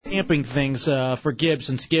stamping things for Gibbs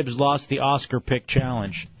since Gibbs lost the Oscar pick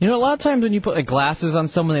challenge. You know, a lot of times when you put glasses on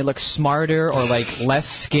someone, they look smarter or less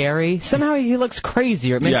scary. Somehow he looks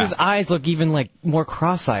crazier. It makes his eyes look even more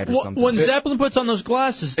cross-eyed or something. When Zeppelin puts on those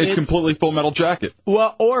glasses, it's completely Full Metal Jacket.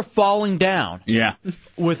 Well, or Falling Down. Yeah.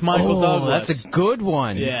 With Michael Douglas. That's a good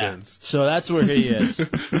one. Yeah. So that's where he is.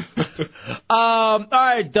 All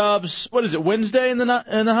right, Dubs. What is it? Wednesday in the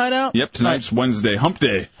Hideout? Yep. Tonight's Wednesday. Hump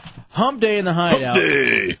Day. Hump Day in the Hideout. Hump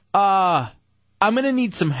Day. I'm going to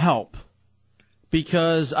need some help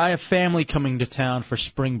because I have family coming to town for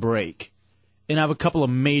spring break, and I have a couple of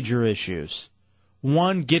major issues.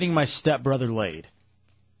 One, getting my stepbrother laid.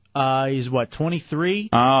 He's, 23?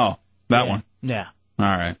 Oh, that one. Yeah. All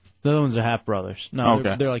right. The other ones are half-brothers. No,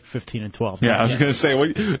 okay. they're like 15 and 12. Yeah, I was going to say,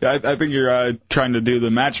 I think you're trying to do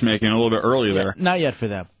the matchmaking a little bit early there. Not yet for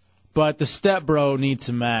them. But the stepbro needs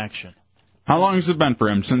some action. How long has it been for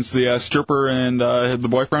him? Since the stripper and the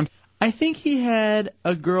boyfriend? I think he had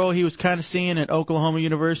a girl he was kind of seeing at Oklahoma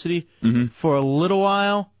University for a little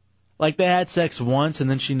while. Like they had sex once and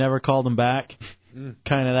then she never called him back.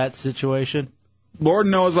 Kind of that situation. Lord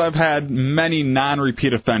knows I've had many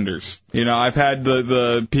non-repeat offenders. You know, I've had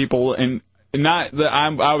the people, and not that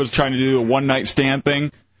I was trying to do a one-night stand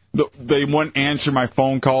thing. They wouldn't answer my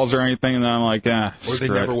phone calls or anything, and I'm like, Or they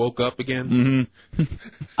never woke up again?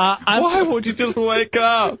 Why would you just wake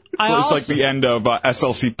up? It's like the end of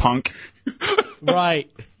SLC Punk.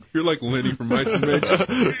 Right. You're like Lenny from Mice and Men.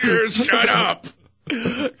 Shut up.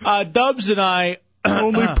 Dubs and I...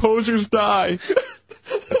 Only posers die.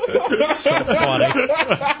 So funny.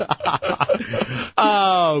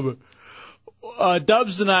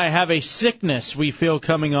 Dubs and I have a sickness we feel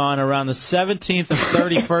coming on around the 17th and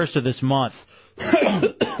 31st of this month.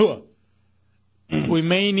 We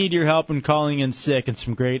may need your help in calling in sick and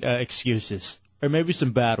some great excuses. Or maybe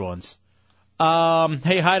some bad ones.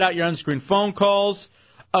 Hey, Hideout, your unscreened phone calls.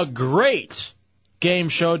 A great game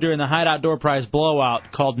show during the Hideout Door Prize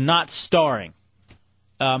blowout called Not Starring.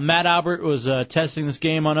 Matt Albert was testing this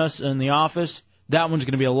game on us in the office. That one's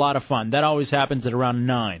going to be a lot of fun. That always happens at around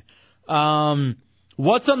 9.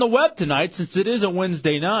 What's on the web tonight, since it is a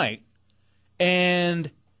Wednesday night,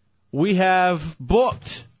 and we have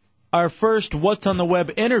booked our first What's on the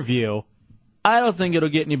Web interview. I don't think it'll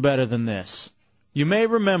get any better than this. You may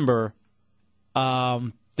remember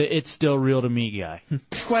the It's Still Real to Me guy.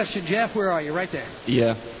 Next question, Jeff, where are you? Right there.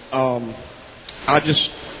 Yeah. I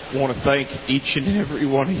just want to thank each and every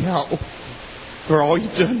one of y'all for all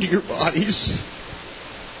you've done to your bodies.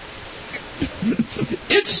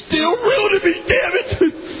 It's still real to me, damn it!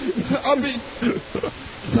 I mean,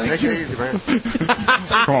 thank you. Easy, man.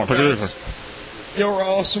 Come on, take it easy. You're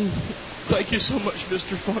awesome. Thank you so much,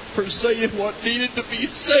 Mr. Funk, for saying what needed to be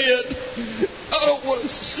said. I don't want to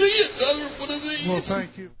see another one of these. Well,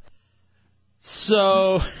 thank you.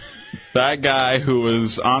 So... That guy who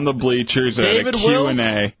was on the bleachers at a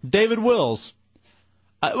Q&A. David Wills.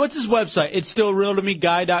 What's his website? It's still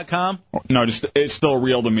realtomiguy.com? No, just it's still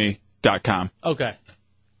realtome.com. Okay.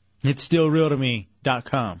 It's still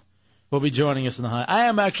realtome.com. Will be joining us in the high. I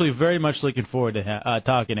am actually very much looking forward to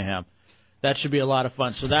talking to him. That should be a lot of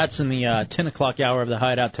fun. So that's in the 10 o'clock hour of the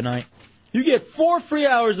Hideout tonight. You get 4 free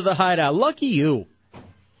hours of the Hideout. Lucky you.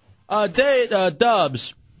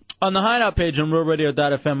 Dubs. On the Hideout page on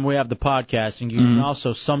RealRadio.fm, we have the podcast, and you can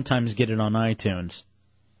also sometimes get it on iTunes.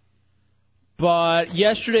 But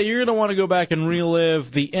yesterday, you're going to want to go back and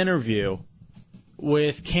relive the interview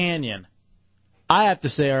with Canyon. I have to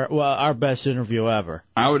say, our best interview ever.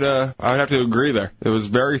 I would have to agree there. It was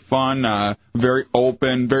very fun, very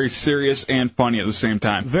open, very serious, and funny at the same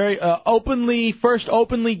time. Very first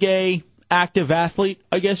openly gay active athlete,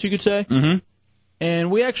 I guess you could say. Mm-hmm.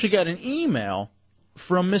 And we actually got an email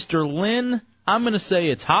from Mr. Lynn, I'm going to say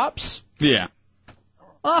it's Hops? Yeah.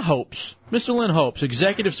 Hopes. Mr. Lynn Hopes,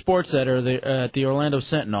 executive sports editor at the Orlando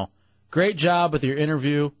Sentinel. Great job with your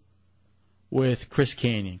interview with Chris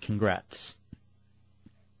Canyon. Congrats.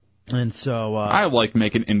 And so... I like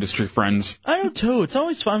making industry friends. I do, too. It's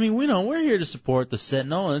always fun. I mean, we're here to support the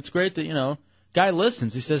Sentinel, and it's great that, guy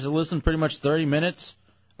listens. He says he listened pretty much 30 minutes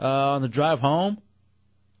on the drive home.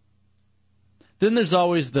 Then there's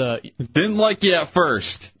always the... Didn't like you at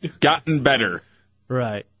first. Gotten better.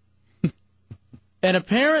 Right. And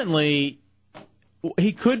apparently,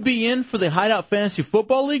 he could be in for the Hideout Fantasy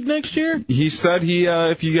Football League next year? He said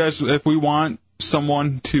if we want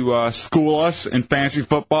someone to school us in fantasy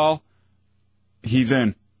football, he's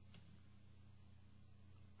in.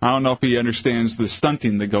 I don't know if he understands the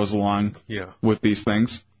stunting that goes along with these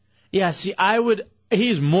things. Yeah, see,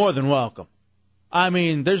 he's more than welcome. I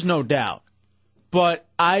mean, there's no doubt. But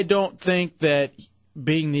I don't think that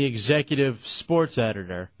being the executive sports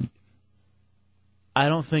editor, I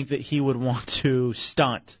don't think that he would want to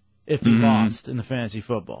stunt if he lost in the fantasy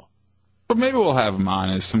football. But maybe we'll have him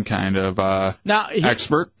on as some kind of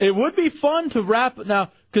expert. It would be fun to wrap now,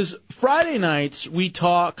 because Friday nights we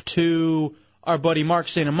talk to our buddy Mark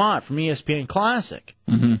St. Amant from ESPN Classic.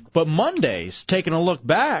 Mm-hmm. But Mondays, taking a look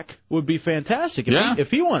back, would be fantastic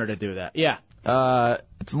if he wanted to do that. Yeah.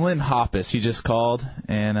 It's Lynn Hoppus. He just called.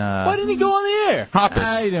 And why didn't he go on the air?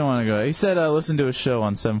 Hoppus. He didn't want to go. He said listen to a show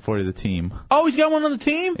on 740 The Team. Oh, he's got one on the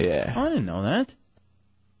team? Yeah. Oh, I didn't know that.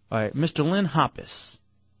 All right, Mr. Lynn Hoppus.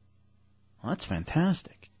 Well, that's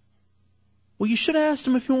fantastic. Well, you should have asked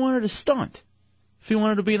him if he wanted to stunt, if he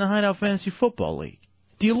wanted to be in the Hideout Fantasy Football League.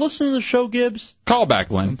 Do you listen to the show, Gibbs? Call back,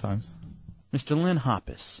 Lynn. Sometimes. Mr. Lynn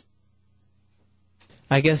Hoppus.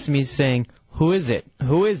 I guess me saying, who is it?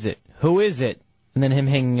 Who is it? Who is it? And then him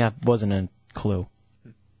hanging up wasn't a clue.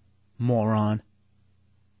 Moron.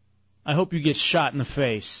 I hope you get shot in the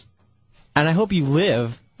face. And I hope you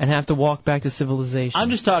live and have to walk back to civilization. I'm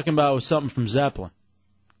just talking about with something from Zeppelin.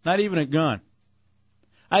 Not even a gun.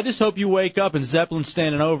 I just hope you wake up and Zeppelin's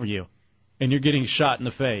standing over you, and you're getting shot in the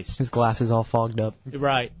face. His glasses all fogged up.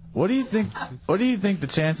 Right. What do you think? What do you think the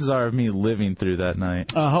chances are of me living through that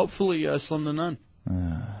night? Hopefully, slim to none.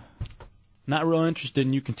 Not real interested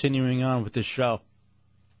in you continuing on with this show.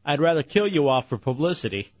 I'd rather kill you off for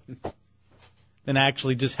publicity than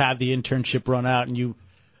actually just have the internship run out and you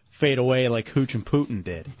fade away like Hooch and Putin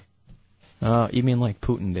did. Oh, you mean like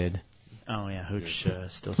Putin did? Oh, yeah, Hooch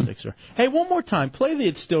still sticks around. Hey, one more time, play the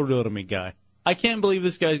It's Still Real to Me guy. I can't believe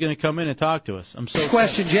this guy's going to come in and talk to us. I'm so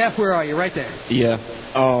Question, Jeff, where are you? Right there. Yeah.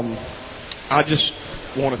 I just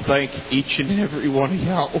want to thank each and every one of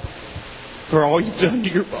y'all for all you've done to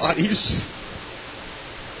your bodies.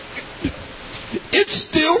 It's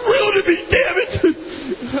still real to me, damn it.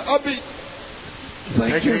 I mean,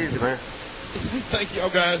 thank you. Easy, man. Thank y'all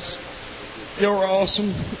guys. Y'all are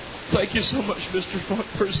awesome. Thank you so much, Mr. Funk,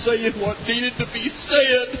 for saying what needed to be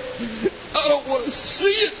said. I don't want to see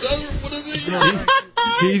it. I don't want to see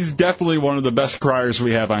it. He's definitely one of the best criers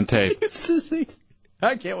we have on tape. Sissy.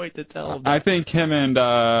 I can't wait to tell him. I think him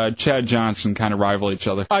and Chad Johnson kind of rival each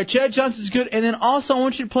other. All right, Chad Johnson's good. And then also I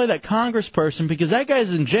want you to play that congressperson because that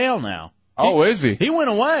guy's in jail now. Oh, is he? He went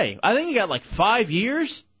away. I think he got like 5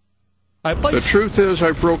 years. The truth is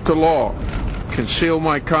I broke the law, concealed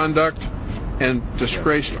my conduct, and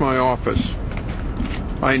disgraced my office.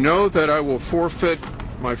 I know that I will forfeit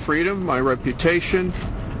my freedom, my reputation,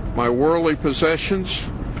 my worldly possessions,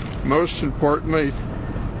 most importantly,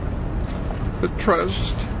 the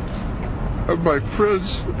trust of my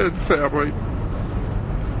friends and family.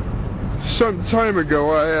 Some time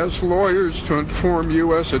ago, I asked lawyers to inform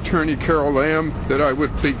U.S. Attorney Carol Lamb that I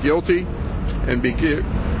would plead guilty and begin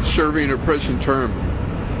serving a prison term.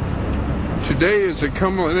 Today is a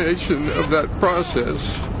culmination of that process.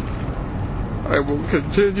 I will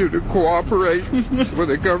continue to cooperate with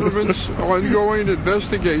the government's ongoing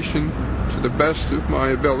investigation to the best of my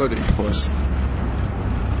ability.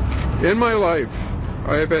 In my life,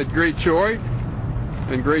 I have had great joy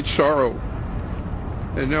and great sorrow,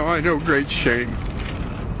 and now I know great shame.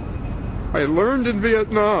 I learned in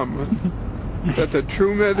Vietnam that the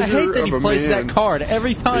true measure I hate that he of a plays man that card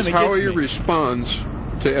every time is it how gets he me. responds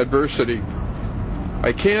to adversity.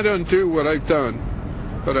 I can't undo what I've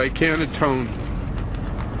done, but I can atone.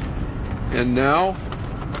 And now,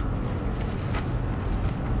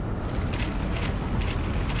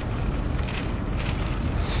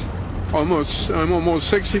 I'm almost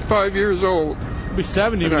 65 years old. You'll be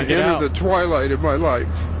 70 and when I you get enter out. the twilight of my life.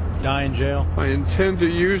 Die in jail. I intend to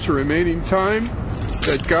use the remaining time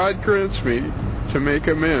that God grants me to make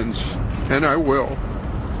amends, and I will.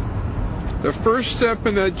 The first step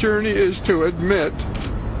in that journey is to admit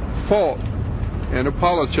fault and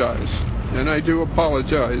apologize, and I do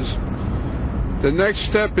apologize. The next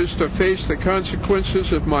step is to face the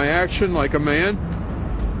consequences of my action like a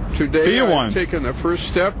man. Today I've taken the first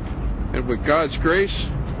step, and with God's grace,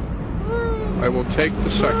 I will take the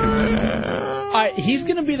second. He's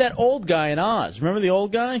going to be that old guy in Oz. Remember the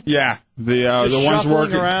old guy? Yeah, the ones shuffling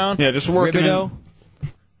working around. Yeah, just working. Ribideau?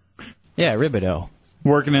 Yeah, Ribideau.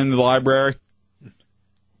 Working in the library.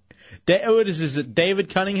 What is this? Is it David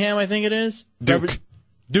Cunningham? I think it is.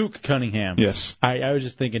 Duke Cunningham. Yes. I was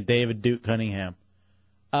just thinking David Duke Cunningham.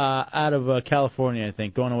 Out of California, I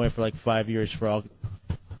think, going away for like 5 years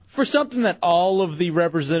for something that all of the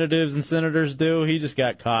representatives and senators do. He just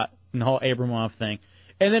got caught in the whole Abramoff thing.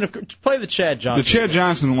 And then play the Chad Johnson. The Chad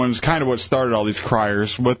Johnson one is kind of what started all these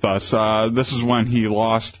criers with us. This is when he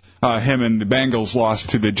lost, him and the Bengals lost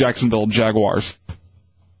to the Jacksonville Jaguars.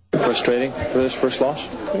 The Frustrating for this first loss?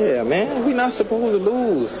 Yeah, man, we not supposed to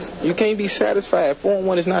lose. You can't be satisfied.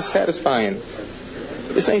 4-1 is not satisfying.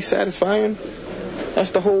 This ain't satisfying.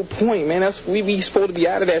 That's the whole point, man. We be supposed to be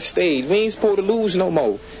out of that stage. We ain't supposed to lose no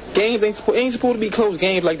more. Games ain't supposed to be close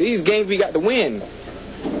games like these. Games we got to win.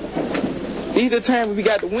 These are the times we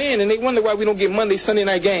got to win, and they wonder why we don't get Monday, Sunday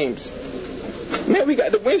night games. Man, we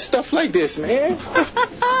got to win stuff like this, man.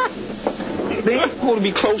 They ain't supposed to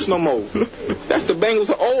be close no more. That's the Bengals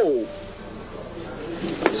are old.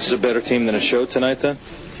 This is a better team than a show tonight, then?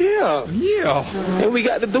 Yeah. And we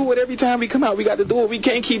got to do it every time we come out. We got to do it. We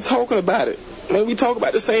can't keep talking about it. Man, we talk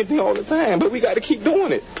about the same thing all the time, but we got to keep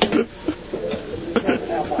doing it.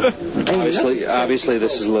 Obviously,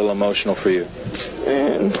 this is a little emotional for you.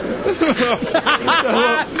 Man.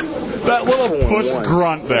 That little puss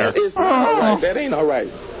grunt there. That is not all right. That ain't all right.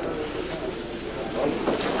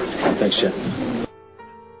 Thanks, Jeff.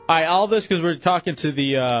 All right, all this because we're talking to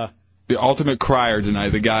the ultimate crier tonight,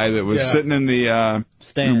 the guy that was sitting in the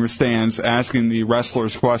stands asking the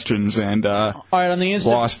wrestlers questions and all right, on the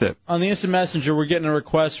lost it. On the instant messenger, we're getting a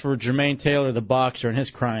request for Jermaine Taylor, the boxer, and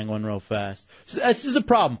his crying one real fast. So this is the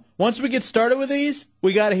problem. Once we get started with these,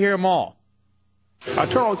 we got to hear them all. I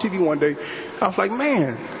turned on TV one day. I was like,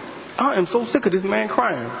 man, I am so sick of this man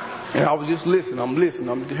crying. And I was just listening. I'm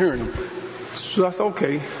hearing him. So I said,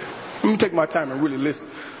 okay, let me take my time and really listen.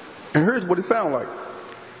 And here's what it sounded like.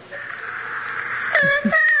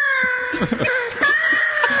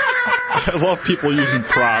 I love people using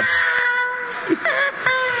props.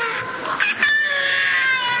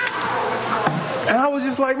 And I was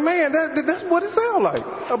just like, man, that's what it sounded like.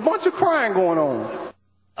 A bunch of crying going on.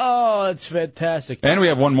 Oh, that's fantastic. And we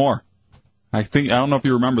have one more. I don't know if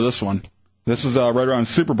you remember this one. This is right around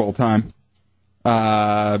Super Bowl time.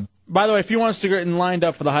 By the way, if you want us to get lined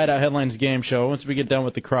up for the Hideout Headlines game show, once we get done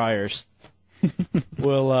with the criers,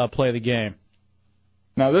 we'll play the game.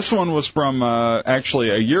 Now, this one was from actually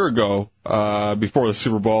a year ago before the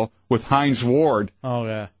Super Bowl with Hines Ward. Oh,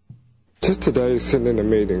 yeah. Just today, sitting in the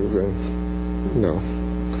meetings and,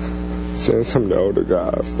 seeing some of the older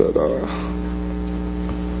guys that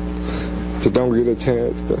don't get a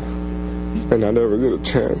chance to, and I never get a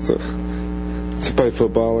chance to play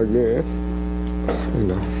football again.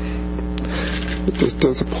 Just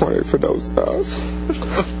disappointed for those guys.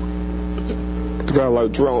 A guy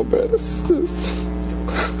like Jerome Bettis,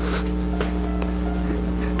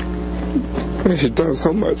 he's done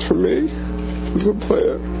so much for me as a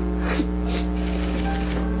player.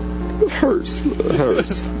 It hurts. Did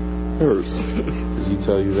he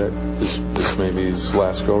tell you that this may be his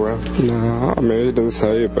last go-round? No, he didn't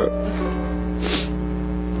say it, but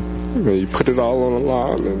you put it all on the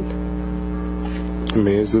line, and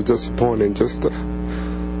it's just disappointing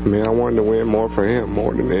I wanted to win more for him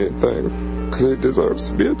more than anything, because he deserves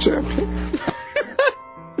to be a champion.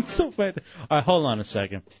 It's so bad. All right, hold on a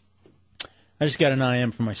second. I just got an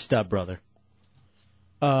IM from my stepbrother.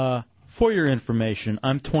 For your information,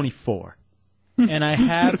 I'm 24, and I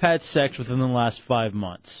have had sex within the last 5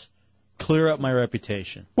 months. Clear up my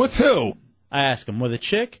reputation. With who? I asked him, with a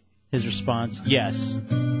chick? His response, yes.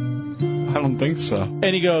 I don't think so.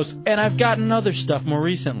 And he goes, and I've gotten other stuff more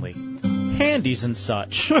recently. Handies and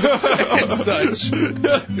such. And such.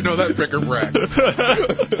 That bric-a-brac.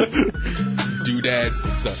 Doodads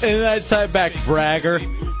and such. And I type back, bragger.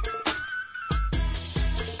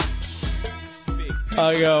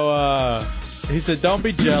 I go, he said, don't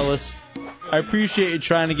be jealous. I appreciate you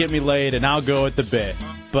trying to get me laid, and I'll go with the bit.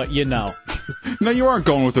 But No, you aren't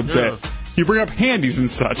going with the bit. You bring up handies and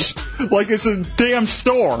such. Like it's a damn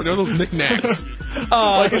store. Those knickknacks.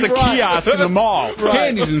 Like it's a kiosk in the mall. Right.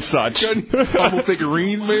 Handies and such. Bubble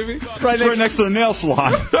figurines, maybe? Right next to the nail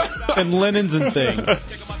salon. And linens and things.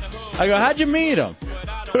 I go, how'd you meet him?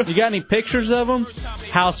 You got any pictures of him?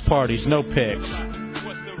 House parties, no pics.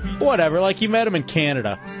 Whatever, like you met him in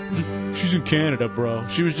Canada. She's in Canada, bro.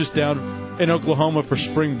 She was just down in Oklahoma for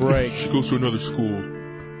spring break. She goes to another school.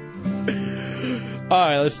 All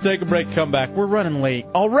right, let's take a break, come back. We're running late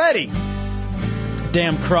already.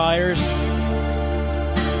 Damn criers.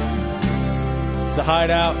 It's a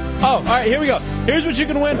Hideout. Oh, all right, here we go. Here's what you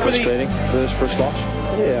can win for Frustrating for this first loss?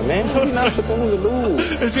 Yeah, man. We're not supposed to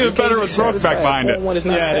lose. It's even better with Brokeback behind it. One is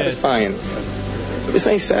not satisfying. This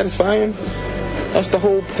ain't satisfying. That's the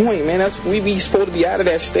whole point, man. We be supposed to be out of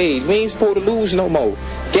that stage. We ain't supposed to lose no more.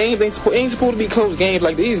 Games ain't supposed to be close games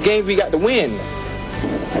like these. Games we got to win.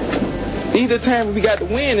 These are the times we got to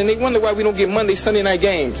win, and they wonder why we don't get Monday, Sunday night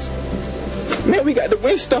games. Man, we got to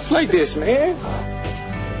win stuff like this, man.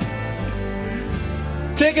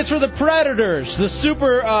 Tickets for the Predators, the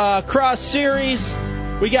Super Cross Series.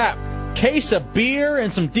 We got case of beer,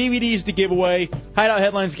 and some DVDs to give away. Hideout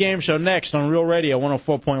Headlines Game Show next on Real Radio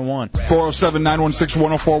 104.1.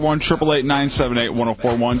 407-916-1041,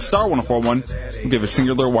 888-978-1041, star 1041. We'll give a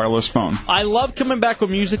singular wireless phone. I love coming back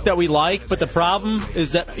with music that we like, but the problem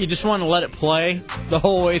is that you just want to let it play the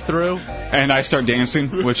whole way through. And I start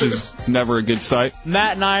dancing, which is never a good sight.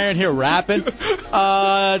 Matt and I are in here rapping.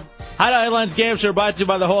 Hideout Headlines Game Show brought to you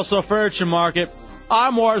by the Wholesale Furniture Market.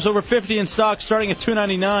 Armoires over 50 in stock, starting at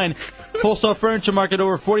 $299. Wholesale Furniture Market,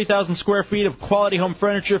 over 40,000 square feet of quality home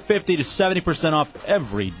furniture, 50 to 70% off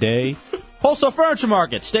every day. Wholesale Furniture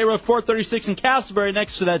Market, State Road 436 in Castleberry,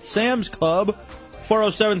 next to that Sam's Club.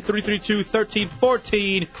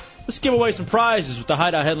 407-332-1314. Let's give away some prizes with the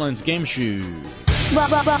Hideout Headlines Game Show.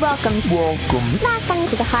 Welcome to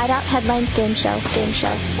the Hideout Headlines Game Show.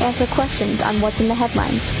 Answer questions on what's in the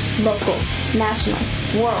headlines. Local, national,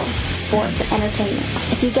 world, sports, and entertainment.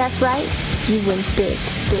 If you guess right, you win big.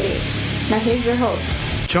 Now here's your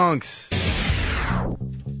host, Chunks.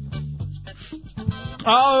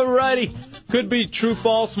 Alrighty. Could be true,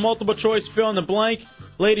 false, multiple choice, fill in the blank.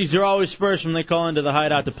 Ladies are always first when they call into the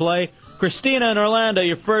Hideout to play. Christina in Orlando,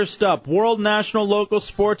 you're first up. World, national, local,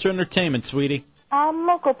 sports, or entertainment, sweetie?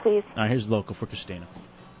 Local, please. All right, here's local for Christina.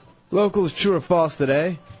 Local is true or false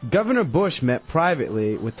today. Governor Bush met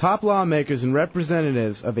privately with top lawmakers and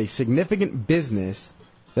representatives of a significant business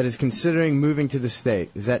that is considering moving to the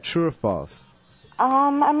state. Is that true or false?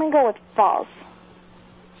 I'm going to go with false.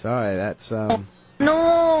 Sorry, that's,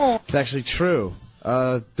 No! it's actually true.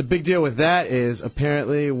 The big deal with that is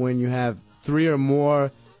apparently when you have 3 or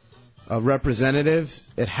more representatives,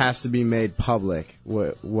 it has to be made public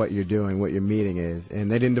what you're doing, what your meeting is.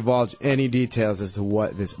 And they didn't divulge any details as to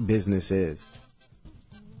what this business is.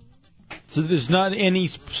 So there's not any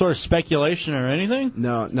sort of speculation or anything?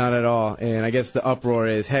 No, not at all. And I guess the uproar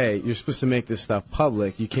is, hey, you're supposed to make this stuff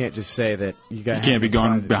public. You can't just say that you got. You can't be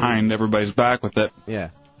going behind everybody's back with it. Yeah.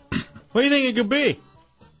 What do you think it could be?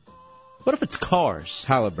 What if it's cars?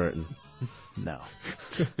 Halliburton. No.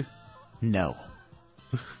 No.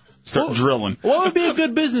 Start drilling. What would be a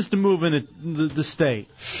good business to move into the state?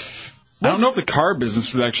 I don't know if the car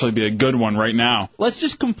business would actually be a good one right now. Let's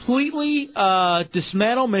just completely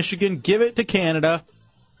dismantle Michigan, give it to Canada.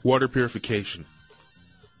 Water purification.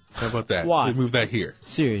 How about that? Why? We move that here.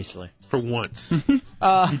 Seriously. For once.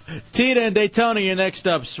 Tina in Daytona, you're next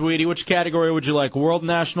up, sweetie. Which category would you like? World,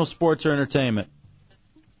 national, sports, or entertainment?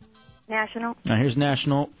 National. Now, here's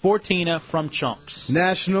national for Tina from Chunks.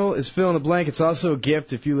 National is fill in the blank. It's also a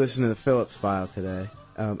gift if you listen to the Phillips file today.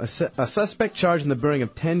 A suspect charged in the burning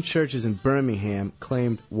of 10 churches in Birmingham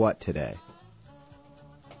claimed what today?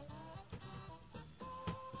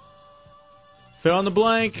 Fill in the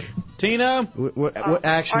blank. Tina? What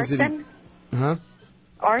actions arson? did he... Huh?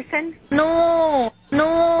 Arson? No.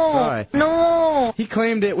 Sorry. No. He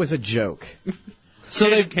claimed it was a joke. So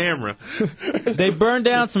they camera. They burned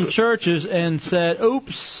down some churches and said,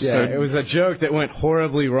 oops. Yeah, it was a joke that went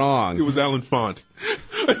horribly wrong. It was Alan Font.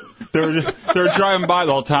 They were driving by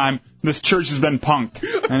the whole time. This church has been punked,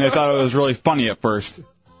 and they thought it was really funny at first.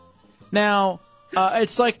 Now,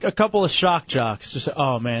 it's like a couple of shock jocks. Just,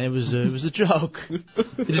 oh man, it was a joke.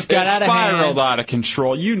 It just got out of hand. Spiraled out of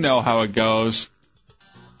control. You know how it goes.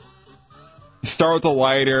 You start with a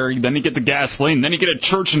lighter, then you get the gasoline, then you get a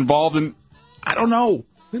church involved, and I don't know.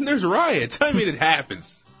 Then there's riots. I mean, it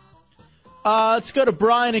happens. Let's go to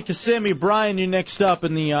Brian and Kissimmee. Brian, you're next up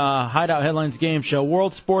in the Hideout Headlines Game Show.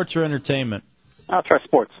 World, sports, or entertainment? I'll try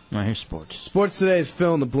sports. All right, here's sports. Sports today is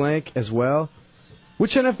fill in the blank as well.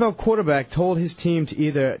 Which NFL quarterback told his team to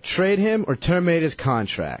either trade him or terminate his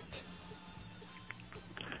contract?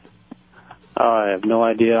 I have no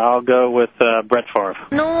idea. I'll go with Brett Favre.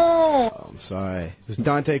 No. Oh, I'm sorry. It was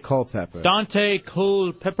Dante Culpepper. Dante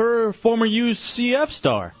Culpepper, former UCF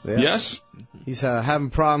star. Yeah. Yes. He's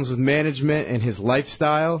having problems with management and his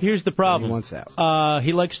lifestyle. Here's the problem. He wants out.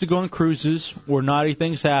 He likes to go on cruises where naughty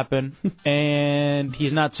things happen, and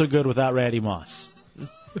he's not so good without Randy Moss.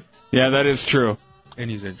 Yeah, that is true.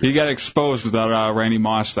 And he's injured. He got exposed without Randy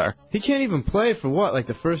Moss there. He can't even play for what, like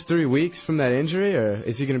the first 3 weeks from that injury, or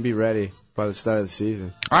is he going to be ready by the start of the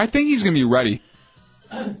season? I think he's going to be ready.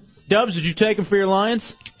 Dubs, did you take him for your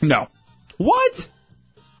Lions? No. What?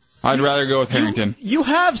 I'd rather go with Harrington. You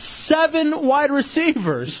have 7 wide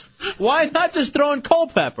receivers. Why not just throw in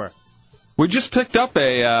Culpepper? We just picked up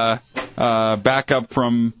a backup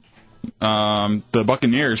from the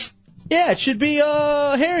Buccaneers. Yeah, it should be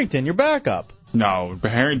Harrington, your backup. No,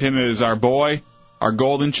 Harrington is our boy, our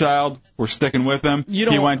golden child. We're sticking with him.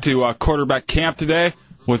 He went to quarterback camp today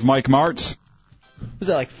with Mike Martz. Was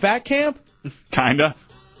that like fat camp? Kinda.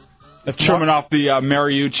 trimming off the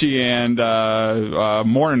Mariucci and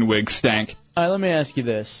morning wig stank. All right, let me ask you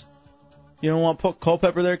this. You don't want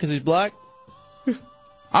Culpepper there because he's black?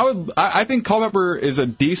 I think Culpepper is a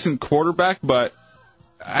decent quarterback, but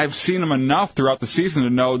I've seen him enough throughout the season to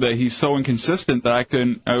know that he's so inconsistent that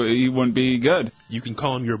he wouldn't be good. You can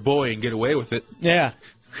call him your boy and get away with it. Yeah.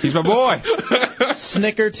 He's my boy.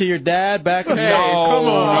 Snicker to your dad back in the Hey, come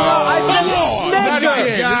on. I said Not Snicker.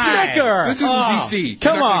 again. Snicker. This isn't DC.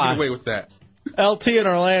 Come You're not gonna on. get away with that. LT in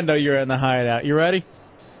Orlando, you're in the Hideout. You ready?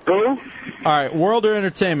 Who? All right, world or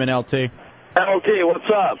entertainment, LT? LT, what's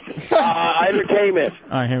up? Entertainment.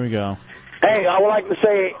 All right, here we go. Hey, I would like to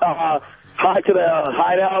say hi to the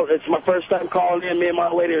Hideout. It's my first time calling in. Me and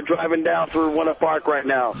my lady are driving down through Winter Park right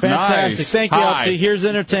now. Fantastic. Nice. Thank you, Hi. LT. Here's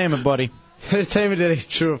entertainment, buddy. Entertainment today is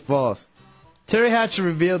true or false. Terry Hatcher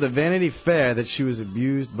revealed at Vanity Fair that she was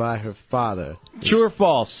abused by her father. True or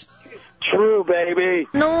false? True, baby.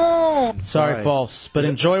 No. Sorry, false. But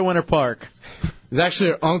enjoy Winter Park. It was actually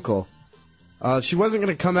her uncle. She wasn't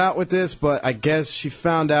going to come out with this, but I guess she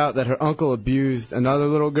found out that her uncle abused another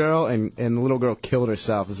little girl, and the little girl killed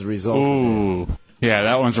herself as a result. Ooh. Yeah,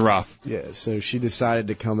 that one's rough. Yeah, so she decided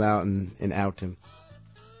to come out and out him.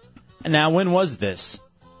 Now, when was this?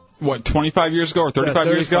 What, 25 years ago or 35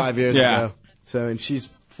 years ago? 35 years yeah. ago. So, and she's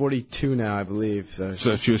 42 now, I believe.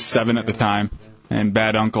 So she was 7 at the time, and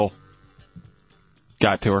bad uncle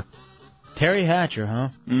got to her. Terry Hatcher, huh?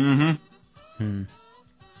 Mm-hmm.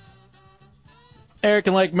 Eric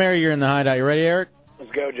and Lake Mary, you're in the Hideout. You ready, Eric?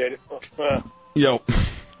 Let's go, Jaden. Yo.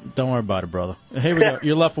 Don't worry about it, brother. Here we go.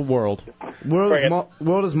 You're left with world.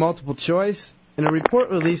 World is multiple choice. In a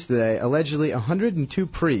report released today, allegedly 102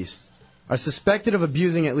 priests are suspected of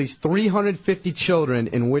abusing at least 350 children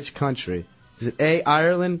in which country? Is it A,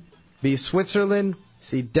 Ireland, B, Switzerland,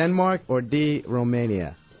 C, Denmark, or D,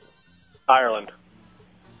 Romania? Ireland.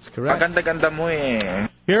 That's correct. Ganda mo eh.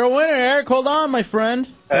 You're a winner, Eric. Hold on, my friend.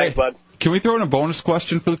 Hey, bud. Can we throw in a bonus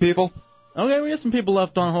question for the people? Okay, we got some people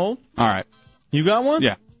left on hold. All right. You got one?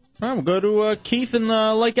 Yeah. All right, we'll go to Keith in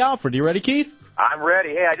Lake Alfred. You ready, Keith? I'm ready.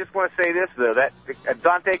 Hey, I just want to say this though. That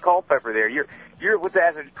Dante Culpepper there. You're with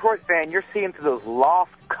as a Detroit fan. You're seeing through those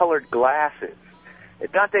loft-colored glasses.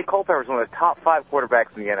 Dante Culpepper is one of the top 5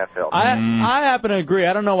 quarterbacks in the NFL. I happen to agree.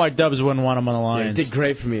 I don't know why Dubs wouldn't want him on the Yeah, he Lions. did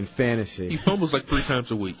great for me in fantasy. He fumbles like 3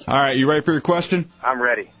 times a week. All right, you ready for your question? I'm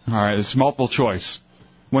ready. All right, it's multiple choice.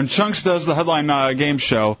 When Chunks does the headline game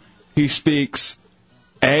show, he speaks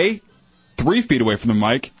A, 3 feet away from the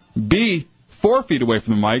mic, B, 4 feet away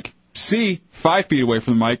from the mic, C, 5 feet away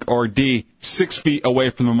from the mic, or D, 6 feet away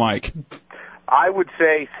from the mic. I would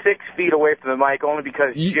say 6 feet away from the mic only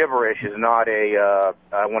because gibberish is not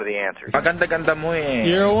one of the answers. Ganda mo eh.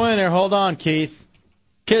 You're a winner. Hold on, Keith.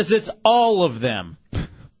 Because it's all of them.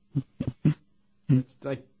 It's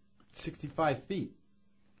like 65 feet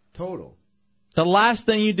total. The last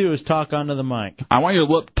thing you do is talk onto the mic. I want your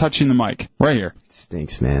lip touching the mic. Right here. It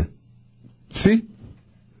stinks, man. See?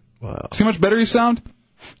 Wow. See how much better you sound?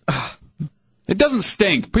 It doesn't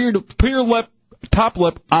stink. Put your lip, top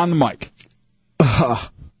lip on the mic.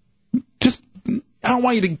 Just, I don't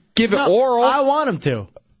want you to give it oral. I want him to.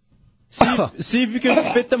 See if you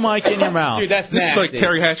can fit the mic in your mouth. Dude, this is like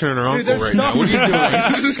Terry Hatcher and her uncle right now. What are you doing?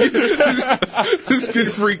 This is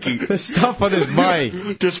getting freaky. The stuff on his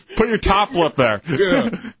mic. Just put your top lip there. Yeah.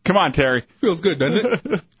 Come on, Terry. Feels good, doesn't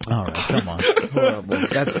it? All right, come on. Horrible.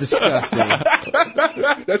 That's disgusting.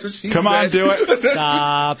 That's what she said. Come on, do it.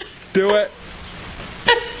 Stop. Do it.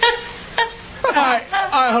 All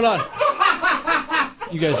right, hold on.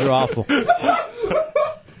 You guys are awful.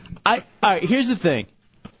 All right, here's the thing.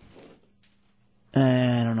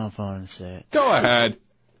 I don't know if I want to say it. Go ahead.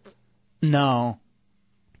 No.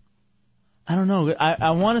 I don't know.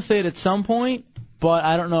 I want to say it at some point, but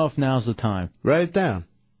I don't know if now's the time. Write it down.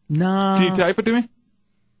 No. Can you type it to me?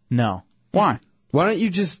 No. Why? Why don't you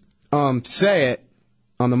just say it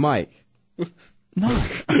on the mic? No.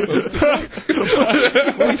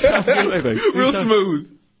 Real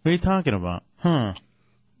smooth. What are you talking about? Huh.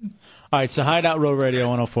 All right, so Hideout Road Radio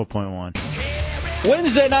 104.1.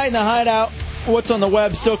 Wednesday night in the Hideout. What's on the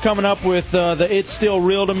web still coming up with the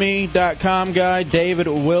it'sstillrealtome.com guy, David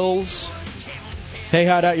Wills. Hey,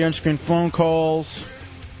 Hideout, your on-screen phone calls.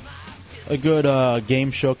 A good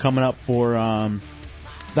game show coming up for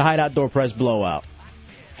the Hideout Door Prize Blowout.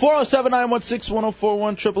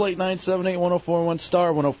 407-916-1041, 888-978-1041,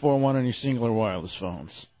 star 1041 on your singular wireless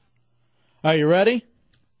phones. Are you ready?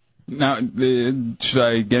 Now, should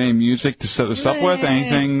I get any music to set this up with?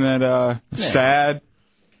 Anything that sad?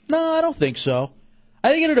 No, I don't think so.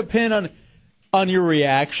 I think it'll depend on your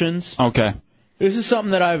reactions. Okay. This is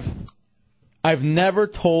something that I've never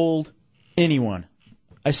told anyone.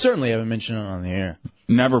 I certainly haven't mentioned it on the air.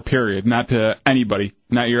 Never, period. Not to anybody.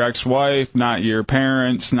 Not your ex-wife, not your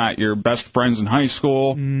parents, not your best friends in high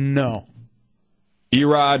school. No.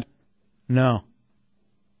 Erod? No.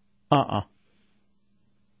 Uh-uh.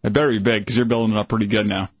 It better be big, because you're building it up pretty good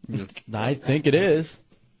now. I think it is.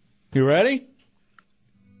 You ready?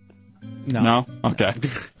 No. No? Okay.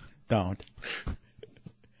 Don't.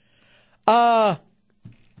 I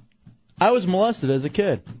was molested as a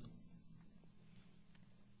kid.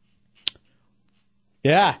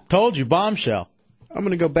 Yeah, told you, bombshell. I'm going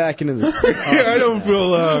to go back into this. I don't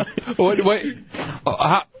feel... Wait.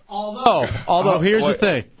 Although, here's the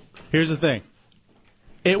thing. Here's the thing.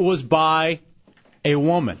 It was by a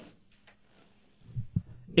woman.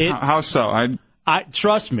 How so? I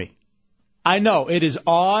trust me. I know it is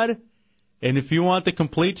odd, and if you want the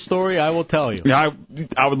complete story, I will tell you. Yeah,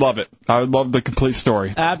 I would love it. I would love the complete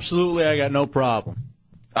story. Absolutely, I got no problem.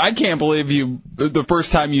 I can't believe the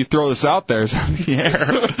first time you throw this out there is on the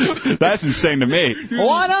air. That's insane to me.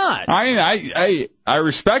 Why not? I mean, I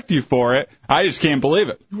respect you for it. I just can't believe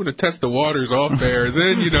it. You want to test the waters off there,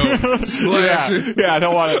 then, splash. Yeah, I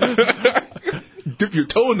don't want to dip your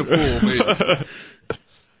toe in the pool, maybe.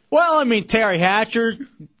 Well, I mean, Terry Hatcher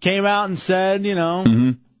came out and said,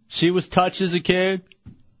 she was touched as a kid.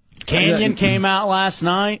 Canyon came out last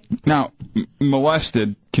night. Now,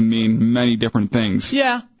 molested can mean many different things.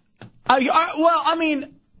 Yeah. I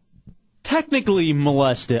mean, technically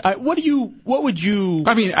molested. What would you?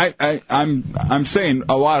 I mean, I'm saying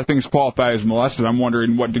a lot of things qualify as molested. I'm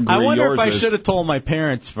wondering what degree yours is. I wonder if I should have told my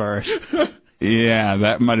parents first. Yeah,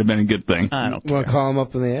 that might have been a good thing. I don't care. Want to call him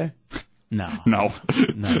up in the air? No. No.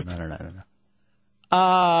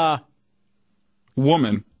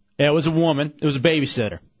 Woman. Yeah, it was a woman. It was a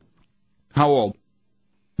babysitter. How old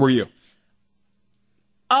were you?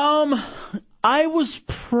 I was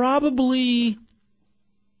probably...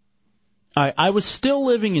 I was still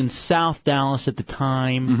living in South Dallas at the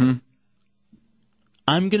time. Mm-hmm.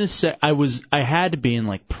 I'm going to say I had to be in,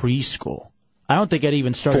 like, preschool. I don't think I'd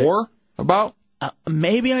even started... 4, about?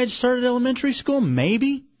 Maybe I had started elementary school,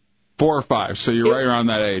 maybe? 4 or 5, so you're right around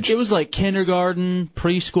that age. It was like kindergarten,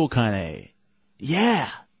 preschool kind of age. Yeah.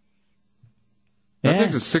 That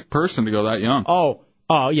takes a sick person to go that young. Oh,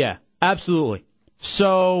 yeah, absolutely.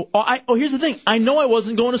 So, here's the thing. I know I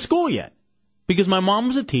wasn't going to school yet because my mom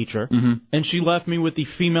was a teacher, and she left me with the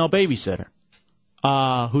female babysitter,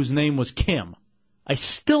 whose name was Kim. I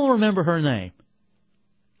still remember her name.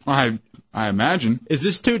 I imagine. Is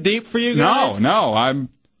this too deep for you guys? No, I'm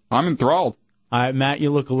enthralled. All right, Matt,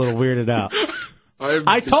 you look a little weirded out.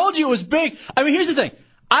 I told you it was big. I mean, here's the thing.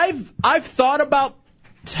 I've thought about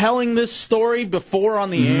telling this story before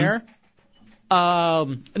on the air.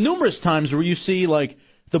 Numerous times where you see, like,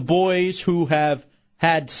 the boys who have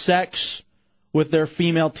had sex with their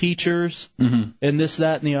female teachers and this,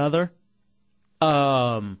 that, and the other.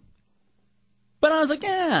 But I was like,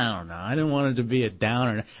 I don't know. I didn't want it to be a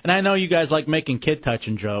downer. And I know you guys like making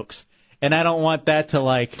kid-touching jokes, and I don't want that to,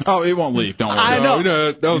 like... Oh, it won't leave. Don't worry. I know.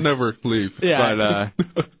 No, they'll never leave. Yeah.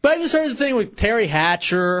 But I just heard the thing with Terry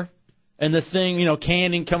Hatcher and the thing,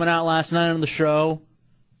 Canyon coming out last night on the show.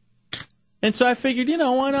 And so I figured,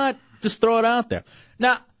 why not just throw it out there?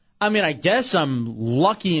 Now, I mean, I guess I'm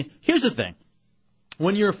lucky. Here's the thing.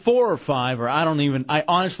 When you're 4 or 5, or I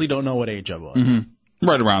honestly don't know what age I was.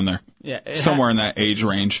 Right around there. Yeah. Somewhere in that age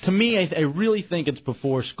range. To me, I really think it's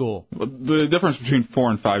before school. The difference between 4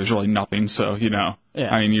 and 5 is really nothing, so, Yeah.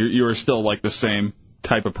 I mean, you were still like the same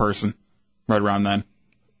type of person right around then.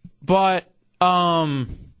 But,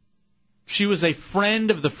 she was a friend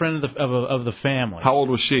of the family. How old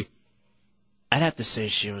was she? I'd have to say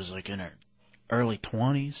she was like in her early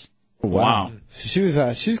 20s. Wow. She was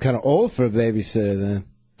kind of old for a babysitter then.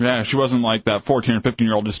 Yeah, she wasn't like that 14 or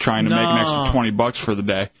 15-year-old just trying to make an extra $20 for the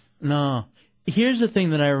day. No. Here's the thing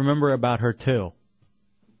that I remember about her, too.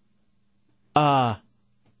 Fat.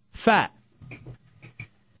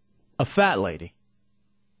 A fat lady.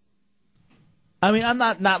 I mean, I'm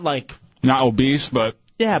not like... Not obese, but...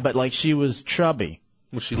 Yeah, but like she was chubby.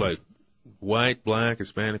 Was she like white, black,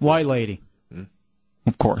 Hispanic? White lady.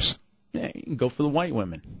 Of course. Yeah, you can go for the white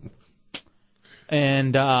women.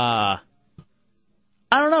 And, I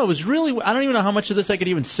don't know. It was really... I don't even know how much of this I could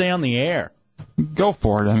even say on the air. Go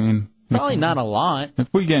for it. I mean... Probably not a lot. If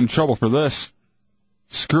we get in trouble for this,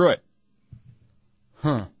 screw it.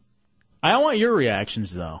 Huh. I want your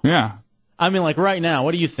reactions, though. Yeah. I mean, like right now,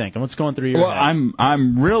 what do you think? And what's going through your head?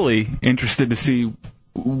 I'm really interested to see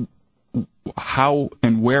how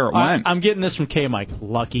and where it went. I'm getting this from K-Mike.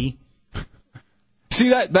 Lucky. See,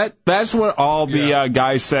 that's what all the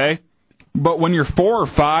guys say. But when you're 4 or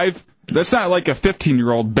 5, that's not like a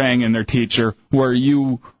 15-year-old banging their teacher where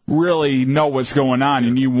you really know what's going on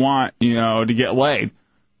and you want, to get laid.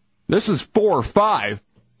 This is 4 or 5.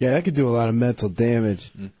 Yeah, that could do a lot of mental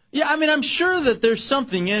damage. Yeah, I mean, I'm sure that there's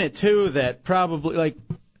something in it, too, that probably, like,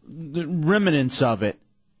 the remnants of it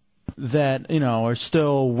that, are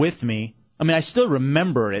still with me. I mean, I still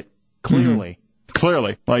remember it clearly. Mm-hmm.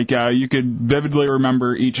 Clearly. Like, you could vividly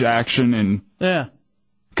remember each action and... Yeah.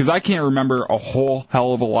 Because I can't remember a whole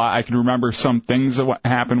hell of a lot. I can remember some things that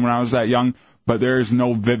happened when I was that young, but there's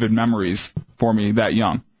no vivid memories for me that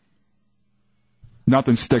young.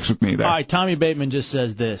 Nothing sticks with me there. All right, Tommy Bateman just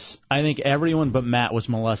says this. I think everyone but Matt was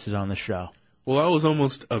molested on the show. Well, I was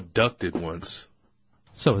almost abducted once.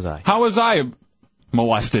 So was I. How was I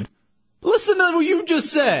molested? Listen to what you just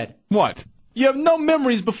said. What? You have no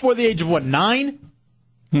memories before the age of, 9?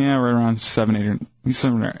 Yeah, right around 7 or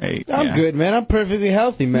 8. I'm good, man. I'm perfectly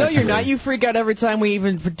healthy, man. No, you're not. You freak out every time we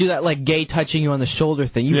even do that, like, gay touching you on the shoulder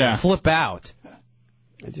thing. You flip out.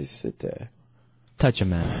 I just sit there. Touch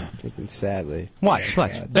him, man. Thinking sadly. Watch.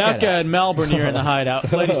 Becca in Melbourne, you're in the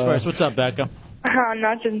Hideout. Ladies first. What's up, Becca?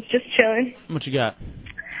 Nothing. Just chilling. What you got?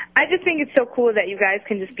 I just think it's so cool that you guys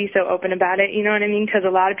can just be so open about it, you know what I mean? Because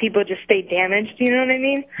a lot of people just stay damaged, you know what I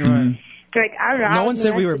mean? Right. Like, I don't know. No one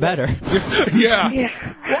said we were better.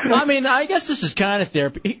 Yeah. Well, I mean, I guess this is kind of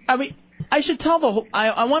therapy. I mean, I should tell the whole...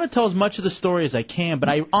 I want to tell as much of the story as I can, but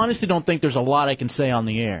I honestly don't think there's a lot I can say on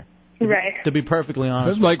the air. Right. To be perfectly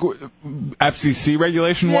honest. Like FCC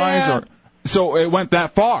regulation-wise? Yeah. Or so it went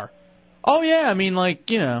that far? Oh, yeah. I mean, like,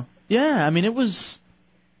 yeah. I mean, it was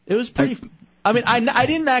pretty... I mean, I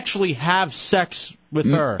didn't actually have sex with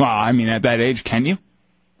her. Well, I mean, at that age, can you?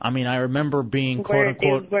 I mean, I remember being,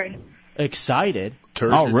 quote-unquote, excited.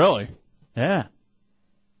 Oh, really? Yeah.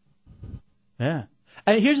 Yeah.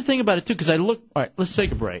 And here's the thing about it, too, because all right, let's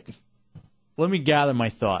take a break. Let me gather my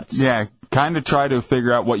thoughts. Yeah, kind of try to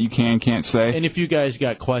figure out what you can't say. And if you guys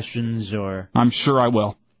got questions or... I'm sure I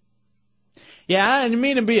will. Yeah, I didn't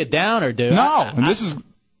mean to be a downer, dude. No,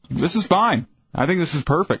 this is fine. I think this is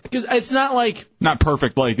perfect. Because it's not like... Not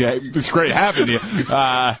perfect, like, it's great having you.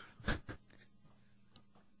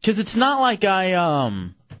 Because it's not like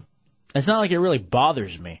it's not like it really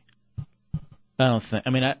bothers me. I don't think. I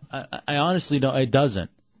mean, I honestly don't. It doesn't.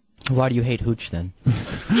 Why do you hate hooch then?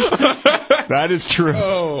 That is true.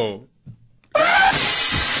 Oh.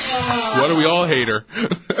 Why do we all hate her?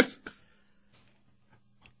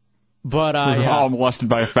 But we were all molested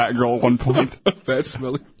by a fat girl at one point. Fat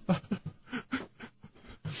smelly.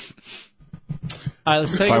 All right,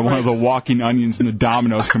 let's take by a one break. of the walking onions in the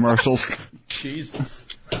Domino's commercials. Jesus.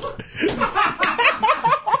 All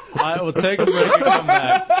right, we'll take a break and come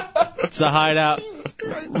back. It's the Hideout,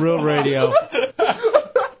 Real Radio,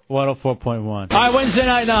 104.1. All right, Wednesday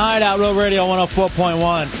night in the Hideout, Real Radio,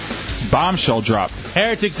 104.1. Bombshell drop.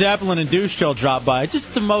 Heretic Zeppelin and Douche Chill drop by.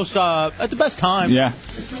 Just the most, at the best time. Yeah.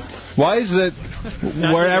 Why is it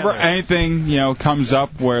wherever anything, comes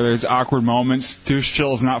up where there's awkward moments, Douche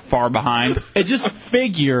Chill is not far behind? It just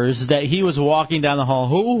figures that he was walking down the hall.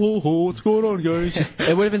 Ho, what's going on, guys?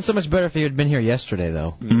 It would have been so much better if you had been here yesterday,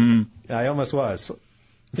 though. Mm-hmm. I almost was.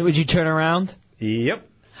 Would you turn around? Yep.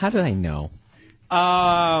 How did I know?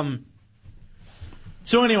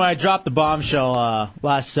 So anyway, I dropped the bombshell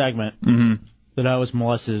last segment that I was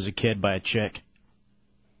molested as a kid by a chick.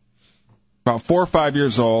 About 4 or 5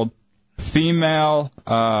 years old. Female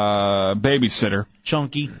babysitter.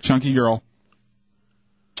 Chunky girl.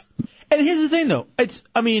 And here's the thing, though.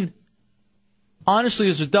 Honestly,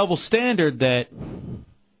 there's a double standard that,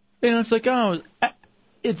 it's like,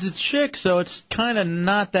 it's a chick, so it's kind of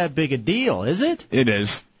not that big a deal, is it? It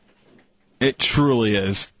is. It truly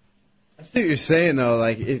is. I see what you're saying, though.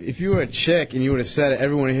 Like, if you were a chick and you would have said it,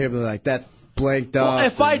 everyone here would be like, that's blanked off. Well,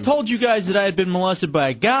 if I told you guys that I had been molested by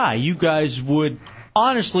a guy, you guys would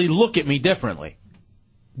honestly look at me differently.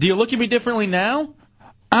 Do you look at me differently now?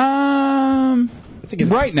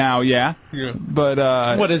 Right now, yeah. Yeah.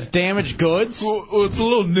 But, what, is damaged goods? Well, it's a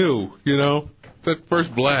little new, It's that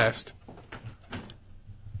first blast.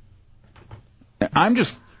 I'm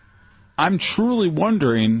truly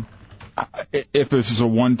wondering if this is a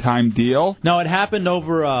one-time deal. No, it happened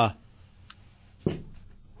over, I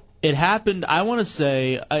want to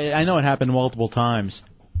say, I know it happened multiple times.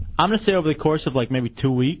 I'm going to say over the course of maybe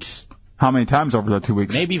 2 weeks. How many times over the 2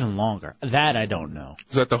 weeks? Maybe even longer. That I don't know.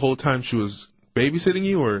 Is that the whole time she was babysitting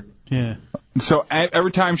you, or? Yeah. So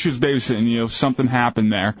every time she was babysitting you, something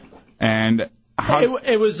happened there. And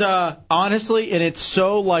it was, honestly, and it's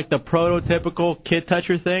so like the prototypical kid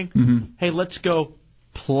toucher thing. Mm-hmm. Hey, let's go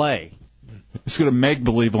play. Let's go to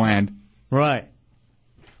make-believe land. Right.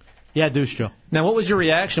 Yeah, douche Joe. Now, what was your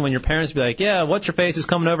reaction when your parents be like, yeah, what's your face is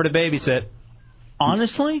coming over to babysit?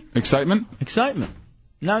 Honestly? Excitement? Excitement.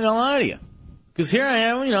 Not gonna lie to you. Because here I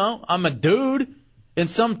am, I'm a dude, and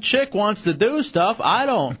some chick wants to do stuff. I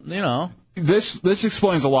don't, This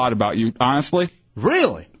explains a lot about you, honestly.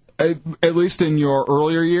 Really? At least in your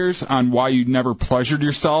earlier years, on why you never pleasured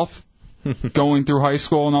yourself going through high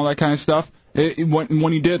school and all that kind of stuff.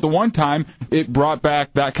 When you did it the one time, it brought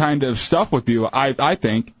back that kind of stuff with you, I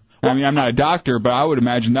think. I mean, I'm not a doctor, but I would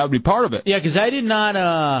imagine that would be part of it. Yeah, because I did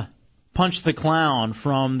not punch the clown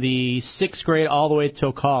from the 6th grade all the way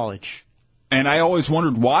till college. And I always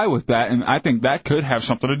wondered why with that, and I think that could have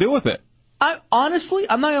something to do with it. Honestly,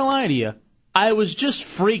 I'm not going to lie to you. I was just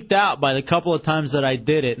freaked out by the couple of times that I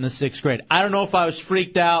did it in the 6th grade. I don't know if I was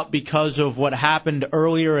freaked out because of what happened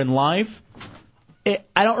earlier in life. I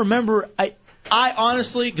don't remember. I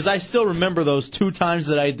honestly, because I still remember those 2 times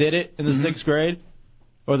that I did it in the 6th grade,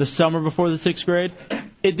 or the summer before the 6th grade.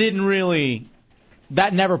 It didn't really,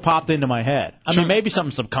 that never popped into my head. I mean, maybe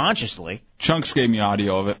something subconsciously. Chunks gave me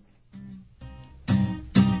audio of it.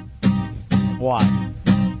 Why?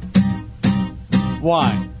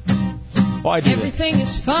 Why do Everything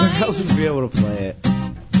is fine. Who else would be able to play it?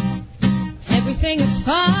 Everything is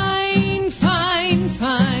fine, fine,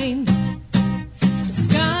 fine. The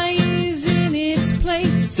sky is in its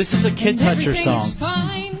place. This is a Kid Toucher everything song. is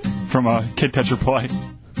fine. From a Kid Toucher play.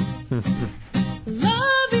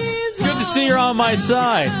 Love is Good to see you're on my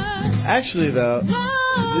side. Actually, though,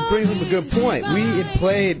 it brings up a good point. We had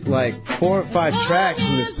played like 4 or 5 tracks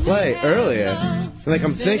from this play earlier. And like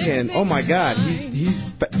I'm thinking, oh my God,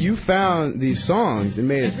 you found these songs and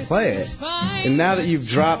made us play it. And now that you've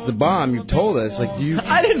dropped the bomb, you've told us, like,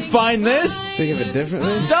 I didn't find this. Think of it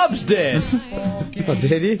differently? Dubs did. Oh,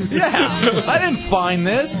 did he? Yeah, I didn't find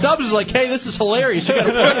this. Dubs was like, hey, this is hilarious. You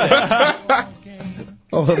gotta play it.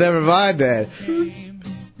 Oh, well, never mind that.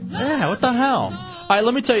 Yeah, what the hell? All right,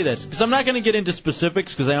 let me tell you this, because I'm not going to get into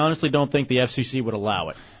specifics, because I honestly don't think the FCC would allow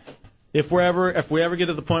it. If we ever get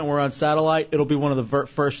to the point where we're on satellite, it'll be one of the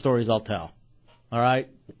first stories I'll tell. All right?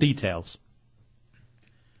 Details.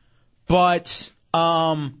 But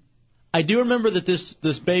I do remember that this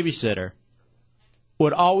babysitter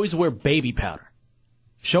would always wear baby powder.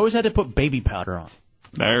 She always had to put baby powder on.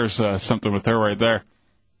 There's something with her right there.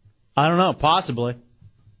 I don't know, possibly.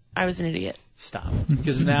 I was an idiot. Stop.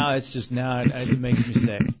 Because now it makes me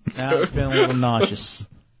sick. Now I'm feeling a little nauseous.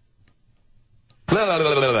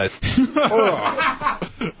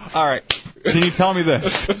 All right. Can you tell me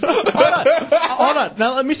this? Hold on.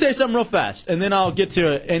 Now let me say something real fast, and then I'll get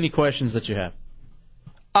to any questions that you have.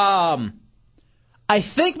 I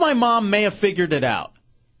think my mom may have figured it out.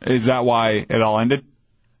 Is that why it all ended?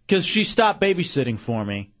 Because she stopped babysitting for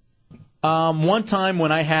me. One time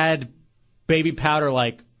when I had baby powder,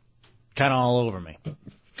 like, kind of all over me.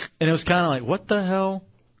 And it was kind of like, what the hell?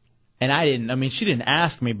 And she didn't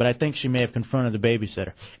ask me, but I think she may have confronted the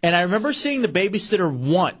babysitter. And I remember seeing the babysitter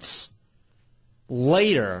once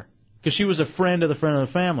later, because she was a friend of the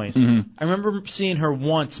family's. Mm-hmm. I remember seeing her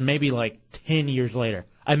once, maybe like 10 years later.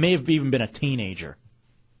 I may have even been a teenager.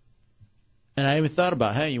 And I even thought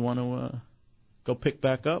about, hey, you want to go pick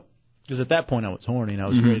back up? Because at that point I was horny and I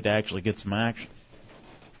was ready to actually get some action.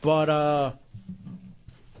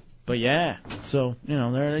 But yeah, so, you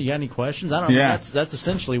got any questions? I don't know. That's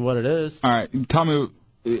essentially what it is. All right, tell me,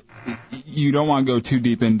 you don't want to go too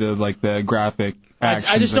deep into, like, the graphic actions.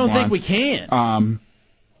 I just don't think we can.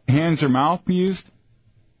 Hands or mouth used?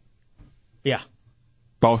 Yeah.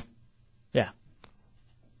 Both? Yeah.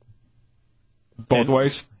 Both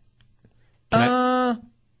ways? Yeah.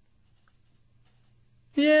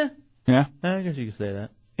 Yeah? I guess you could say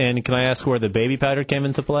that. And can I ask where the baby powder came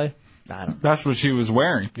into play? I don't know. That's what she was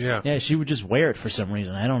wearing. Yeah, she would just wear it for some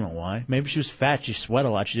reason. I don't know why. Maybe she was fat. She sweat a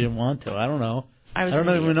lot. She didn't want to. I don't know. I don't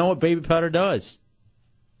even know what baby powder does.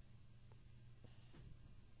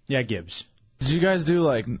 Yeah, Gibbs. Did you guys do,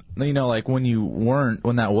 like when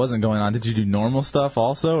that wasn't going on, did you do normal stuff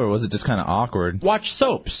also, or was it just kind of awkward? Watch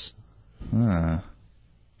soaps. Yeah.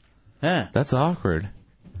 That's awkward.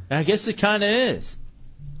 I guess it kind of is.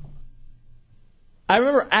 I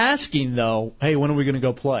remember asking, though, hey, when are we going to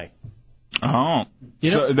go play? Oh.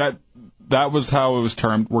 So that was how it was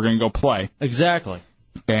termed. We're going to go play. Exactly.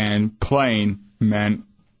 And playing meant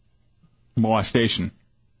molestation.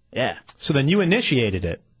 Yeah. So then you initiated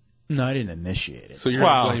it. No, I didn't initiate it. So you're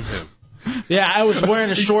going to blame him. Yeah, I was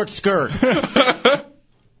wearing a short skirt.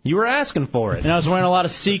 You were asking for it. And I was wearing a lot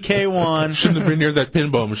of CK1. Shouldn't have been near that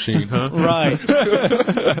pinball machine, huh? Right.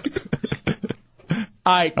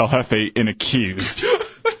 El Jefe in accused.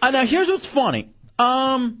 Now, here's what's funny.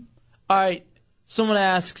 All right. Someone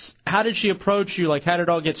asks, how did she approach you? Like, how did it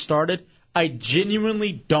all get started? I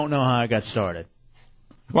genuinely don't know how it got started.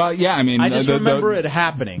 Well, yeah, I mean, I just remember it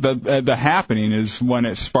happening. The happening is when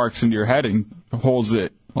it sparks into your head and holds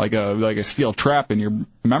it like a steel trap in your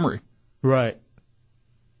memory. Right.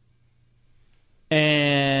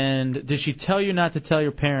 And did she tell you not to tell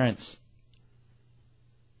your parents?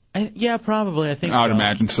 Yeah, probably. I think I would so.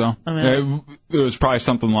 imagine so. I mean, it was probably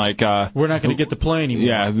something like, we're not going to get to play anymore.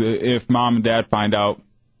 Yeah, if mom and dad find out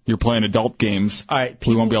you're playing adult games, all right,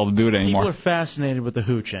 we won't be able to do it anymore. People are fascinated with the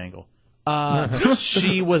hooch angle.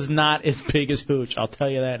 She was not as big as Hooch, I'll tell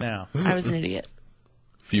you that now. I was an idiot.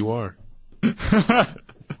 Few are. The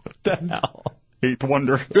hell? Eighth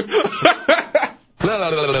wonder.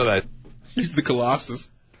 He's the Colossus.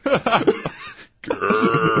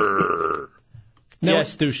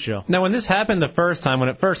 Yes, Deuce Show. Now, when this happened the first time, when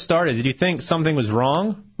it first started, did you think something was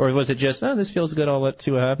wrong? Or was it just, oh, this feels good, let's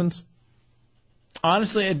see what happens?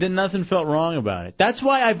 Honestly, nothing felt wrong about it. That's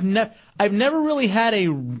why I've never really had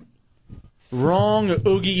a wrong,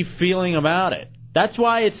 oogie feeling about it. That's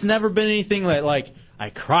why it's never been anything that, like,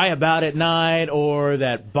 I cry about at night or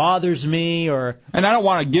that bothers me or... And I don't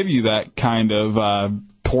want to give you that kind of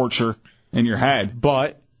torture in your head.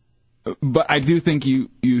 But I do think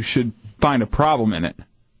you should find a problem in it.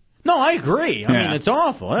 No, I agree. I mean, it's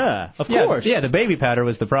awful. Yeah, of course. Yeah, the baby powder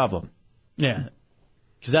was the problem. Yeah,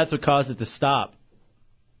 because that's what caused it to stop.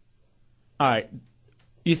 All right.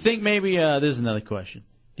 You think maybe, this is another question.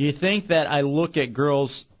 Do you think that I look at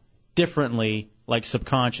girls differently, like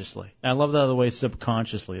subconsciously? I love the way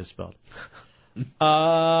subconsciously is spelled.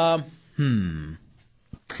 I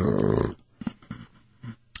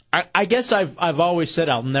guess I've always said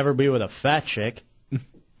I'll never be with a fat chick.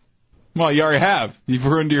 Well, you already have. You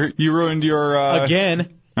ruined your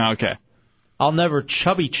again. Okay. I'll never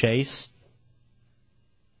chubby chase.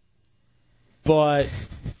 But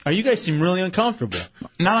you guys seem really uncomfortable.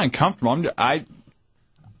 Not uncomfortable. I'm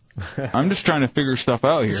just trying to figure stuff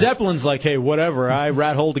out here. Zeppelin's like, hey, whatever. I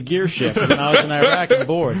rat-holed a gear shift when I was in Iraq and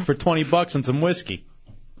bored for $20 and some whiskey.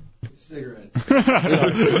 Cigarettes.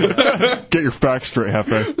 Get your facts straight,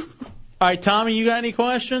 Hefe. All right, Tommy, you got any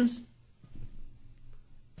questions?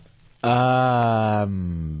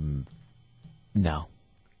 No.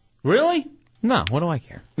 Really? No, what do I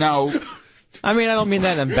care? Now, I mean, I don't mean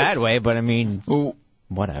that in a bad way, but I mean,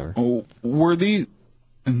 whatever. Were these...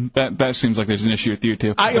 That seems like there's an issue with you,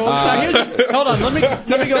 too. Hold on, let me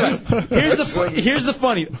go back. Here's the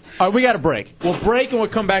funny... All right, we got to break. We'll break and we'll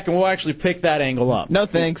come back and we'll actually pick that angle up. No,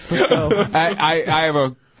 thanks. Let's go. I have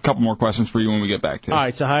a couple more questions for you when we get back to it. All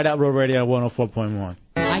right, so Hideout Road Radio 104.1.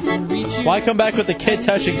 Why come back with the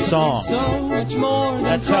kid-touching song?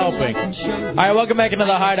 That's helping. All right, welcome back into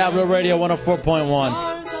the Hideout Road Radio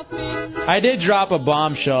 104.1. I did drop a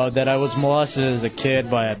bombshell that I was molested as a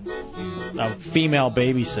kid by a female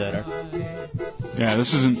babysitter. Yeah,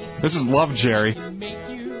 this is Love Jerry.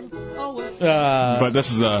 But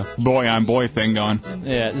this is a boy-on-boy thing going.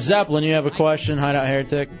 Yeah, Zeppelin, you have a question, Hideout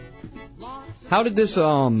Heretic? How did this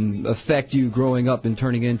affect you growing up and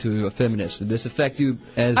turning into a feminist? Did this affect you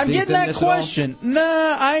as I'm being getting that feminist at all? question.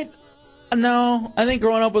 No. I think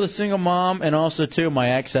growing up with a single mom and also, too,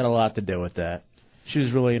 my ex had a lot to do with that. She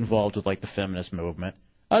was really involved with, like, the feminist movement.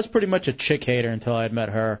 I was pretty much a chick hater until I had met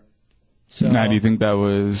her. So, now, do you think that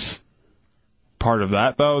was part of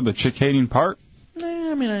that, though, the chick-hating part?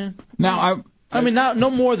 I mean, no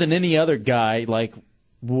more than any other guy, like,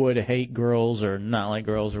 would hate girls or not like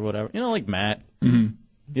girls or whatever. You know, like Matt. Mm-hmm.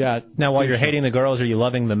 Yeah. Now, while you're hating the girls, are you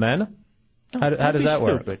loving the men? How does that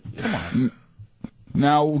work? Come on.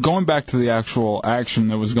 Now, going back to the actual action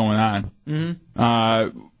that was going on,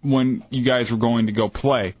 when you guys were going to go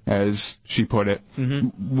play, as she put it,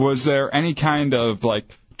 was there any kind of, like,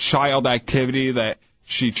 child activity that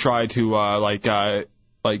she tried to,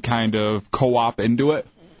 kind of co-op into it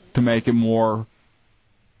to make it more,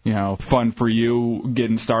 fun for you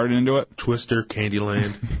getting started into it? Twister,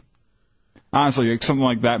 Candyland. Honestly, like something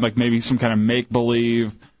like that, like maybe some kind of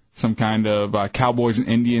make-believe, some kind of Cowboys and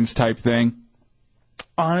Indians type thing.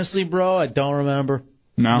 Honestly, bro, I don't remember.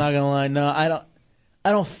 No? I'm not gonna lie, no,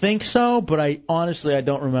 I don't think so, but I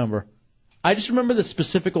don't remember. I just remember the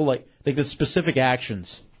specific, like the specific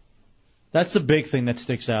actions. That's the big thing that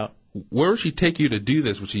sticks out. Where would she take you to do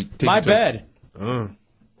this? Would she take my you to... bed?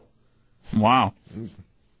 Wow.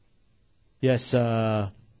 Yes,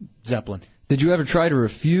 Zeppelin. Did you ever try to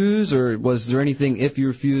refuse, or was there anything, if you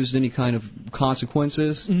refused, any kind of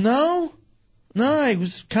consequences? No, I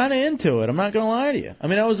was kind of into it. I'm not going to lie to you. I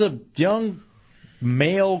mean, I was a young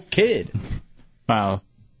male kid. Wow.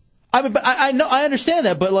 I mean, I know, I understand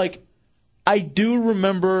that, but, like, I do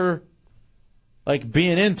remember like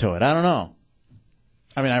being into it. I don't know.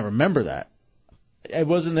 I mean, I remember that. It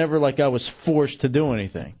wasn't ever like I was forced to do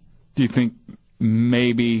anything. Do you think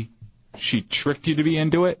maybe she tricked you to be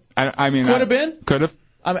into it? I mean, Could have been. Could have.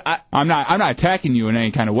 I mean, I'm not attacking you in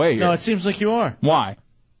any kind of way here. No, it seems like you are. Why?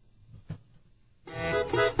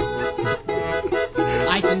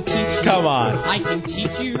 I can teach you. Come on. I can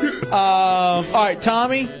teach you. All right,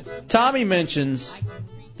 Tommy. Tommy mentions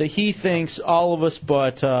that he thinks all of us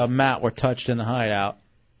but Matt were touched in the hideout.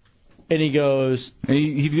 And he goes...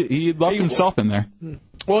 He loved himself in there.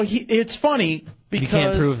 Well, it's funny because... You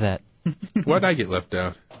can't prove that. Why'd I get left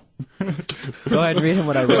out? Go ahead and read him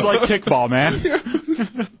what I wrote. It's like kickball,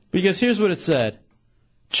 man. Because here's what it said.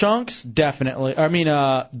 Chunks definitely...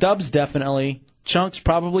 Dubs definitely... Chunks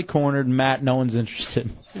probably cornered. Matt, no one's interested.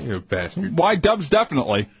 You're a bastard. Why Dubs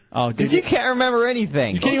definitely? Oh, because you can't remember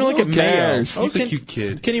anything. You can't even look at Mayo. I was a cute kid.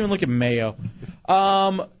 You can't even look at Mayo.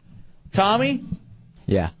 Tommy?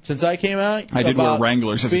 Yeah. Since I came out, I did wear about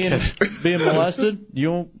Wranglers as a kid. being molested, do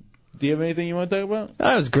you have anything you want to talk about?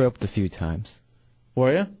 I was groped a few times.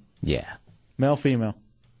 Were you? Yeah. Male, female?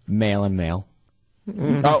 Male and male.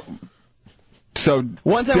 Oh. So,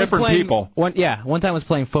 One time different was playing, people. One time I was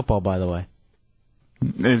playing football, by the way.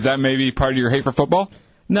 Is that maybe part of your hate for football?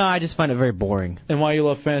 No, I just find it very boring. And why you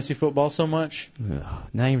love fantasy football so much? Ugh,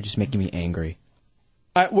 now you're just making me angry.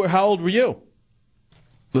 How old were you?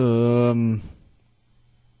 I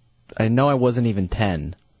know I wasn't even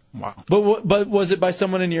 10. Wow. But was it by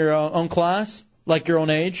someone in your own class? Like your own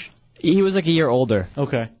age? He was like a year older.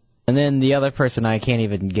 Okay. And then the other person I can't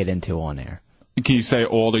even get into on air. Can you say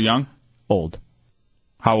old or young? Old.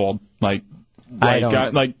 How old? Like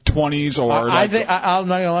 20s or... I'm not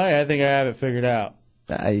going to lie, I think I have it figured out.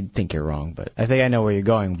 I think you're wrong, but I think I know where you're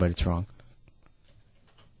going, but it's wrong.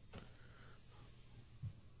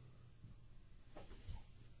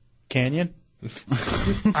 Canyon?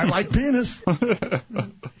 I like penis. All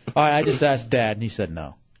right, I just asked Dad, and he said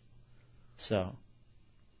no. So,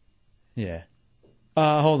 yeah.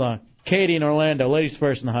 Hold on. Katie in Orlando. Ladies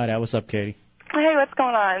first in the hideout. What's up, Katie? Hey, what's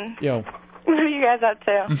going on? Yo. What are you guys up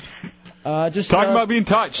to? Just talking about being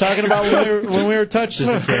touched. Talking about when we were touched as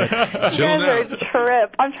a kid. You guys are a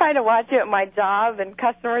trip. I'm trying to watch you at my job, and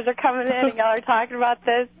customers are coming in, and y'all are talking about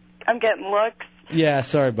this. I'm getting looks. Yeah,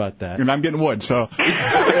 sorry about that. And I'm getting wood, so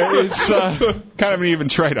it's kind of an even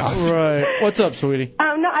trade-off. Right. What's up, sweetie?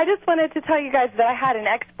 No, I just wanted to tell you guys that I had an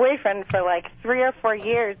ex-boyfriend for like 3 or 4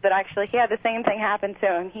 years that actually he had the same thing happen to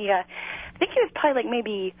him. I think he was probably like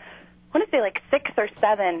maybe, I want to say like 6 or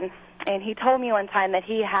 7, and he told me one time that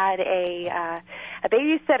he had a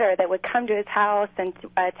babysitter that would come to his house and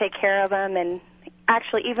take care of him, and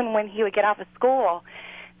actually even when he would get off of school,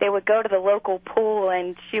 they would go to the local pool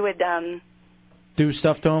and she would... do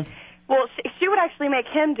stuff to him? Well, she would actually make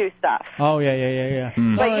him do stuff. Oh, yeah.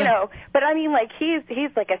 But, you know, but I mean, like, he's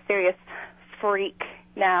like a serious freak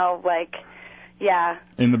now, like, yeah.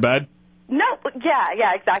 In the bed? No,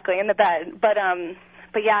 yeah, exactly, in the bed. But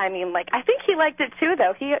yeah, I mean, like, I think he liked it too,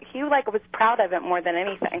 though. He like, was proud of it more than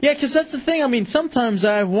anything. Yeah, because that's the thing. I mean, sometimes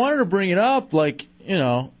I've wanted to bring it up, like, you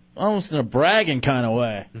know, almost in a bragging kind of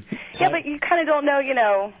way. Yeah, but you kind of don't know, you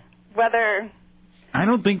know, whether... I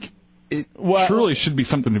don't think... It truly should be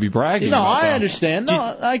something to be bragging about. No, I though. understand. No,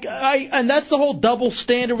 and that's the whole double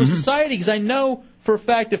standard with society, because I know for a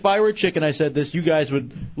fact if I were a chick and I said this, you guys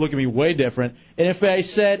would look at me way different. And if I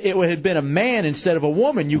said it had been a man instead of a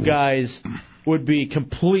woman, you guys would be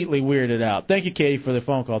completely weirded out. Thank you, Katie, for the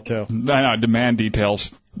phone call, too. I know, demand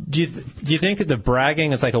details. Do you think that the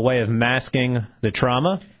bragging is like a way of masking the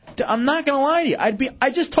trauma? I'm not going to lie to you. I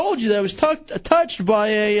just told you that I was touched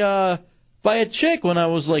by a chick when I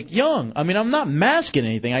was, like, young. I mean, I'm not masking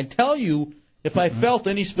anything. I tell you if I felt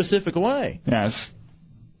any specific way. Yeah, it's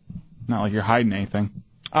not like you're hiding anything.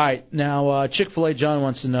 All right, now Chick-fil-A John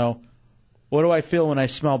wants to know, what do I feel when I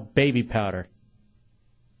smell baby powder?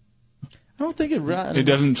 I don't think it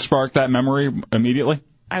doesn't spark that memory immediately?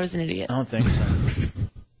 I was an idiot. I don't think so.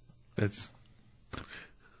 That's...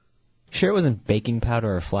 Sure it wasn't baking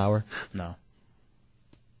powder or flour? No.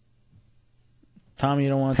 Tommy, you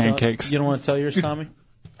don't want pancakes. You don't want to tell yours, Tommy?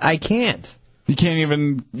 I can't. You can't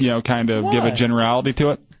even, kind of give a generality to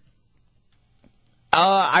it?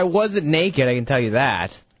 I wasn't naked, I can tell you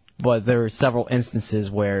that. But there were several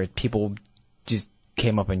instances where people just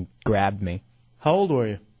came up and grabbed me. How old were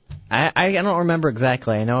you? I don't remember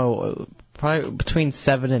exactly. I know probably between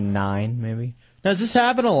 7 and 9, maybe. Now, does this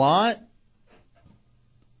happen a lot?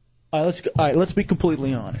 All right, let's be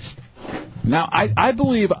completely honest. Now, I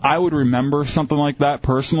believe I would remember something like that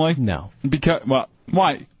personally. No. Because, well,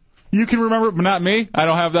 why? You can remember it, but not me? I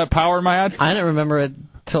don't have that power in my head? I don't remember it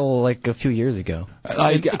till like a few years ago.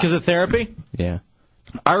 Because of therapy? Yeah.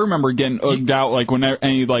 I remember getting ugged out like when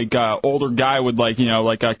any older guy would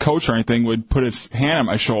like a coach or anything would put his hand on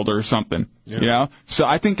my shoulder or something. Yeah. You know? So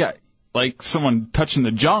I think like someone touching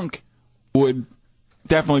the junk would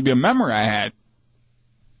definitely be a memory I had.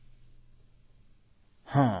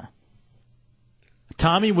 Huh.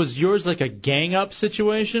 Tommy, was yours like a gang up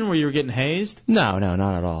situation where you were getting hazed? No, not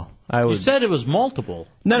at all. You said it was multiple.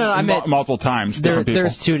 No, I meant multiple times. Different people.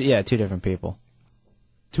 There's two different people.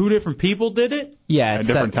 Two different people did it? Yeah, At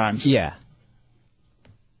different times. Yeah.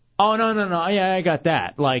 Oh, no. Yeah, I got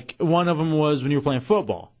that. Like, one of them was when you were playing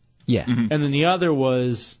football. Yeah. Mm-hmm. And then the other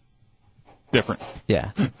was... Different.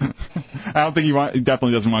 Yeah. I don't think he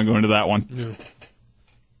definitely doesn't want to go into that one. Yeah.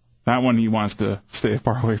 That one he wants to stay as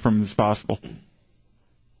far away from as possible.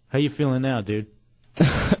 How you feeling now, dude?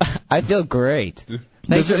 I feel great.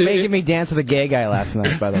 Thanks for making me dance with a gay guy last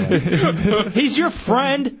night, by the way. He's your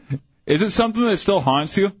friend. Is it something that still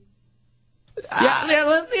haunts you?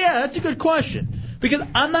 Yeah, that's a good question. Because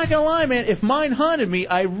I'm not going to lie, man, if mine haunted me,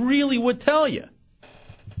 I really would tell you.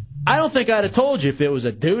 I don't think I'd have told you if it was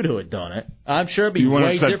a dude who had done it. I'm sure it'd be You way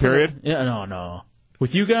wouldn't have said different. period? Yeah, no.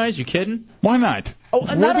 With you guys, you kidding? Why not? Oh,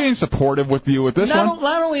 We're being supportive with you with this one.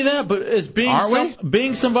 Not only that, but as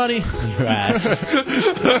being somebody, your ass.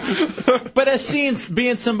 But as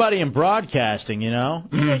being somebody in broadcasting, you know,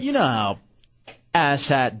 you know how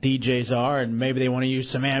asshat DJs are, and maybe they want to use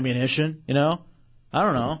some ammunition, you know. I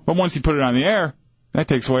don't know. But once you put it on the air, that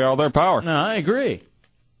takes away all their power. No, I agree.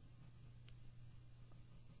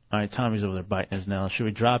 All right, Tommy's over there biting his nails. Should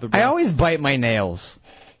we drop it, bro? I always bite my nails.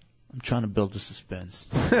 I'm trying to build the suspense.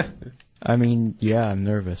 I mean, yeah, I'm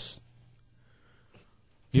nervous.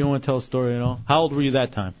 You don't want to tell a story at all? How old were you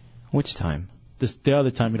that time? Which time? The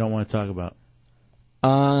other time you don't want to talk about.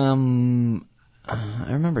 I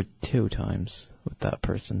remember 2 times with that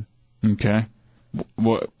person. Okay.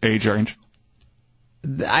 What age range?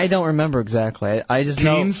 I don't remember exactly. I just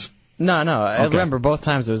Teens? know. No. I Okay. remember both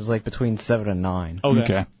times it was like between 7 and 9.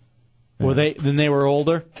 Okay. Were they were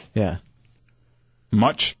older? Yeah.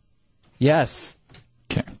 Much? Yes.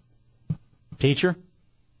 Okay. Teacher?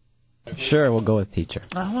 Sure, we'll go with teacher.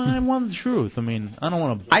 I want the truth. I mean, I don't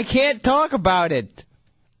want to. I can't talk about it.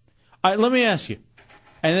 All right, let me ask you,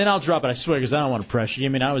 and then I'll drop it. I swear, because I don't want to pressure you. I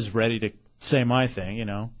mean, I was ready to say my thing, you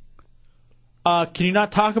know. Can you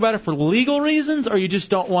not talk about it for legal reasons, or you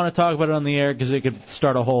just don't want to talk about it on the air because it could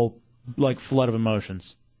start a whole flood of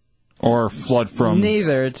emotions? Or flood from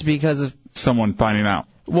Neither. It's because of someone finding out.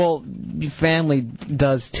 Well, family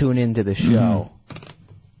does tune into the show.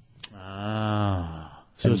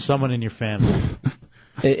 So it's someone in your family.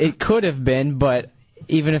 It could have been, but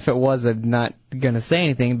even if it was, I'm not going to say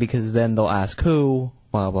anything because then they'll ask who,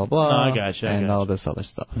 blah, blah, blah. No, I gotcha, and all this other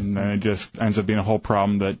stuff. And then it just ends up being a whole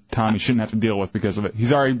problem that Tommy shouldn't have to deal with because of it.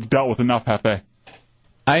 He's already dealt with enough, Hefe.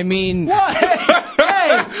 I mean... What?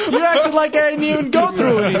 Hey, you acted like I didn't even go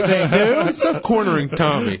through anything, dude. Stop cornering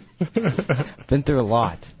Tommy. Been through a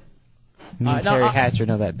lot. Me and Terry Hatcher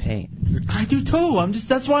know that pain. I do too.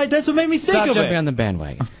 That's what made me think Stop of jumping it. on the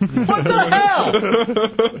bandwagon. What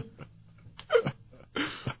the hell?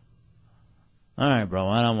 All right, bro.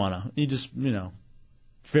 I don't want to. You just, if you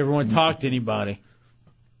ever want to talk to anybody.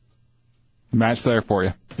 Matt's there for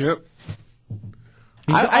you. Yep.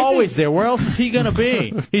 He's always there. Where else is he going to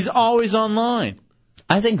be? He's always online.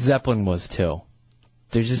 I think Zeppelin was too.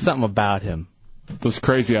 There's just something about him. Those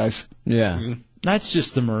crazy eyes. Yeah. That's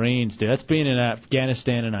just the Marines, dude. That's being in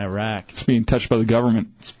Afghanistan and Iraq. It's being touched by the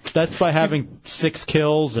government. That's by having 6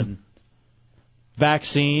 kills and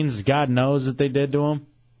vaccines. God knows that they did to him.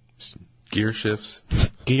 Gear shifts.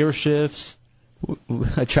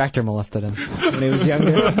 A tractor molested him when he was younger.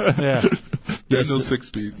 Yeah. There's no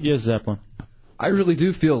 6-speed. Yes, Zeppelin. I really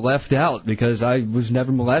do feel left out because I was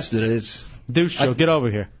never molested. It's Douche show, get over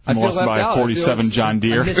here. I feel Molested left by out. a 47 John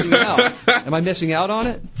Deere. I'm missing out. Am I missing out on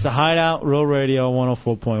it? It's a Hideout, Real Radio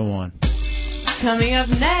 104.1. Coming up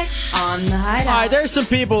next on the Hideout. All right, there's some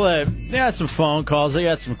people that they got some phone calls. They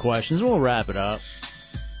got some questions. We'll wrap it up.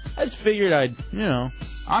 I just figured I'm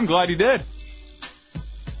glad he did.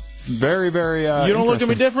 Very, very. You don't look at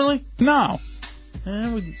me differently? No.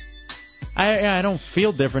 I don't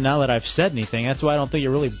feel different now that I've said anything. That's why I don't think it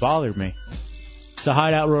really bothered me. It's a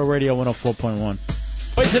Hideout, Real Radio 104.1.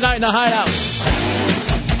 Wait, tonight in the Hideout.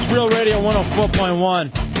 It's Real Radio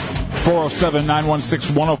 104.1.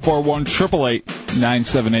 407-916-1041,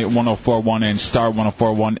 888-978-1041, and star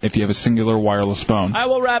 1041 if you have a singular wireless phone. I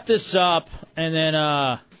will wrap this up, and then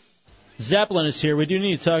Zeppelin is here. We do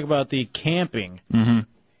need to talk about the camping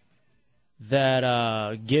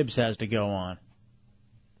that Gibbs has to go on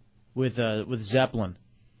with Zeppelin.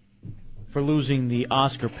 for losing the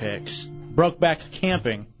Oscar picks. Brokeback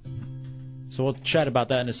Camping. So we'll chat about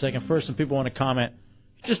that in a second. First, some people want to comment.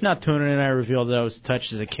 Just not tuning in, I revealed that I was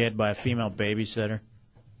touched as a kid by a female babysitter. It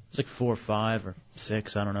was like 4 or 5 or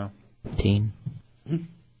 6, I don't know. Teen. Yeah.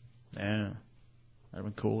 That'd have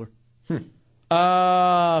been cooler.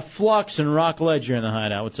 Flux and Rock Ledger in the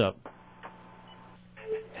Hideout. What's up?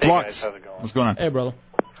 Flux. Guys, how's it going? What's going on? Hey, brother.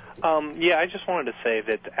 Yeah, I just wanted to say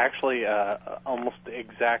that actually almost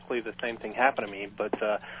exactly the same thing happened to me, but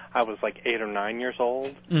I was like 8 or 9 years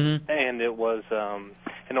old, and it was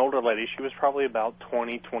an older lady. She was probably about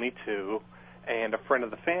 20, 22, and a friend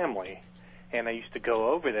of the family. And I used to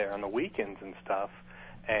go over there on the weekends and stuff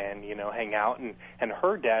and, you know, hang out. And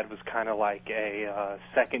her dad was kind of like a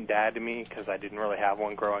second dad to me because I didn't really have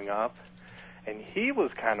one growing up. And he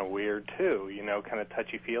was kind of weird, too, you know, kind of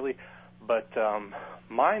touchy-feely. But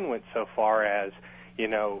mine went so far as, you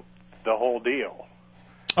know, the whole deal.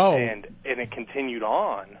 Oh. And it continued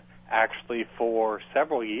on, actually, for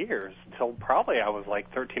several years, till probably I was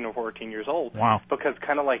like 13 or 14 years old. Wow. Because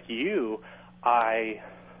kind of like you, by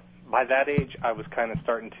that age, I was kind of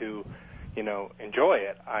starting to, you know, enjoy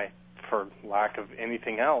it, for lack of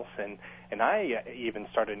anything else. And I even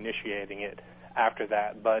started initiating it after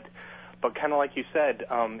that. But kind of like you said,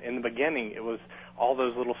 in the beginning, it was all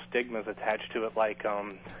those little stigmas attached to it, like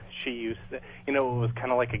she used to, you know, it was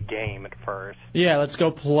kind of like a game at first. Yeah, let's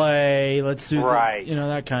go play. Let's do Right. you know,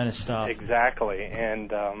 that kind of stuff. Exactly.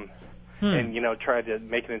 And you know, tried to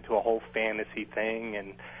make it into a whole fantasy thing,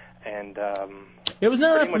 and It was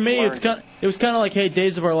never pretty for much me. learned It was kind of like, hey,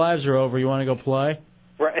 days of our lives are over. You want to go play?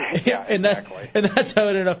 Right. Yeah, and exactly. that's how it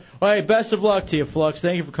ended up. Well, hey, best of luck to you, Flux.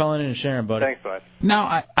 Thank you for calling in and sharing, buddy. Thanks, bud.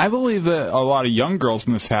 Now, I believe that a lot of young girls,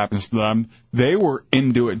 when this happens to them, they were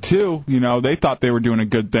into it too. You know, they thought they were doing a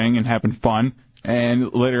good thing and having fun,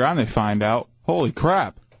 and later on they find out, holy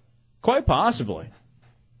crap. Quite possibly.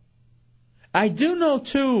 I do know,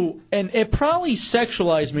 too, and it probably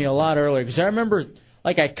sexualized me a lot earlier, because I remember,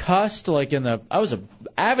 like, I cussed, like, I was an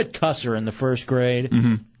avid cusser in the first grade.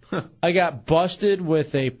 Mm-hmm. I got busted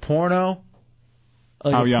with a porno,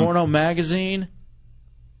 like How a young? porno magazine.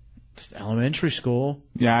 Just elementary school.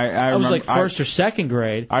 Yeah, I was remember, like first or second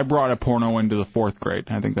grade. I brought a porno into the 4th grade.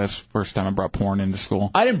 I think that's the first time I brought porn into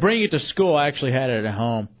school. I didn't bring it to school. I actually had it at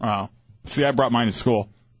home. Oh. See, I brought mine to school.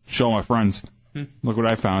 Show my friends. Look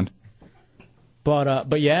what I found.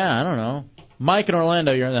 But yeah, I don't know. Mike in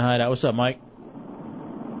Orlando, you're in the Hideout. What's up, Mike?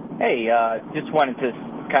 Hey, just wanted to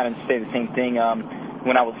kind of say the same thing.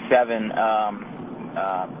 When I was 7,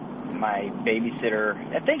 my babysitter,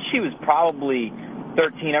 I think she was probably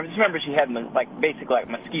 13. I just remember she had basically like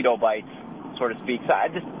mosquito bites, so to speak. So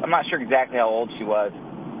I'm not sure exactly how old she was,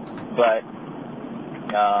 but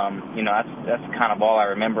you know, that's kind of all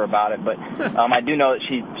I remember about it. But I do know that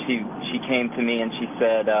she came to me and she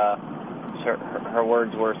said her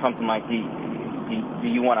words were something like, "Do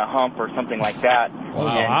you want a hump?" or something like that. Oh,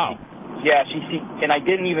 wow. Yeah, she and I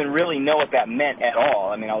didn't even really know what that meant at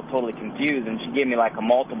all. I mean, I was totally confused, and she gave me like a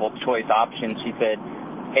multiple choice option. She said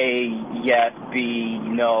A, yes, B,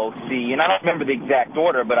 no, C, and I don't remember the exact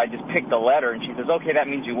order, but I just picked a letter, and she says, okay, that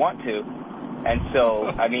means you want to. And so,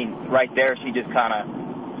 I mean, right there, she just kind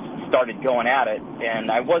of started going at it,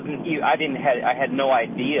 and I had no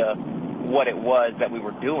idea what it was that we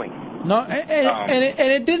were doing. No, and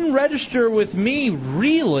it didn't register with me,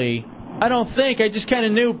 really. I don't think. I just kind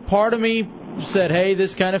of knew. Part of me said, hey,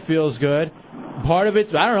 this kind of feels good. Part of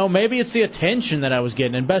it, I don't know, maybe it's the attention that I was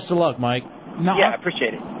getting. And best of luck, Mike. No, yeah, I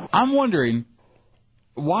appreciate it. I'm wondering,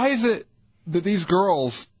 why is it that these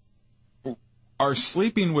girls are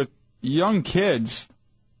sleeping with young kids,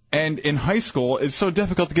 and in high school it's so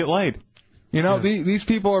difficult to get laid? You know, these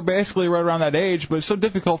people are basically right around that age, but it's so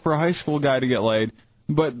difficult for a high school guy to get laid.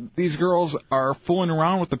 But these girls are fooling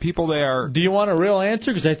around with the people they are. Do you want a real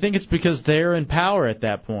answer? Because I think it's because they're in power at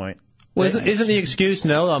that point. Well, isn't the excuse,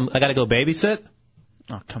 no, I got to go babysit?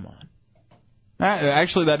 Oh, come on.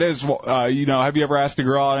 Actually, that is, you know, have you ever asked a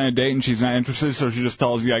girl out on a date and she's not interested, so she just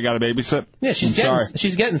tells you, I got to babysit? Yeah, she's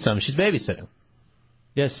getting some. She's babysitting.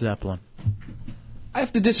 Yes, Zeppelin. I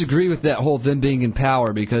have to disagree with that whole them being in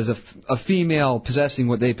power, because if a female possessing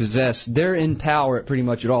what they possess, they're in power at pretty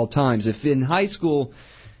much at all times. If in high school,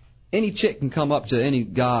 any chick can come up to any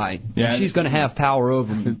guy, and she's going to have power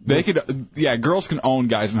over them. They could, girls can own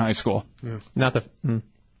guys in high school. Yeah. Not the.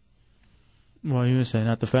 Well, you were saying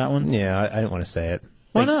not the fat one? Yeah, I didn't want to say it.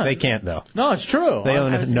 Why not? They can't, though. No, it's true. They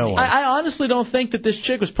own no one. I honestly don't think that this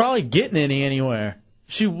chick was probably getting anywhere.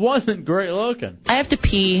 She wasn't great looking. I have to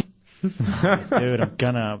pee. Dude,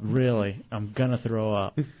 I'm gonna throw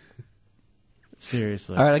up.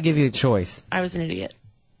 Seriously. All right, I'll give you a choice. I was an idiot.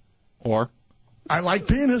 Or? I like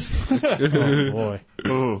penis. Oh, boy.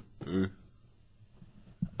 Ooh.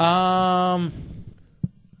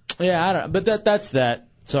 Yeah, I don't. But that's that.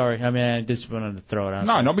 Sorry, I mean, I just wanted to throw it out.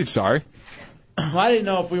 No, don't be sorry. Well, I didn't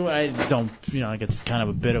know if I don't, like it's kind of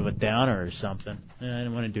a bit of a downer or something. Yeah, I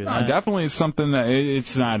didn't want to do that. No, definitely it's something that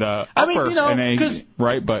it's not I mean, upper in age, because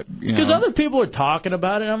right? But other people are talking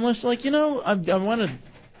about it, I'm just like, I want to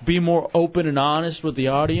be more open and honest with the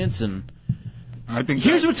audience, and I think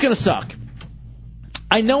here's what's gonna suck.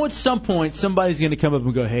 I know at some point somebody's gonna come up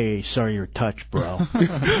and go, "Hey, sorry you're touched, bro,"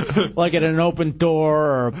 like at an open door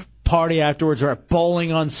or a party afterwards or at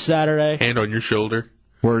bowling on Saturday. Hand on your shoulder.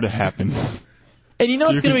 Word to happen. And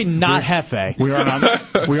it's going to be not Hefe. We aren't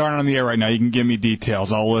on the air right now. You can give me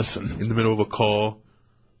details. I'll listen. In the middle of a call.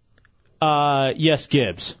 Yes,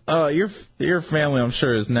 Gibbs. Your family, I'm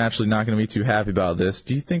sure, is naturally not going to be too happy about this.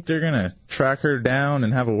 Do you think they're going to track her down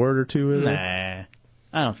and have a word or two with her? Nah,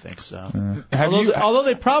 I don't think so. Although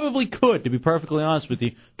they probably could, to be perfectly honest with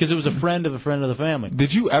you, because it was a friend of the family.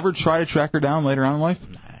 Did you ever try to track her down later on in life?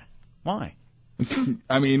 Nah. Why?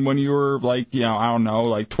 I mean, when you were like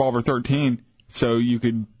 12 or 13, so you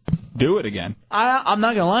could do it again. I'm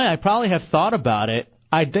not gonna lie. I probably have thought about it.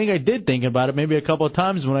 I think I did think about it maybe a couple of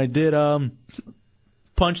times when I did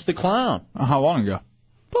Punch the Clown. How long ago?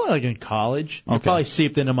 Probably like in college. Okay. It probably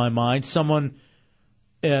seeped into my mind. Someone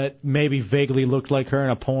maybe vaguely looked like her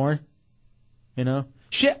in a porn.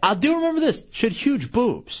 Shit. I do remember this. She had huge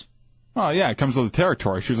boobs. Oh yeah, it comes with the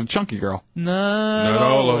territory. She was a chunky girl. Not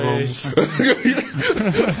all always. of them.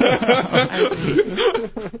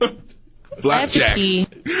 Blackjacks.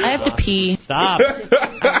 I have to pee. Stop.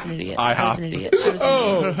 I was an idiot. I was an idiot.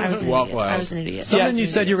 I was an idiot. Something you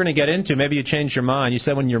said you were going to get into. Maybe you changed your mind. You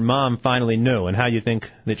said when your mom finally knew, and how you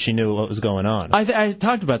think that she knew what was going on. I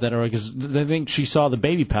talked about that already because I think she saw the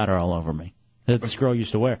baby powder all over me that this girl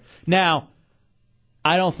used to wear. Now,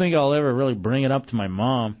 I don't think I'll ever really bring it up to my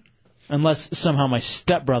mom. Unless somehow my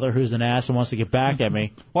stepbrother, who's an ass and wants to get back at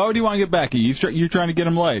me. Why would you want to get back at you? You're trying to get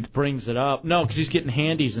him laid. Brings it up. No, because he's getting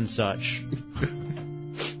handies and such.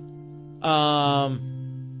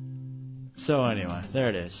 So anyway, there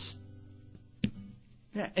it is.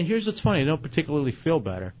 Yeah, and here's what's funny. I don't particularly feel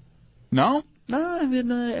better. No? No,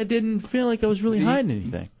 I didn't feel like I was really hiding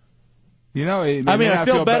anything. I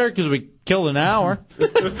feel better because we killed an hour.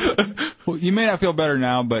 Well, you may not feel better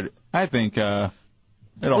now, but I think...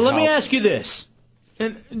 Let me ask you this,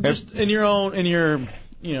 and just in your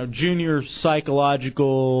junior psychiatry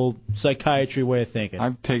way of thinking.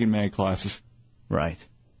 I've taken many classes. Right.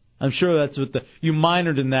 I'm sure that's what you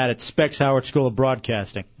minored in that at Specs Howard School of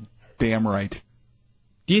Broadcasting. Damn right.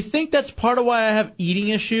 Do you think that's part of why I have eating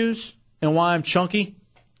issues and why I'm chunky?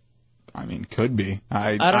 I mean, could be.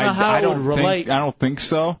 I don't know how I would relate. I don't think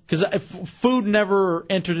so. Because food never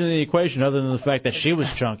entered into the equation other than the fact that she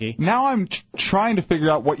was chunky. Now I'm trying to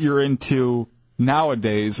figure out what you're into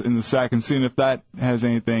nowadays in the sack and seeing if that has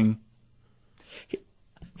anything.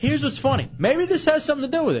 Here's what's funny. Maybe this has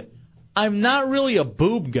something to do with it. I'm not really a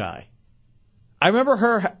boob guy. I remember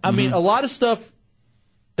her. I mean, a lot of stuff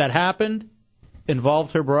that happened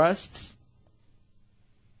involved her breasts.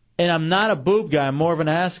 And I'm not a boob guy. I'm more of an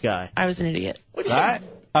ass guy. I was an idiot. I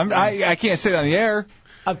can't say it on the air.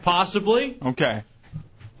 Possibly. Okay.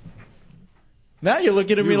 Now you're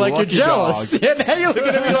looking at me like you're jealous. Yeah, now you're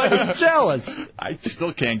looking at me like you're jealous. I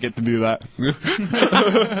still can't get to do that.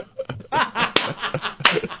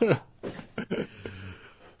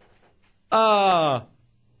 All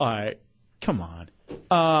right. Come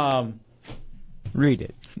on. Read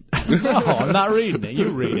it. No, I'm not reading it. You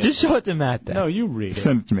read it. Just show it to Matt then. No, you read it.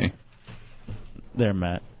 Send it to me. There,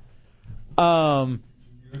 Matt.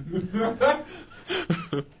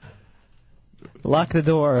 Lock the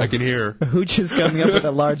door. I can hear. Hooch is coming up with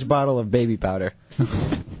a large bottle of baby powder.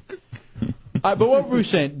 But what were we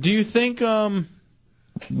saying? Do you think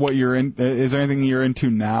what you're in? Is there anything you're into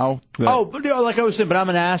now? But like I was saying, but I'm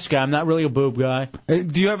an ass guy. I'm not really a boob guy.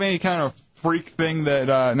 Do you have any kind of freak thing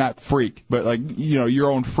that not freak, but like your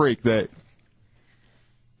own freak that?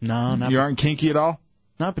 No, not. You aren't kinky at all?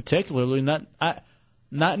 Not particularly. Not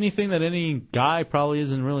anything that any guy probably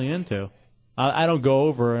isn't really into. I don't go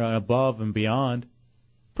over and above and beyond.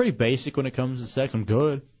 Pretty basic when it comes to sex. I'm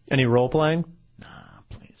good. Any role playing? Nah,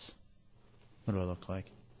 please. What do I look like?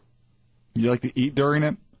 You like to eat during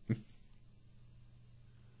it?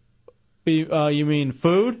 You mean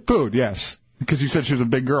food? Food, yes. Because you said she was a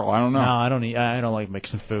big girl. I don't know. No, I don't eat. I don't like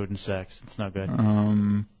mixing food and sex. It's not good.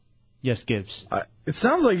 Yes, Gibbs. It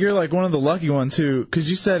sounds like you're like one of the lucky ones who, because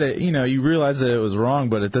you said it. You realize that it was wrong,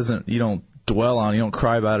 but it doesn't. You don't dwell on. You don't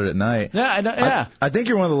cry about it at night. Yeah, I think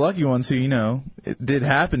you're one of the lucky ones who, it did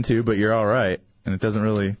happen to, but you're all right, and it doesn't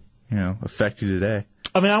really, affect you today.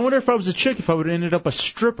 I mean, I wonder if I was a chick, if I would have ended up a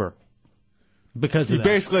stripper because of You that.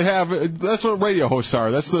 basically have, that's what radio hosts are.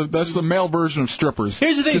 That's the male version of strippers.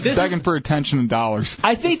 Here's the thing. Just begging for attention and dollars.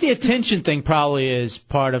 I think the attention thing probably is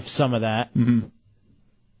part of some of that. Mm-hmm.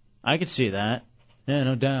 I could see that. Yeah,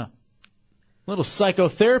 no doubt. Little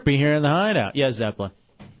psychotherapy here in the Hideout. Yeah, Zeppelin.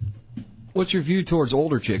 What's your view towards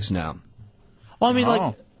older chicks now? Well, I mean,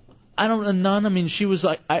 I don't know, none. I mean, she was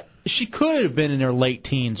she could have been in her late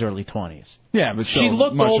teens, early 20s. Yeah, but She still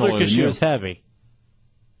looked much older older because than she you. was heavy.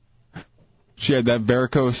 She had that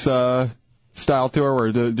varicose style to her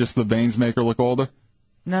where just the veins make her look older?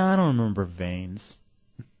 No, I don't remember veins.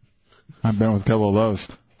 I've been with a couple of those.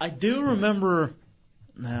 I do remember.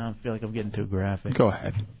 No, I feel like I'm getting too graphic. Go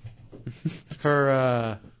ahead.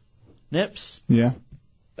 Her nips. Yeah.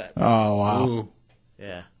 That Oh, wow. Ooh.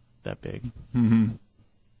 Yeah, that big. Mm-hmm.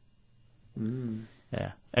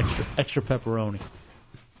 Yeah, extra pepperoni.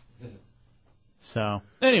 So,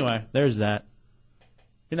 anyway, there's that.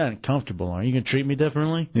 You're not uncomfortable, are you? You gonna treat me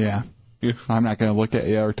differently? Yeah. I'm not going to look at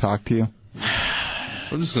you or talk to you.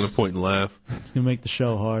 I'm just going to point and laugh. It's gonna make the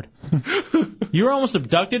show hard. You were almost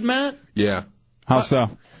abducted, Matt? Yeah. How so?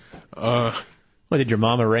 What, did your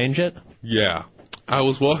mom arrange it? Yeah. I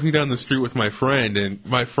was walking down the street with my friend, and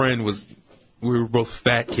my friend we were both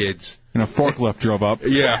fat kids. And a forklift drove up.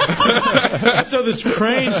 Yeah. So this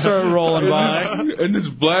crane started rolling by. And this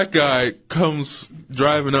black guy comes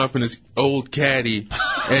driving up in his old caddy,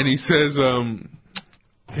 and he says,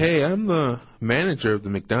 hey, I'm the manager of the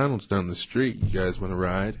McDonald's down the street. You guys want to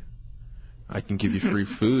ride? I can give you free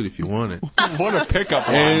food if you want it. What a pickup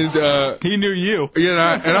line. And he knew you.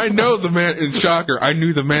 Yeah, and I know the man. And shocker, I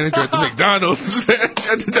knew the manager at the McDonald's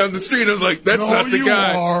down the street. I was like, "That's not the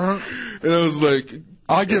guy." Are. And I was like,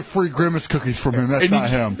 "I get free Grimace cookies from him. That's not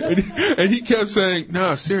him." And he kept saying,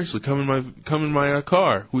 "No, seriously, come in my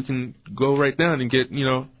car. We can go right down and get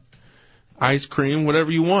ice cream,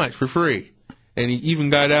 whatever you want, for free." And he even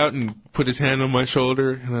got out and put his hand on my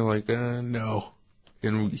shoulder, and I'm like, "No,"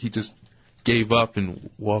 and he just gave up and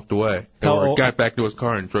walked away. Or got back to his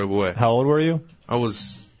car and drove away. How old were you? I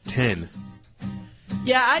was 10.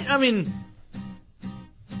 Yeah, I mean,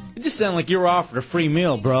 it just sounded like you were offered a free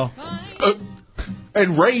meal, bro.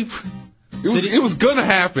 And rape. It was gonna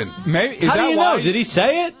happen. Maybe. How do you know? Did he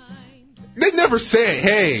say it? They never say,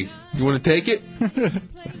 "Hey, you want to take it?"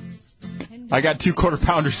 I got 2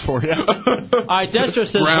 quarter-pounders for you. All right, Destro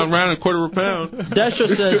says... round a quarter of a pound. Destro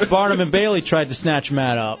says Barnum and Bailey tried to snatch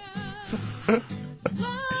Matt up.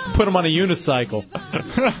 Put him on a unicycle.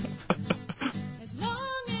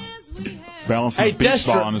 Balancing a beach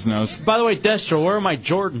ball on his nose. By the way, Destro, where are my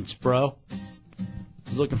Jordans, bro? I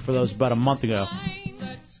was looking for those about a month ago.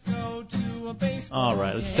 All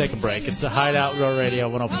right, let's take a break. It's the Hideout Real Radio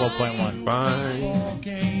 104.1. Bye.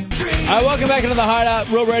 All right, welcome back into the Hideout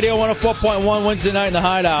Real Radio 104.1 Wednesday night in the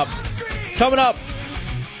Hideout. Coming up,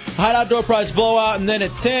 Hideout Door Prize Blowout, and then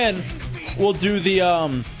at 10, we'll do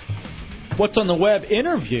the What's on the Web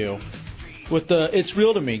interview with the It's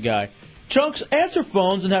Real to Me guy. Chunks, answer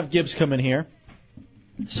phones and have Gibbs come in here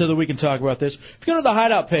so that we can talk about this. If you go to the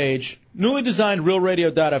Hideout page, newly designed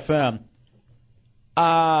realradio.fm,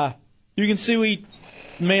 you can see we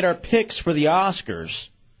made our picks for the Oscars.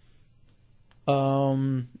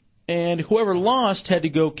 And whoever lost had to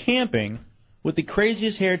go camping with the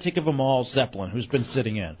craziest heretic of them all, Zeppelin, who's been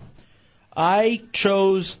sitting in. I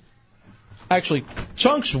chose... Actually,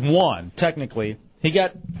 Chunks won, technically. He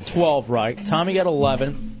got 12 right. Tommy got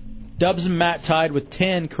 11. Dubs and Matt tied with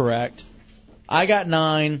 10 correct. I got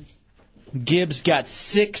 9. Gibbs got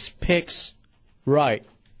 6 picks right.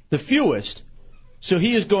 The fewest. So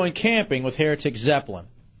he is going camping with Heretic Zeppelin.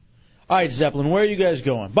 All right, Zeppelin, where are you guys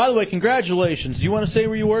going? By the way, congratulations. Do you want to say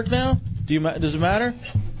where you work now? Does it matter?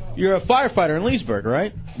 You're a firefighter in Leesburg,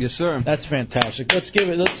 right? Yes, sir. That's fantastic. Let's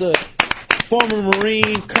former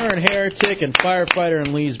Marine, current heretic, and firefighter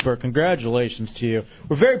in Leesburg. Congratulations to you.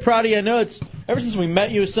 We're very proud of you. I know it's ever since we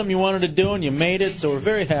met you, it's something you wanted to do, and you made it, so we're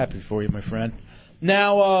very happy for you, my friend.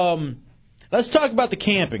 Now, let's talk about the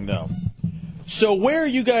camping, though. So where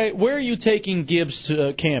are you taking Gibbs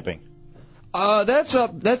to camping? That's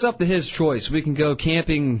up to his choice. We can go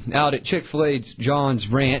camping out at Chick-fil-A John's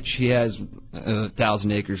Ranch. He has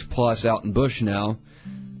 1,000 acres plus out in Bushnell.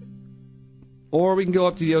 Or we can go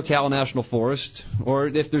up to the Ocala National Forest, or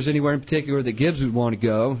if there's anywhere in particular that Gibbs would want to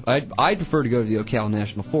go, I'd prefer to go to the Ocala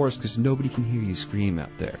National Forest because nobody can hear you scream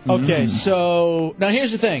out there. Okay, so now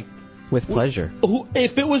here's the thing. With pleasure.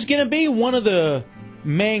 If it was going to be one of the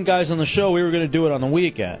main guys on the show, we were going to do it on the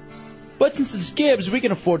weekend. But since it's Gibbs, we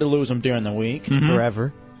can afford to lose him during the week.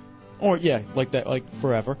 Forever. Or, yeah, like that, like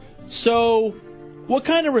forever. So, what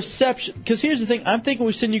kind of reception? Because here's the thing. I'm thinking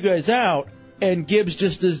we send you guys out, and Gibbs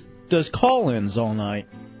just does call-ins all night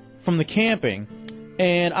from the camping.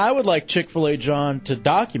 And I would like Chick-fil-A John to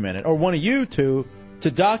document it, or one of you to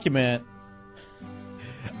document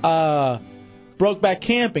Brokeback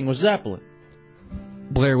Camping with Zeppelin.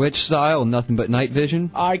 Blair Witch style, nothing but night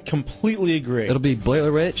vision. I completely agree. It'll be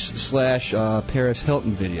Blair Witch / Paris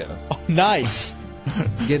Hilton video. Oh, nice.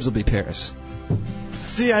 Gibbs will be Paris.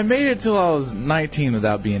 See, I made it till I was 19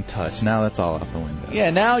 without being touched. Now that's all out the window. Yeah,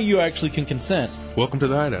 now you actually can consent. Welcome to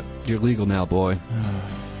the Hideout. You're legal now, boy.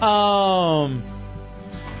 Now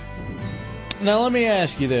let me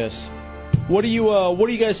ask you this: what do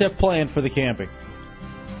you guys have planned for the camping?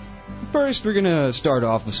 First, we're gonna start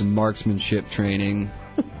off with some marksmanship training.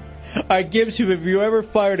 All right, Gibbs, have you ever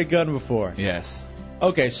fired a gun before? Yes.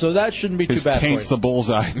 Okay, so that shouldn't be His too bad for you. taint's the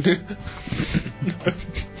bullseye.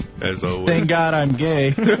 As always. Thank God I'm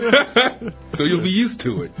gay. So you'll be used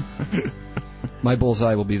to it. My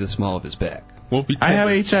bullseye will be the small of his back. Won't be. I have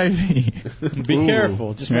HIV. Be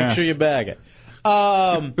careful. Just make sure you bag it.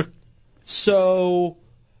 So,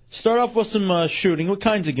 start off with some shooting. What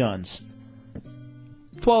kinds of guns?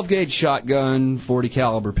 12-gauge shotgun, 40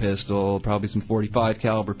 caliber pistol, probably some 45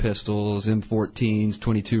 caliber pistols, M14s,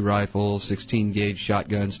 22 rifles, 16-gauge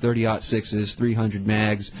shotguns, 30-06s, 300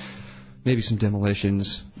 mags, maybe some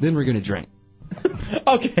demolitions. Then we're gonna drink.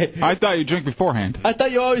 Okay. I thought you drank beforehand. I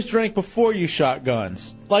thought you always drank before you shot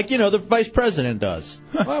guns, like the vice president does.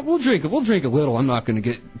 Well, we'll drink a little. I'm not gonna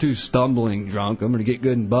get too stumbling drunk. I'm gonna get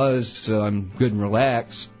good and buzzed, so I'm good and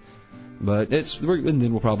relaxed. But and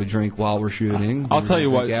then we'll probably drink while we're shooting. I'll tell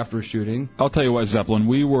you what. After we're shooting. I'll tell you what, Zeppelin.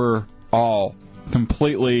 We were all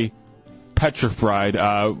completely petrified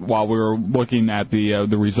while we were looking at the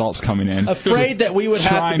results coming in. Afraid that we would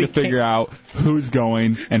have to trying to figure out who's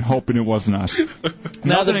going and hoping it wasn't us.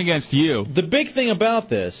 Nothing against you. The big thing about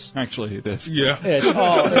this, actually, it is. Yeah.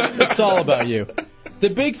 It's all about you.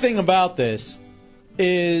 The big thing about this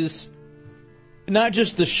is not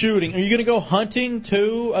just the shooting. Are you going to go hunting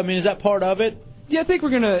too? I mean, is that part of it? Yeah, I think we're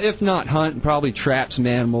going to, if not hunt, probably trap some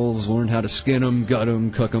animals, learn how to skin them, gut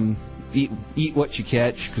them, cook them, eat what you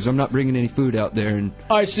catch, because I'm not bringing any food out there. And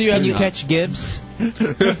all right, so you catch Gibbs?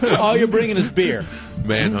 All you're bringing is beer.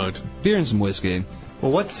 Manhunt. Beer and some whiskey.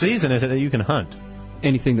 Well, what season is it that you can hunt?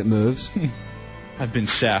 Anything that moves. I've been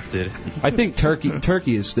shafted. I think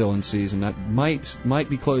turkey is still in season. That might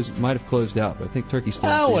be closed, might have closed out, but I think turkey's still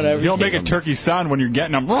in season. Whatever. You don't make a turkey sound when you're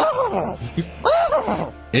getting them.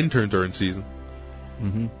 Interns are in season.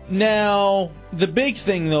 Mm-hmm. Now, the big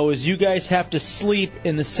thing though is you guys have to sleep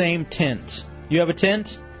in the same tent. You have a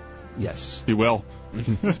tent? Yes. You will.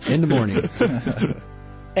 In the morning.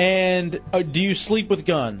 And do you sleep with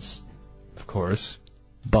guns? Of course.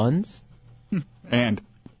 Buns? And.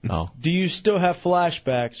 Oh. Do you still have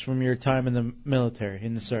flashbacks from your time in the military,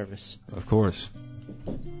 in the service? Of course.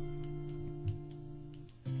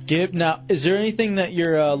 Now, is there anything that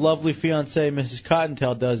your lovely fiancée, Mrs.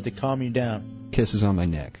 Cottontail, does to calm you down? Kisses on my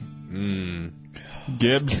neck.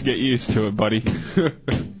 Gibbs, get used to it, buddy.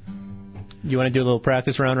 You want to do a little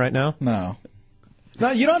practice round right now? No. No,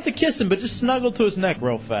 you don't have to kiss him, but just snuggle to his neck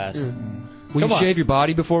real fast. Will you shave your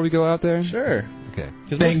body before we go out there? Sure. Okay.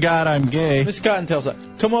 Thank God I'm gay. Miss Cottontail's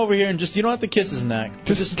like, come over here and you don't have to kiss his neck.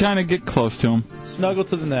 Just kind of get close to him. Snuggle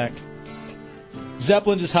to the neck.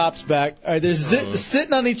 Zeppelin just hops back. All right, they're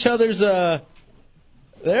sitting on each other's, they're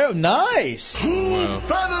nice. Wow.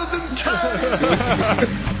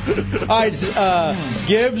 All right,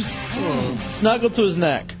 Gibbs, snuggle to his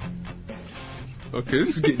neck. Okay,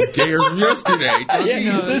 this is getting gayer than yesterday.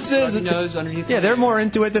 This is. Nose underneath. Yeah, they're more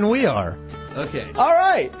into it than we are. Okay. All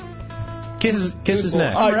right. Kiss his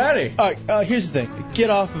neck. I'm ready. All right, here's the thing. Get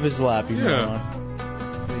off of his lap, you moron.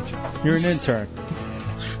 You're an intern.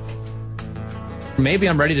 Maybe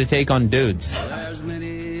I'm ready to take on dudes.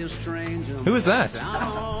 Who is that?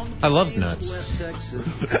 I love nuts.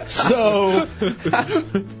 So,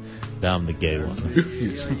 I'm the gay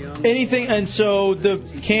one. anything, and so the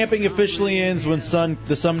camping officially ends when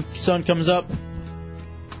the sun comes up?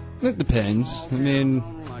 It depends. I mean,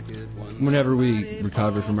 whenever we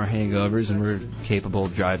recover from our hangovers and we're capable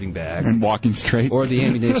of driving back. And walking straight. Or the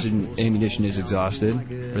ammunition is exhausted.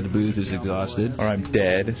 Or the booze is exhausted. Or I'm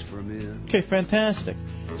dead. Okay, fantastic.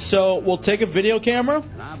 So we'll take a video camera,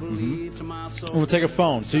 and we'll take a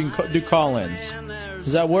phone, so you can do call-ins.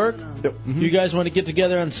 Does that work? Yep. You guys want to get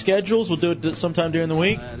together on schedules? We'll do it sometime during the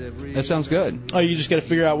week. That sounds good. Oh, you just got to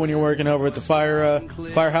figure out when you're working over at the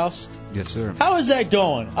firehouse? Yes, sir. How is that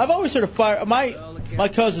going? I've always heard of fire. My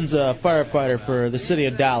cousin's a firefighter for the city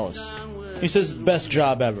of Dallas. He says it's the best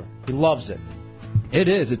job ever. He loves it. It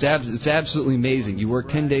is. It's absolutely amazing. You work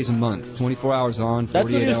 10 days a month, 24 hours on, 48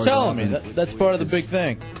 That's what he was hours telling off, me. and That's part of the big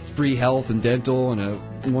thing. free health and dental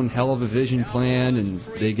and one hell of a vision plan, and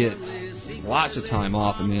they get lots of time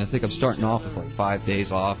off. I mean, I think I'm starting off with like 5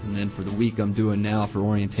 days off, and then for the week I'm doing now for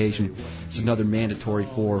orientation, it's another mandatory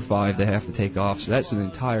 4 or 5 they have to take off. So that's an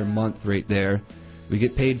entire month right there. We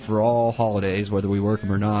get paid for all holidays, whether we work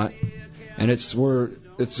them or not, and it's a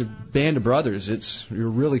band of brothers.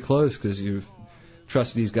 You're really close because you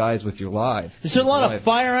trust these guys with your life. Is there a lot of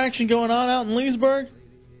fire action going on out in Leesburg?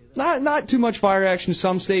 Not too much fire action.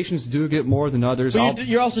 Some stations do get more than others. But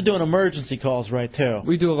you're also doing emergency calls, right, too?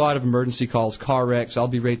 We do a lot of emergency calls, car wrecks. I'll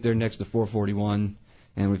be right there next to 441,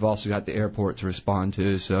 and we've also got the airport to respond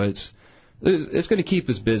to. So it's going to keep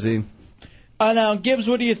us busy. Now, Gibbs,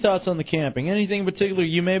 what are your thoughts on the camping? Anything in particular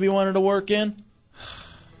you maybe wanted to work in?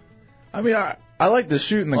 I mean, I like the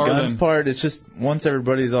shooting the guns part. It's just once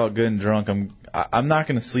everybody's all good and drunk, I'm not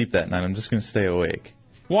going to sleep that night. I'm just going to stay awake.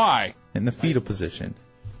 Why? In the fetal position.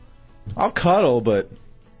 I'll cuddle, but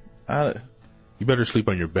you better sleep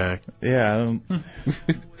on your back. Yeah.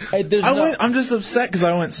 I'm just upset because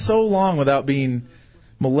I went so long without being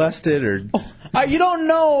molested or. You don't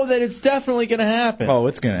know that it's definitely going to happen. Oh,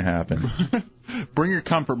 it's going to happen. Bring your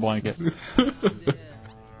comfort blanket.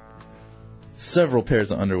 Several pairs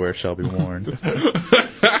of underwear shall be worn.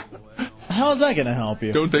 How is that going to help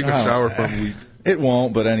you? Don't take a shower for a week. It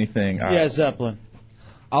won't, but anything. Yeah, Zeppelin.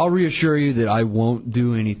 I'll reassure you that I won't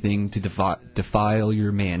do anything to defile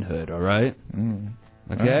your manhood, all right?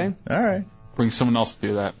 Okay? All right. Bring someone else to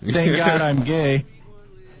do that. Thank God I'm gay.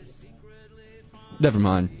 Never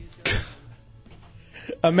mind.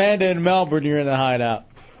 Amanda in Melbourne, you're in the Hideout.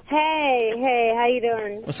 Hey, how you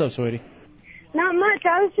doing? What's up, sweetie? Not much.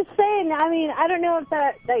 I was just saying, I mean, I don't know if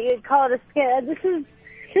that you'd call it a skit.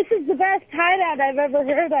 This is the best Hideout I've ever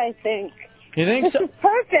heard, I think. You think this so? This is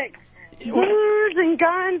perfect. Booze and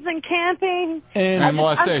guns and camping. And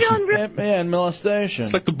molestation. I'm feeling and molestation.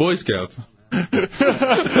 It's like the Boy Scouts. It's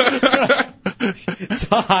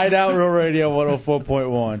a Hideout, Real Radio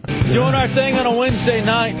 104.1. Doing our thing on a Wednesday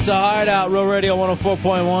night. It's a Hideout, Real Radio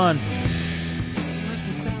 104.1.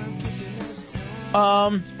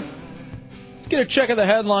 Let's get a check of the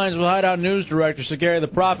headlines with Hideout News Director, Sir Gary the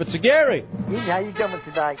Prophet. Sir Gary. How you doing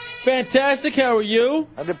tonight? Fantastic. How are you?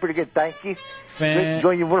 I'm doing pretty good, thank you.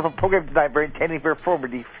 Enjoying your wonderful program tonight. Very entertaining, very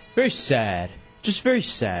informative. Very sad. Just very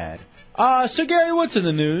sad. So, Gary, what's in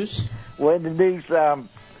the news? Well, in the news,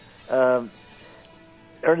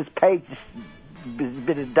 Ernest Page has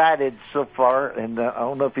been indicted so far, and I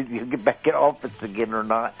don't know if he'll get back in office again or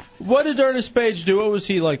not. What did Ernest Page do? What was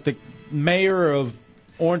he, like the mayor of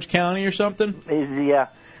Orange County or something? He's the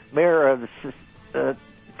mayor of the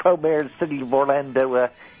pro-mayor of the city of Orlando.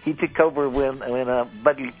 He took over when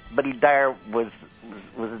Buddy Dyer was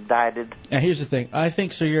indicted. Now, here's the thing. I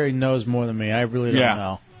think Sir Gary knows more than me. I really don't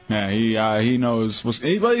know. Yeah, he knows.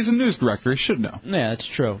 He's a news director. He should know. Yeah, that's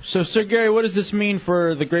true. So, Sir Gary, what does this mean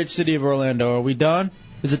for the great city of Orlando? Are we done?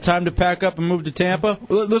 Is it time to pack up and move to Tampa?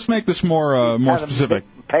 Let's make this more specific.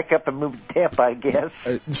 Pack up and move to Tampa, I guess.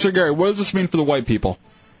 Sir Gary, what does this mean for the white people?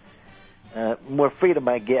 More freedom,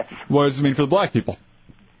 I guess. What does it mean for the black people?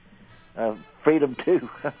 Freedom, too.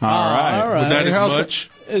 All right. All right. Not as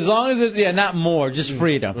much? As long as it's, not more, just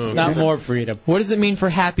freedom. Not more freedom. What does it mean for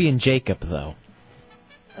Happy and Jacob, though?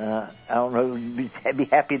 I don't know. Be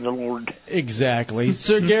happy in the Lord. Exactly.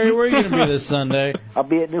 Sir Gary, where are you going to be this Sunday? I'll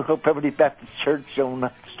be at New Hope Primitive Baptist Church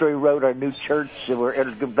on Story Road, our new church. We're at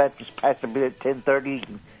a good Baptist pastor. I'll be at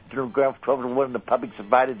 10:30. Ground 12 to 1, and the public's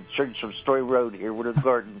invited to church on Story Road here, Woodard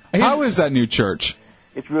Garden. How is that new church?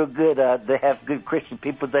 It's real good. They have good Christian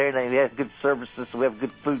people there, and they have good services, so we have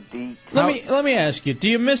good food to eat. Let me ask you, do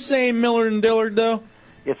you miss saying Millard and Dillard, though?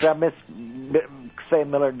 Yes, I miss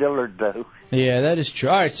saying Millard and Dillard, though. Yeah, that is true.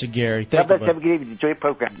 All right, Sir Gary. Have a good evening. Enjoy your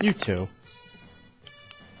program. You too.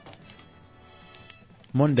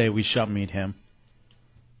 One day we shall meet him.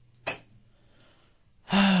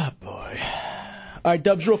 Ah, boy. All right,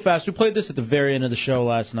 Dubs, real fast. We played this at the very end of the show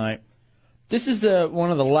last night. This is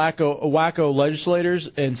one of the wacko legislators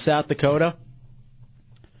in South Dakota,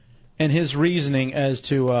 and his reasoning as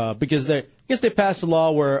to because I guess they passed a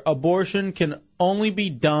law where abortion can only be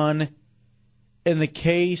done in the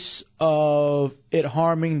case of it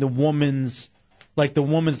harming the woman's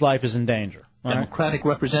life is in danger. Democratic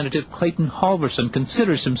Representative Clayton Halverson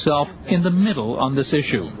considers himself in the middle on this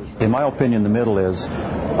issue. In my opinion, the middle is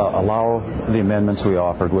allow the amendments we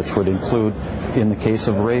offered, which would include, in the case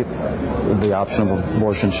of rape, the option of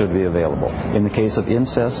abortion should be available. In the case of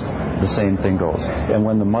incest, the same thing goes. And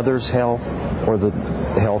when the mother's health or the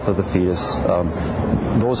health of the fetus,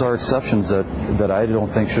 those are exceptions that I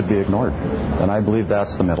don't think should be ignored. And I believe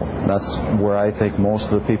that's the middle. That's where I think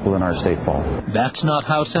most of the people in our state fall. That's not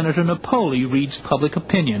how Senator Napoli reads public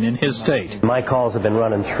opinion in his state. My calls have been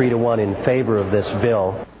running 3-1 in favor of this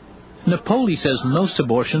bill. Napoli says most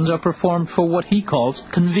abortions are performed for what he calls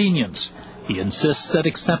convenience. He insists that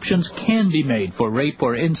exceptions can be made for rape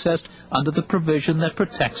or incest under the provision that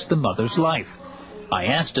protects the mother's life. I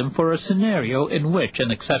asked him for a scenario in which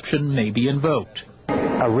an exception may be invoked.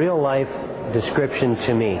 A real-life description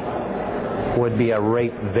to me would be a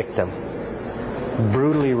rape victim.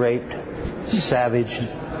 Brutally raped, savaged.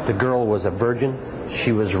 The girl was a virgin.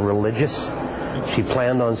 She was religious. She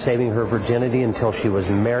planned on saving her virginity until she was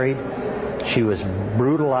married. She was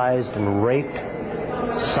brutalized and raped,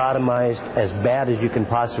 sodomized, as bad as you can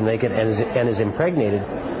possibly make it, and is impregnated.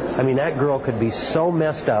 I mean, that girl could be so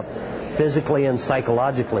messed up physically and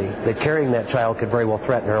psychologically that carrying that child could very well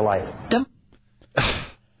threaten her life.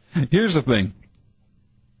 Here's the thing.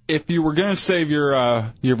 If you were going to save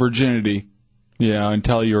your virginity,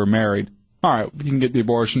 until you were married, all right, you can get the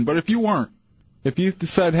abortion. But if you weren't, if you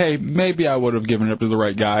said, hey, maybe I would have given it up to the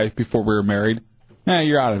right guy before we were married,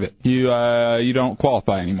 you're out of it. You don't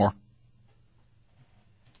qualify anymore.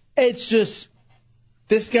 It's just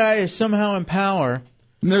this guy is somehow in power,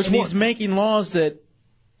 and he's making laws that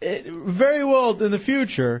very well in the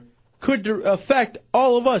future could affect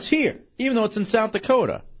all of us here, even though it's in South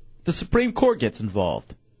Dakota. The Supreme Court gets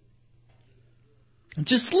involved.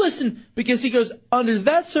 Just listen, because he goes, under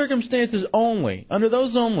that circumstances only, under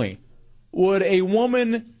those only, would a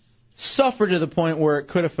woman suffer to the point where it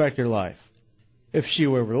could affect her life. If she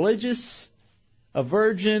were religious, a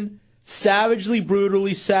virgin, savagely,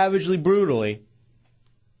 brutally,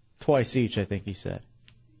 twice each, I think he said,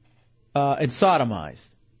 and sodomized.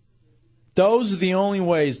 Those are the only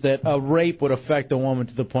ways that a rape would affect a woman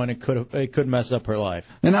to the point it could mess up her life.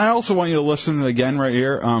 And I also want you to listen again right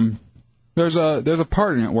here. There's a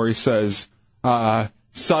part in it where he says, sodomized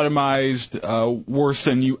worse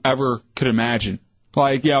than you ever could imagine.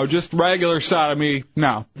 Like, just regular sodomy,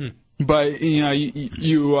 no. But,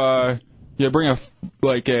 you bring a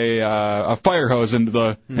fire hose into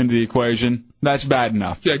the equation, that's bad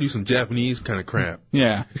enough. You gotta do some Japanese kind of crap.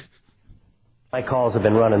 Yeah. My calls have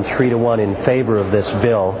been running 3-1 in favor of this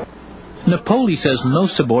bill. Napoli says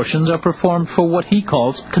most abortions are performed for what he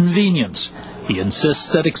calls convenience. He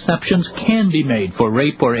insists that exceptions can be made for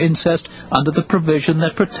rape or incest under the provision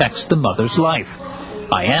that protects the mother's life.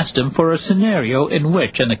 I asked him for a scenario in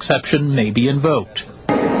which an exception may be invoked.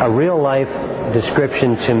 A real-life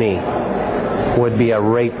description to me would be a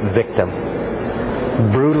rape victim.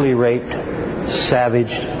 Brutally raped,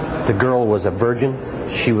 savaged. The girl was a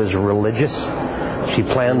virgin. She was religious. She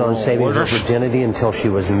planned on saving her virginity until she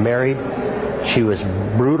was married. She was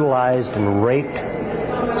brutalized and raped,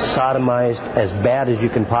 sodomized, as bad as you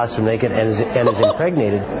can possibly make it, and is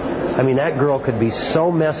impregnated. I mean, that girl could be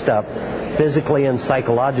so messed up physically and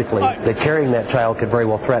psychologically that carrying that child could very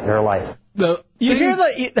well threaten her life. You hear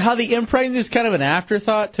how the impregnating is kind of an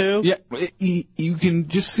afterthought, too? Yeah, you can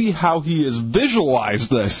just see how he has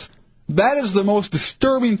visualized this. That is the most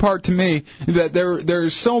disturbing part to me, that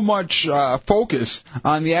there's so much focus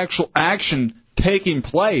on the actual action taking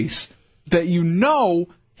place that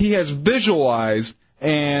he has visualized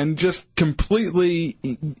and just completely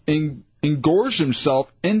engorged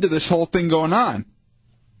himself into this whole thing going on.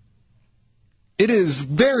 It is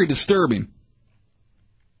very disturbing.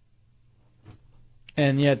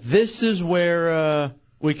 And yet this is where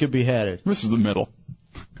we could be headed. This is the middle.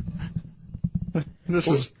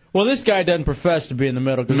 Well, this guy doesn't profess to be in the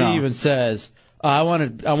middle, because he even says, I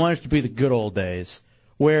want it to be the good old days,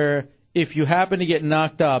 where if you happen to get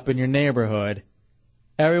knocked up in your neighborhood,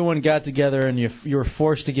 everyone got together and you were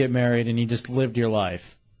forced to get married and you just lived your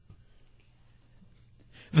life.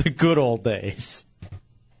 The good old days.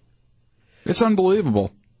 It's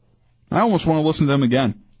unbelievable. I almost want to listen to them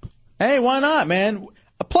again. Hey, why not, man?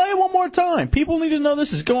 Play it one more time. People need to know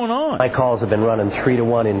this is going on. My calls have been running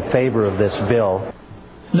 3-1 in favor of this bill.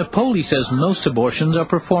 Napoli says most abortions are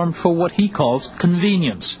performed for what he calls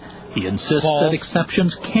convenience. He insists that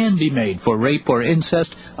exceptions can be made for rape or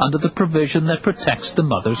incest under the provision that protects the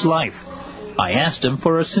mother's life. I asked him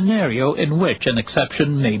for a scenario in which an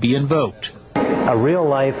exception may be invoked. A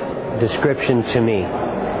real-life description to me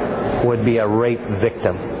would be a rape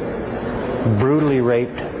victim. brutally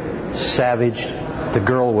raped, savaged. The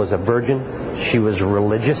girl was a virgin. She was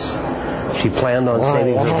religious. She planned on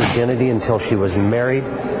saving her virginity until she was married.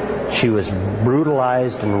 She was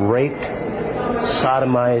brutalized and raped,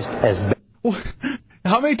 sodomized as...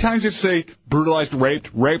 How many times did it say brutalized,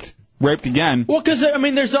 raped again? Well, because, I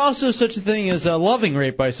mean, there's also such a thing as loving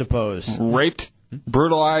rape, I suppose. Raped,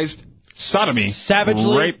 brutalized, sodomy.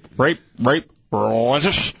 Savagely. Rape,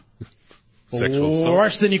 religious. Sexual assault.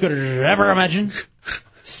 Worse than you could ever imagine.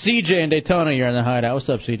 CJ in Daytona, you're in the Hideout. What's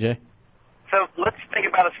up, CJ? So let's think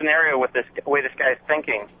about a scenario with this way this guy's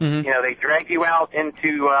thinking. Mhm. You know, they drag you out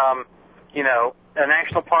into, a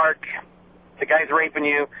national park. The guy's raping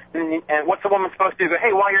you, and what's the woman supposed to do? Go,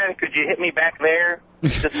 hey, while you're at it, could you hit me back there?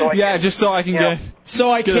 Just so I just so I can get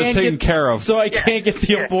can't taken care of. So I can't get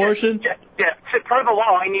the abortion? Yeah, per the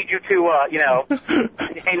law, I need you to,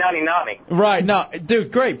 hey, naughty. Right, no,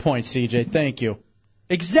 dude, great point, CJ. Thank you.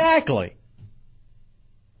 Exactly.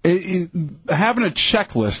 Having a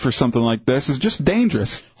checklist for something like this is just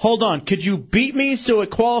dangerous. Hold on, could you beat me so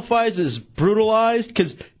it qualifies as brutalized?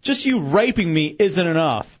 Because just you raping me isn't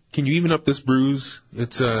enough. Can you even up this bruise?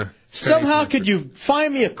 It's Somehow could you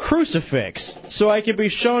find me a crucifix so I could be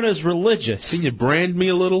shown as religious? Can you brand me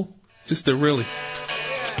a little? Just to really...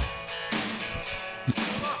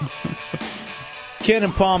 Ken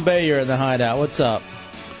in Palm Bay, you're in the Hideout. What's up?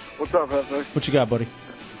 What's up, Hefner? What you got, buddy?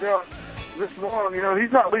 Yeah, this one,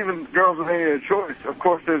 he's not leaving girls with any other choice. Of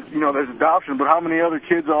course, there's adoption, but how many other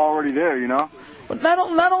kids are already there, But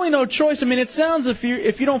not only no choice, I mean, it sounds if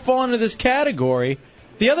you don't fall into this category,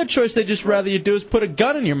 the other choice they'd just rather you do is put a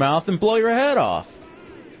gun in your mouth and blow your head off.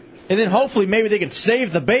 And then hopefully maybe they can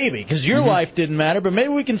save the baby, because your life didn't matter, but maybe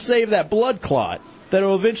we can save that blood clot that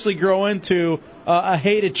will eventually grow into a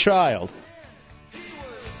hated child.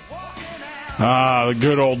 Ah, the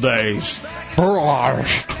good old days.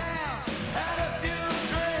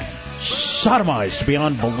 Sodomized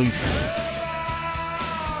beyond belief.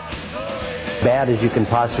 Bad as you can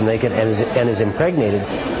possibly make it, and is impregnated.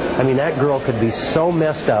 I mean, that girl could be so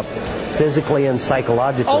messed up physically and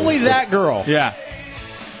psychologically. Only that girl. Yeah.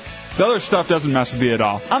 The other stuff doesn't mess with you at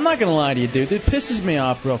all. I'm not going to lie to you, dude. It pisses me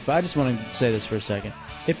off real fast. I just want to say this for a second.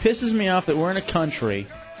 It pisses me off that we're in a country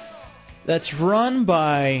that's run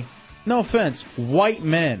by, no offense, white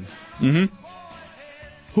men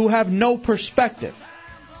who have no perspective.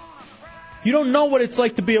 You don't know what it's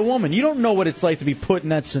like to be a woman. You don't know what it's like to be put in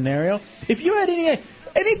that scenario. If you had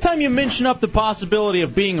anytime you mention up the possibility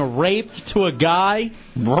of being raped to a guy,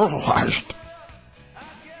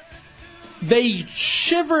 they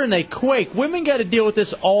shiver and they quake. Women got to deal with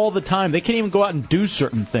this all the time. They can't even go out and do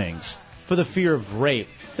certain things for the fear of rape.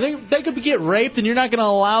 They could get raped and you're not going to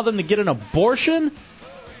allow them to get an abortion?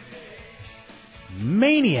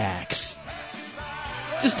 Maniacs.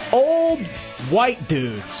 Just old white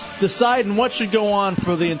dudes deciding what should go on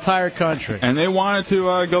for the entire country. And they wanted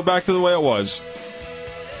to go back to the way it was.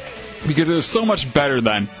 Because it was so much better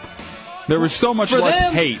then. There was so much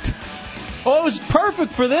less hate. Oh, it was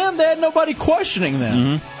perfect for them. They had nobody questioning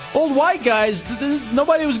them. Old white guys,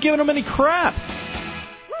 nobody was giving them any crap.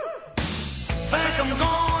 I'm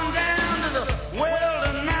going down to the well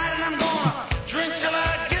tonight and I'm going to drink till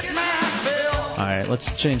I get my fill. All right,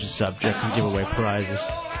 let's change the subject and give away prizes.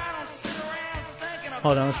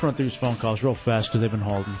 Hold on, let's run through these phone calls real fast because they've been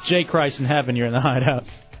holding. Jay Christ in Heaven, you're in the Hideout.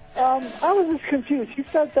 I was just confused. You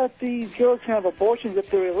said that these girls can have abortions if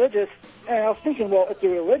they're religious, and I was thinking, well, if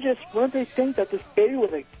they're religious, wouldn't they think that this baby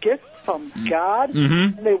was a gift from God,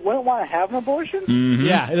 and they wouldn't want to have an abortion?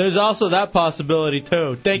 Yeah, there's also that possibility,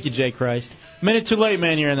 too. Thank you, Jay Christ. Minute too late,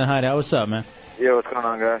 man, you're in the Hideout. What's up, man? Yeah, what's going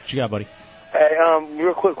on, guys? What you got, buddy? Hey,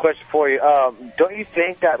 real quick question for you. Don't you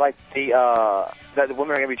think that, like, that the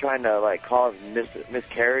women are going to be trying to, like, cause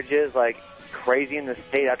miscarriages, like, crazy in the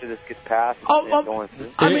state after this gets passed and going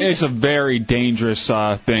through? It's a very dangerous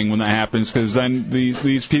thing when that happens, because then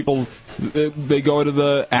these people, they go to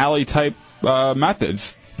the alley-type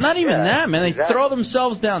methods. Not even that, man. They throw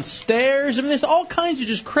themselves downstairs. I mean, there's all kinds of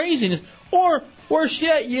just craziness. Or, worse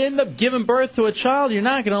yet, you end up giving birth to a child you're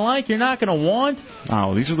not going to like, you're not going to want.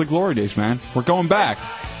 Oh, these are the glory days, man. We're going back.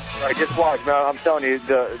 Right, just watch, man. I'm telling you,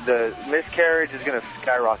 the miscarriage is going to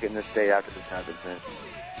skyrocket in this state after this happens, man.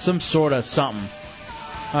 Some sort of something.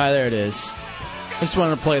 All right, there it is. I just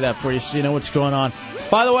wanted to play that for you so you know what's going on.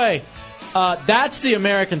 By the way, that's the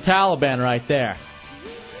American Taliban right there.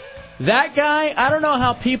 That guy, I don't know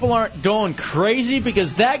how people aren't going crazy,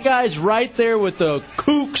 because that guy's right there with the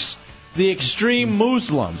kooks, the extreme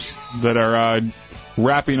Muslims. That are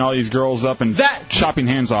wrapping all these girls up and chopping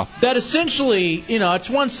hands off. That essentially, it's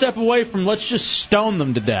one step away from let's just stone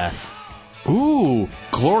them to death. Ooh,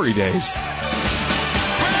 glory days.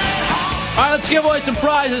 All right, let's give away some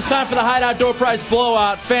prizes. It's time for the Hideout Door Prize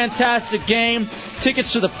Blowout. Fantastic game.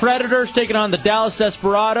 Tickets to the Predators taking on the Dallas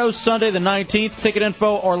Desperados Sunday the 19th. Ticket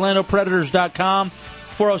info, OrlandoPredators.com,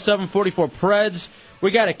 407-44-PREDS.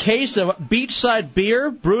 We got a case of beachside beer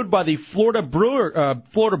brewed by the Florida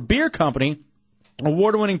Beer Company.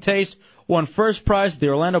 Award-winning taste. Won first prize at the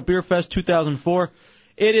Orlando Beer Fest 2004.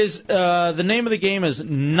 It is, the name of the game is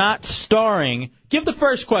Not Starring. Give the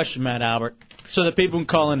first question, Matt Albert, so that people can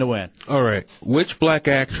call in to win. All right. Which black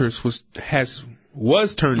actress was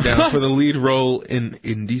turned down for the lead role in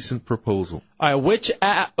Indecent Proposal? All right,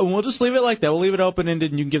 we'll just leave it like that. We'll leave it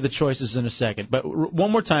open-ended, and you can give the choices in a second. But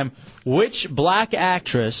one more time, which black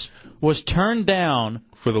actress was turned down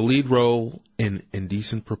for the lead role in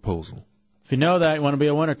Indecent Proposal? If you know that, you want to be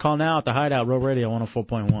a winner, call now at the Hideout, Row Radio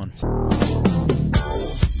 104.1.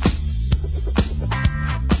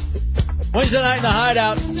 Wednesday night in the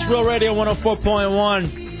Hideout, it's Real Radio 104.1.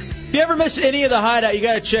 If you ever miss any of the Hideout, you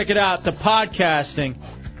got to check it out. The podcasting,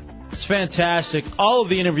 it's fantastic. All of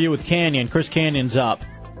the interview with Canyon, Chris Canyon's up.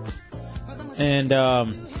 And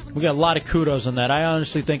we got a lot of kudos on that. I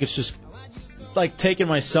honestly think it's just like taking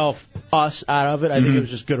us out of it. I think it was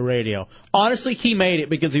just good radio. Honestly, he made it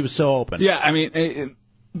because he was so open. Yeah, I mean,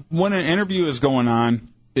 when an interview is going on,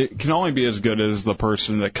 it can only be as good as the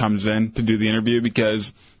person that comes in to do the interview,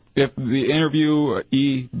 because if the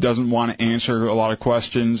interviewee doesn't want to answer a lot of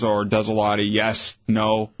questions or does a lot of yes,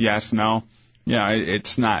 no, it's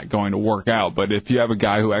not going to work out. But if you have a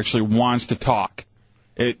guy who actually wants to talk,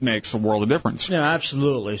 it makes a world of difference. Yeah,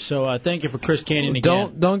 absolutely. So thank you for Chris Canyon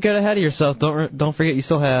again. Don't get ahead of yourself. Don't forget you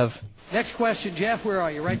still have. Next question, Jeff. Where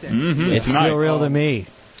are you? Right there. It's still real to me.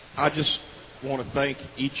 I just want to thank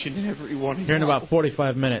each and every one of you. Here in about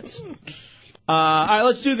 45 minutes. All right,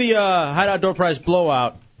 let's do the Hideout Door Prize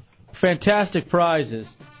Blowout. Fantastic prizes.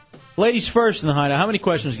 Ladies first in the Hideout. How many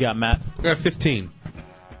questions you got, Matt? I got 15. All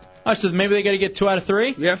right, so maybe they got to get 2 out of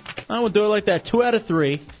 3? Yeah. I will do it like that. 2 out of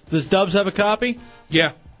 3. Does Dubs have a copy?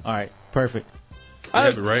 Yeah. All right, perfect. I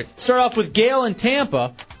have it right. Start off with Gail in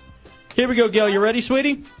Tampa. Here we go, Gail. You ready,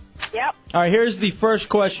 sweetie? Yep. All right, here's the first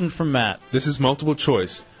question from Matt. This is multiple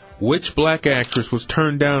choice. Which black actress was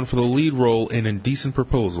turned down for the lead role in Indecent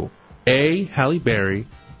Proposal? A. Halle Berry,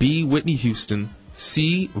 B. Whitney Houston,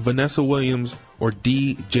 C. Vanessa Williams, or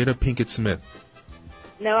D. Jada Pinkett Smith?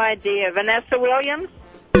 No idea. Vanessa Williams?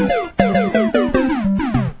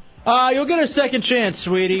 You'll get a second chance,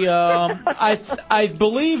 sweetie. I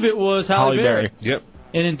believe it was Halle Berry. Yep.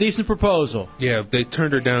 In Indecent Proposal. Yeah, they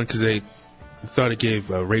turned her down because they thought it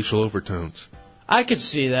gave racial overtones. I could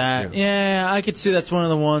see that. Yeah, I could see that's one of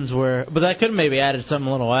the ones where... But that could have maybe added something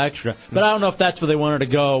a little extra. But I don't know if that's where they wanted to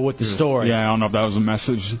go with the story. Yeah, I don't know if that was a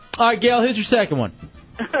message. All right, Gail, here's your second one.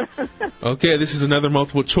 Okay, this is another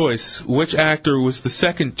multiple choice. Which actor was the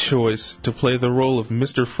second choice to play the role of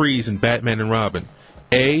Mr. Freeze in Batman and Robin?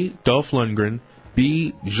 A. Dolph Lundgren,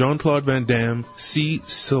 B. Jean-Claude Van Damme, C.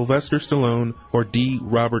 Sylvester Stallone, or D.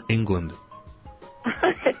 Robert Englund?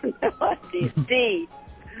 No idea. D.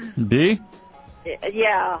 D?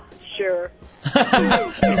 Yeah, sure.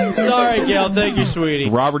 Sorry, Gail. Thank you, sweetie.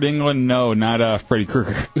 Robert Englund, no, not Freddy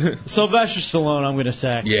Krueger. Sylvester Stallone, I'm going to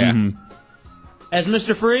say. Yeah. As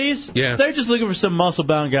Mr. Freeze? Yeah. They're just looking for some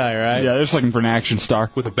muscle-bound guy, right? Yeah, they're just looking for an action star.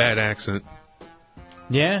 With a bad accent.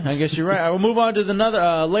 Yeah, I guess you're right. All right, we'll move on to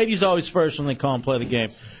another. Ladies always first when they call and play the game.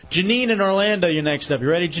 Janine in Orlando, you're next up. You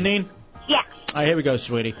ready, Janine? Yeah. All right, here we go,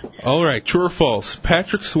 sweetie. All right, true or false?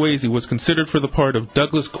 Patrick Swayze was considered for the part of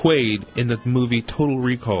Douglas Quaid in the movie Total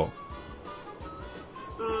Recall.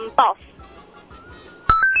 False.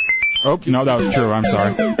 Oh, no, that was true. I'm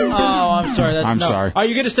sorry. Oh, I'm sorry. I'm sorry. All right,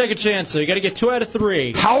 you get a second chance, so you got to get 2 out of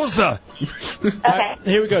 3. Howza? Okay.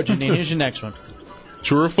 Here we go, Janine. Here's your next one.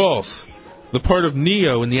 True or false? The part of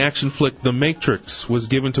Neo in the action flick The Matrix was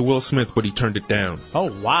given to Will Smith, but he turned it down.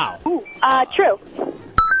 Oh, wow. True.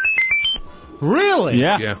 Really?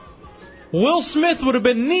 Yeah. Yeah. Will Smith would have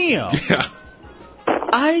been Neo. Yeah.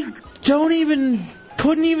 I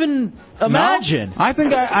couldn't even imagine. No? I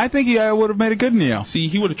think he would have made a good Neo. See,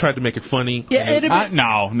 he would have tried to make it funny. Yeah, it'd have been,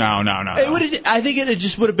 no. I think it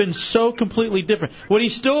just would have been so completely different. Would he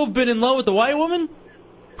still have been in love with the white woman?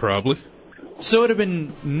 Probably. So it would have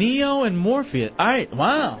been Neo and Morpheus. All right,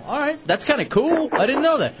 wow. All right, that's kind of cool. I didn't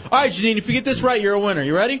know that. All right, Janine, if you get this right, you're a winner.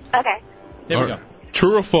 You ready? Okay. Here we go.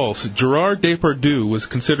 True or false? Gerard Depardieu was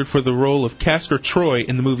considered for the role of Castor Troy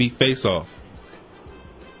in the movie Face Off.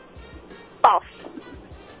 False.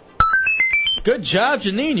 Good job,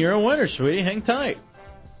 Janine. You're a winner, sweetie. Hang tight.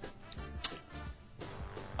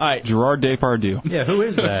 All right. Gerard Depardieu. Yeah, who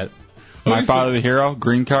is that? My Father the Hero,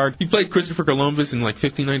 Green Card. He played Christopher Columbus in like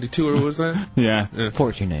 1592, or what was that? Yeah.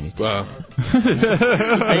 1492. Wow.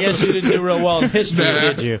 I guess you didn't do real well in history,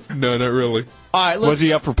 did you? No, not really. All right, Was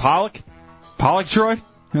he up for Pollock? Pollock Troy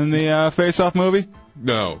in the Face-Off movie?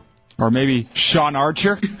 No. Or maybe Sean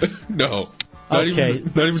Archer? No. Not Okay,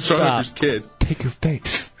 even Sean stop. Archer's kid. Take your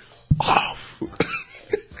face off.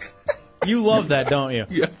 You love that, don't you?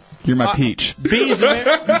 Yeah. You're my peach. Bees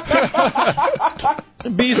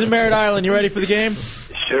in Merritt Island, you ready for the game?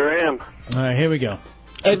 Sure am. All right, here we go.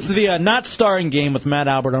 It's the not starring game with Matt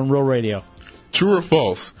Albert on Real Radio. True or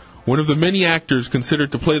false? One of the many actors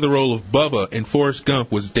considered to play the role of Bubba in Forrest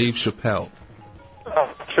Gump was Dave Chappelle.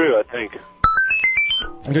 True, I think.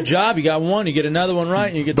 Good job. You got one. You get another one right.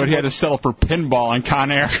 And you get. But he had to settle for pinball on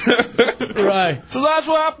Con Air. Right. So that's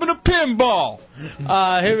what happened to pinball.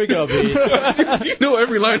 Here we go, Bees. You know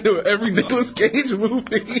every line of every Nicolas Cage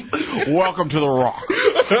movie. Welcome to the Rock.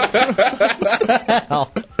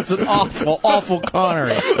 Hell, it's an awful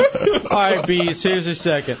Connery. All right, Bees. Here's your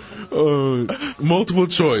second. Multiple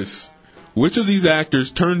choice. Which of these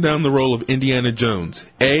actors turned down the role of Indiana Jones?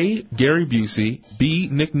 A. Gary Busey. B.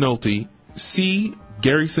 Nick Nolte. C.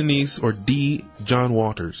 Gary Sinise, or D. John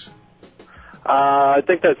Waters? I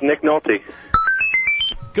think that's Nick Nolte.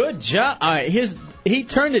 Good job. All right, he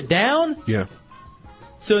turned it down. Yeah.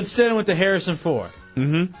 So instead, I went to Harrison Ford.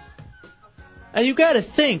 Mm-hmm. And you got to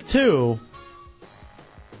think too.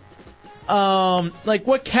 Like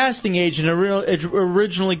what casting agent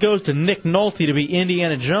originally goes to Nick Nolte to be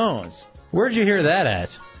Indiana Jones? Where'd you hear that at?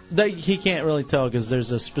 He can't really tell because there's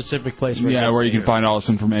a specific place where. Yeah, where you can find all this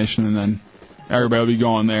information, and then everybody will be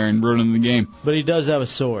going there and ruining the game. But he does have a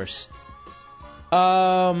source.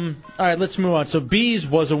 All right, let's move on. So Bees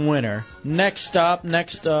was a winner. Next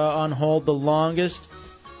on hold, the longest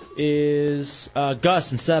is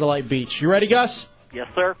Gus in Satellite Beach. You ready, Gus? Yes,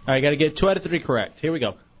 sir. All right, got to get 2 out of 3 correct. Here we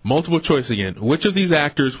go. Multiple choice again. Which of these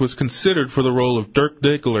actors was considered for the role of Dirk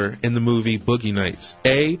Diggler in the movie Boogie Nights?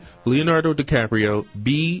 A. Leonardo DiCaprio.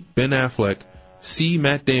 B. Ben Affleck. C.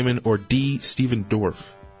 Matt Damon, or D. Stephen Dorff?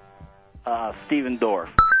 Stephen Dorff.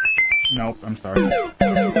 Nope, I'm sorry.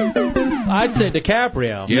 I'd say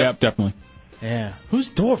DiCaprio. Yep, definitely. Yeah. Who's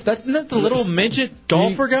Dorff? Isn't that the little midget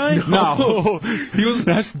golfer guy? No,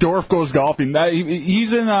 that's Dorff Goes Golfing.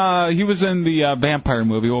 He was in the vampire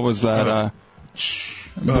movie. What was that?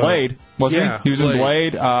 Blade. Wasn't yeah, he? He was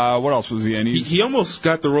Blade. in Blade. What else was he in? He almost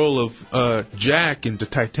got the role of Jack into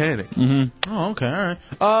Titanic. Mm-hmm. Oh, okay, all right.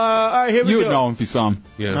 All right, here we You go. would know him if you saw him.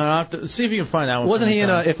 Yeah. I'll have to see if you can find that one. Wasn't he in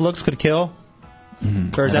If Looks Could Kill?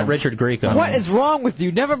 Or is that Richard Grieco? What is wrong with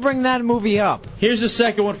you? Never bring that movie up. Here's the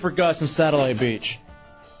second one for Gus in Satellite Beach.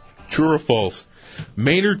 True or false?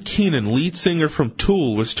 Maynard Keenan, lead singer from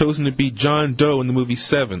Tool, was chosen to be John Doe in the movie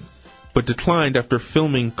Seven, but declined after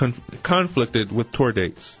filming conflicted with tour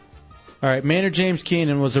dates. All right, Maynard James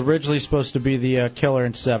Keenan was originally supposed to be the killer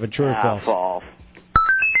in Seven. True or false? False.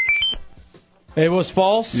 It was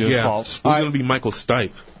false? Yeah, false. It was going to be Michael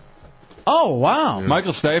Stipe. Oh, wow. Yeah.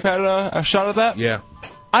 Michael Stipe had a shot at that? Yeah.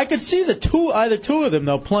 I could see either two of them,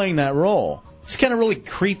 though, playing that role. It's kind of really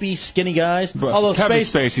creepy, skinny guys. But Although Kevin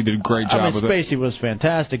Spacey did a great job with Spacey was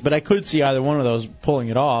fantastic, but I could see either one of those pulling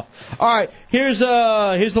it off. All right, here's the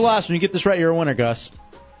last one. You get this right, you're a winner, Gus.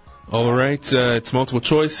 All right, it's multiple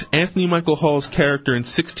choice. Anthony Michael Hall's character in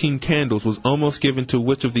 16 Candles was almost given to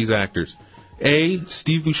which of these actors? A.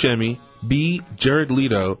 Steve Buscemi. B. Jared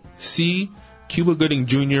Leto. C. Cuba Gooding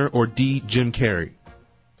Jr. or D. Jim Carrey?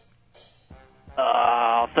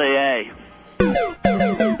 I'll say A.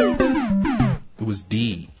 It was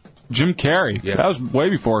D. Jim Carrey. Yeah. That was way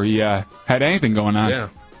before he had anything going on. Yeah.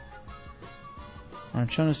 I'm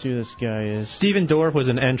trying to see who this guy is. Stephen Dorff was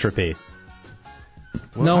in Entropy.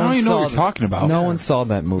 No I don't one even know saw what you're talking about. No one saw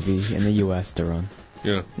that movie in the U.S. to run.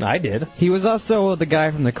 Yeah. I did. He was also the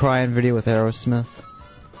guy from the Crying video with Aerosmith.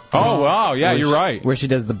 Oh, wow. Yeah, you're right. Where she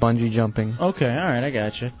does the bungee jumping. Okay, all right, I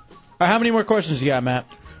got you. All right, how many more questions you got, Matt?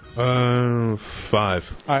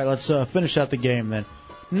 5. All right, let's finish out the game then.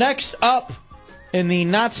 Next up in the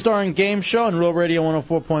Not Starring Game Show on Real Radio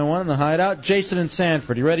 104.1 in the Hideout, Jason in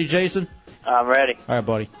Sanford. You ready, Jason? I'm ready. All right,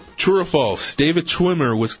 buddy. True or false? David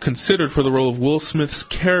Schwimmer was considered for the role of Will Smith's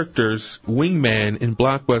character's wingman in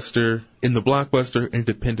the blockbuster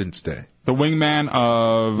Independence Day. The wingman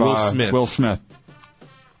of Will Smith.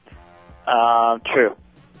 True.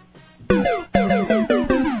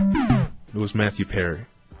 It was Matthew Perry.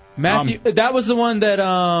 Matthew, that was the one that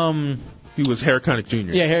He was Harry Connick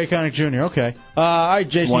Jr. Yeah, Harry Connick Jr. Okay. All right,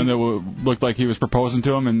 Jason. One that looked like he was proposing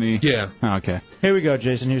to him in the... Yeah. Oh, okay. Here we go,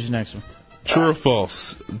 Jason. Here's the next one. True or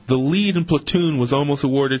false? The lead in Platoon was almost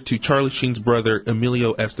awarded to Charlie Sheen's brother,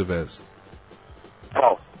 Emilio Estevez.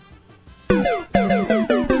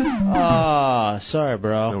 sorry,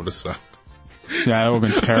 bro. That would have sucked. Yeah, that would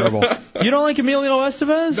have been terrible. You don't like Emilio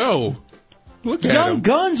Estevez? No. Look at Young him.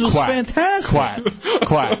 Guns was Quack. fantastic. Quack.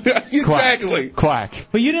 Quack. Exactly. Quack.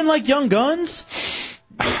 But you didn't like Young Guns?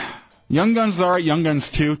 Young Guns is all right. Young Guns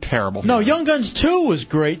 2, terrible. No, Young Guns 2 was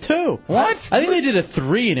great, too. What? I think they did a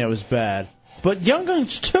 3 and it was bad. But Young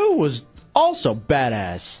Guns 2 was also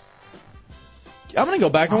badass. I'm going to go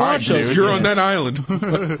back and watch those. You're on that island.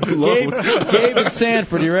 Gabe and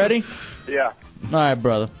Sanford, you ready? Yeah. All right,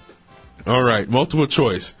 brother. All right, multiple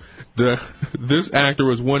choice. This actor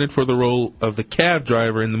was wanted for the role of the cab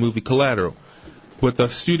driver in the movie Collateral, but the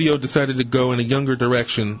studio decided to go in a younger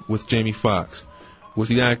direction with Jamie Foxx. Was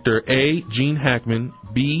the actor A, Gene Hackman,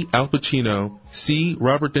 B, Al Pacino, C,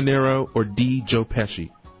 Robert De Niro, or D, Joe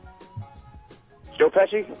Pesci? Joe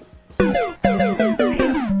Pesci?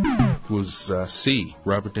 Was C,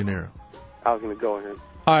 Robert De Niro. I was going to go in here.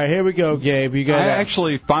 All right, here we go, Gabe. You got. I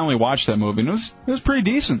actually finally watched that movie, and it was pretty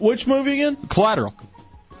decent. Which movie again? Collateral.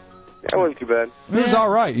 That wasn't too bad. It was all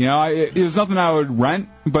right. You know, it was nothing I would rent,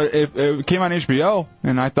 but it came on HBO,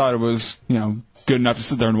 and I thought it was, good enough to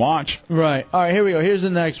sit there and watch. Right. All right, here we go. Here's the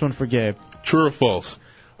next one for Gabe. True or false?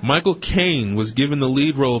 Michael Caine was given the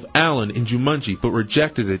lead role of Alan in Jumanji, but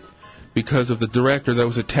rejected it because of the director that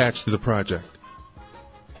was attached to the project.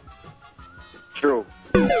 True.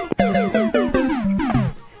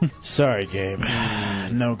 Sorry, Gabe.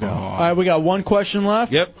 No go. All right, we got one question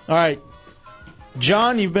left. Yep. All right.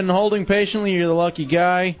 John, you've been holding patiently. You're the lucky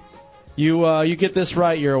guy. You get this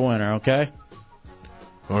right, you're a winner, okay?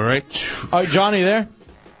 All right. All right, John, are you there?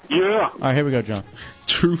 Yeah. All right, here we go, John.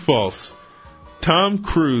 True, false. Tom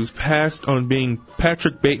Cruise passed on being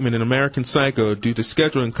Patrick Bateman in American Psycho due to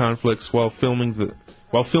scheduling conflicts while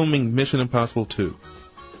filming Mission Impossible 2.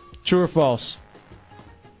 True or false?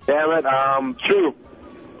 Damn it, true.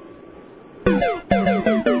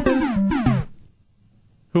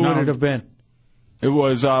 Who would it have been? It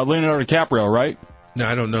was Leonardo DiCaprio, right? No,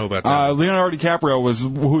 I don't know about that. Leonardo DiCaprio was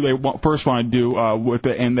who they first wanted to do with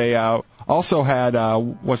it, and they also had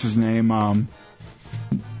what's his name?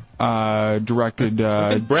 Directed.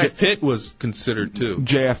 Brad Pitt was considered too.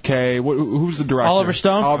 JFK. Who's the director? Oliver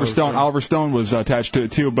Stone. Oliver Stone was attached to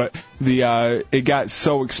it too, but it got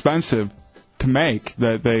so expensive to make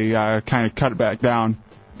that they kind of cut it back down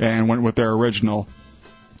and went with their original.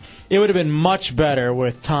 It would have been much better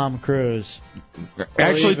with Tom Cruise.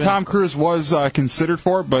 Actually, Tom Cruise was considered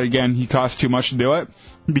for it, but again, he cost too much to do it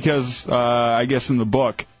because I guess in the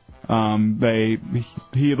book, Patrick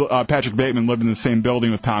Bateman lived in the same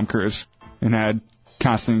building with Tom Cruise and had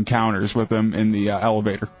constant encounters with him in the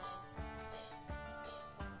elevator.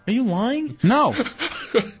 Are you lying? No.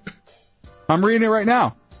 I'm reading it right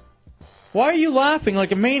now. Why are you laughing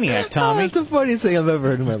like a maniac, Tommy? That's the funniest thing I've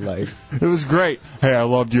ever heard in my life. It was great. Hey, I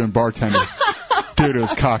loved you in Bartender. Dude, it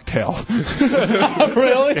was Cocktail.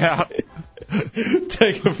 Really? Yeah.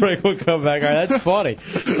 Take a break. We'll come back. All right, that's funny.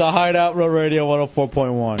 It's a Hideout, Road Radio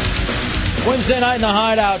 104.1. Wednesday night in the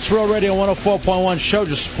Hideout, it's Road Radio 104.1. Show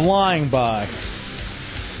just flying by.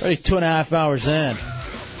 Already 2.5 hours in.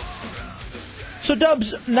 So,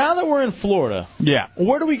 Dubs, now that we're in Florida, yeah,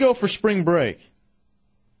 where do we go for spring break?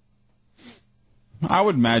 I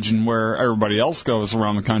would imagine where everybody else goes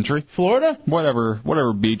around the country. Florida?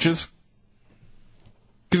 Whatever beaches.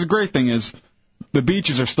 Because the great thing is, the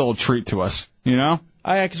beaches are still a treat to us, you know?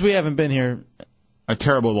 Yeah, because we haven't been here a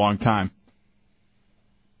terribly long time.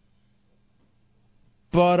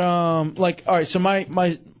 But, all right, so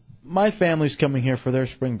my family's coming here for their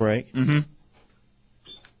spring break. Mm-hmm.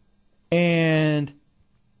 And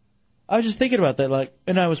I was just thinking about that,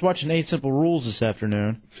 and I was watching 8 Simple Rules this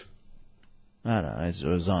afternoon. I don't know, it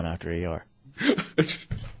was on after AR.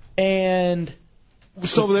 And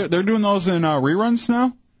so they're doing those in reruns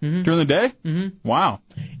now? Mm-hmm. During the day? Mm-hmm. Wow.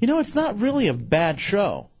 You know, it's not really a bad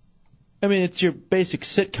show. I mean, it's your basic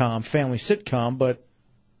sitcom, family sitcom, but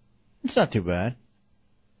it's not too bad.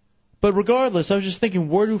 But regardless, I was just thinking,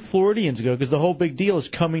 where do Floridians go? Because the whole big deal is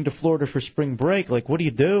coming to Florida for spring break. Like, what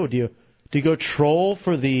do? Do you go troll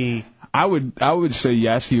for the... I would say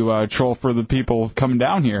yes, you troll for the people coming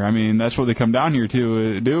down here. I mean, that's what they come down here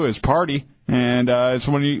to do is party. And it's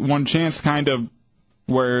one chance kind of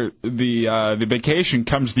where the vacation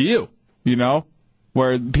comes to you, you know,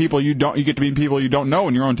 where people you get to meet people you don't know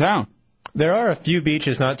in your own town. There are a few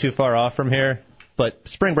beaches not too far off from here, but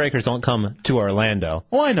spring breakers don't come to Orlando.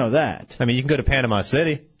 Well, I know that. I mean, you can go to Panama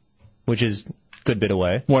City, which is a good bit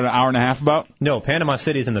away. What, an hour and a half about? No, Panama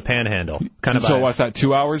City's in the Panhandle. So what's that,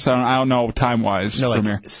 2 hours? I don't know time-wise from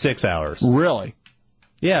here. 6 hours. Really?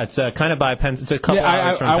 Yeah, it's kind of by it's a couple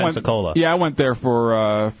hours from Pensacola. I went there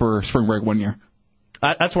for spring break one year.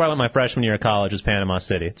 That's where I went my freshman year of college, was Panama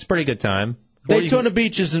City. It's a pretty good time. Daytona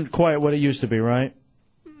Beach isn't quite what it used to be, right?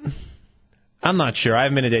 I'm not sure. I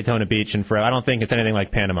haven't been to Daytona Beach in forever. I don't think it's anything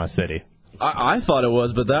like Panama City. I thought it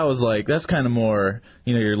was, but that's kind of more,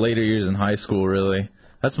 your later years in high school, really.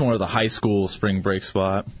 That's more of the high school spring break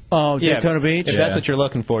spot. Oh, Daytona Beach? If that's what you're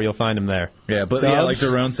looking for, you'll find them there. Yeah, but like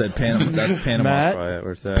Jerome said, Panama. That's Panama's probably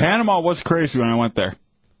where it's at. Panama was crazy when I went there.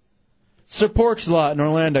 Sir Pork's Lot in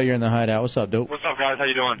Orlando, you're in the Hideout. What's up, dope? What's up, guys? How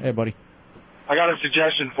you doing? Hey, buddy. I got a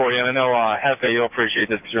suggestion for you, and I know Hefe, you'll appreciate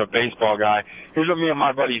this because you're a baseball guy. Here's what me and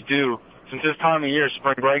my buddies do. Since this time of year,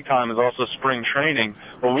 spring break time, is also spring training,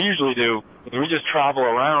 what we usually do is we just travel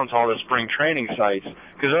around to all the spring training sites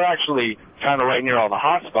because they're actually kind of right near all the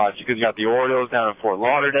hot spots because you got the Orioles down in Fort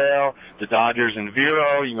Lauderdale, the Dodgers in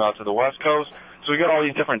Vero, you can go out to the West Coast. So we got all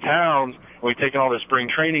these different towns, and we take in all the spring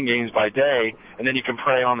training games by day, and then you can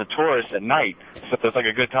prey on the tourists at night. So it's like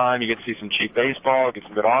a good time. You get to see some cheap baseball, get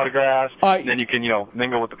some good autographs, and then you can,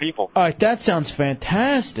 mingle with the people. All right, that sounds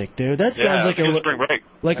fantastic, dude. That sounds like spring break.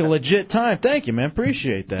 Like a legit time. Thank you, man.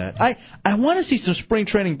 Appreciate that. I want to see some spring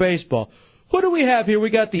training baseball. Who do we have here? We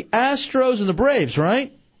got the Astros and the Braves,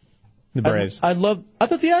 right? The Braves. I thought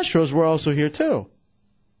the Astros were also here too.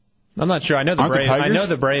 I'm not sure. I know the Braves. I know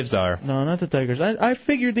the Braves are. No, not the Tigers. I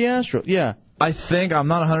figured the Astros. Yeah. I think, I'm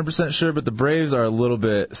not 100% sure, but the Braves are a little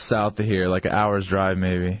bit south of here, like an hour's drive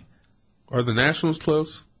maybe. Are the Nationals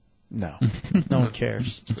close? No. No one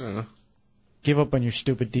cares. Give up on your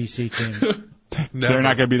stupid DC teams. They're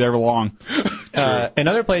not going to be there long.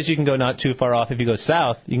 Another place you can go not too far off, if you go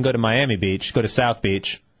south, you can go to Miami Beach, go to South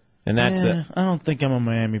Beach. And that's I don't think I'm a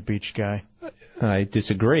Miami Beach guy. I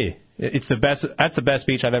disagree. It's the best. That's the best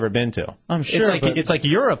beach I've ever been to. I'm sure. It's like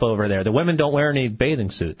Europe over there. The women don't wear any bathing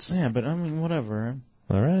suits. Yeah, but I mean, whatever.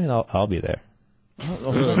 All right, I'll be there.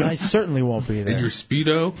 I certainly won't be there. In your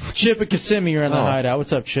Speedo? Chip and Kissimmee, you're in the Hideout.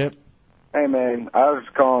 What's up, Chip? Hey, man, I was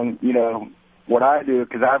calling, what I do,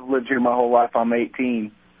 because I've lived here my whole life. I'm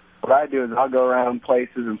 18. What I do is I'll go around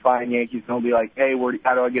places and find Yankees, and they'll be like, hey,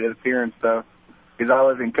 how do I get an appearance, though? Because I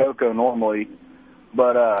live in Cocoa normally.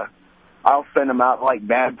 But I'll send them out like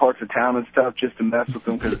bad parts of town and stuff just to mess with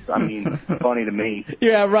them because, it's funny to me.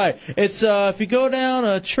 Yeah, right. It's if you go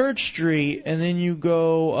down Church Street and then you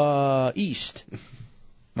go east.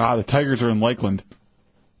 The Tigers are in Lakeland.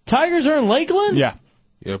 Tigers are in Lakeland? Yeah.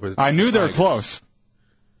 Yeah, but I knew they were close.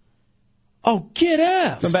 Oh, get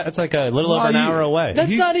out. It's like a little over an hour away.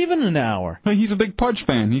 That's not even an hour. He's a big Pudge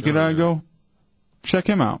fan. He could go check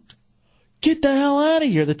him out. Get the hell out of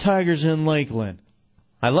here. The Tigers in Lakeland.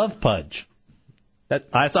 I love Pudge.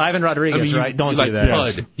 That's Ivan Rodriguez, right? Don't you do like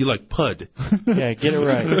that. Pud. You like Pud. Yeah, get it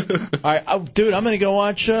right. All right, dude, I'm going to go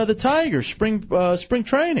watch the Tigers spring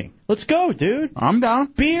training. Let's go, dude. I'm down.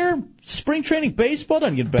 Beer, spring training, baseball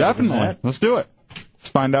doesn't get better than Definitely. that. Let's do it. Let's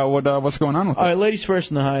find out what's going on with All it. right, ladies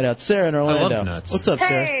first in the Hideout. Sarah in Orlando. I love nuts. What's up,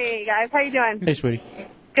 Sarah? Hey, guys. How you doing? Hey, sweetie.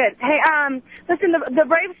 Good. Hey, listen, the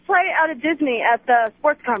Braves play out of Disney at the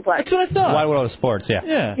sports complex. That's what I thought. Wide World of Sports,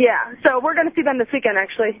 yeah. Yeah, so we're going to see them this weekend,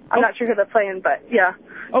 actually. I'm not sure who they're playing, but yeah.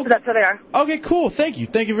 So that's where they are. Okay, cool. Thank you.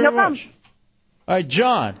 Thank you very much. All right,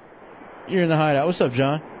 John, you're in the Hideout. What's up,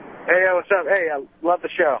 John? Hey, what's up? Hey, I love the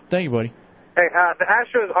show. Thank you, buddy. Hey, the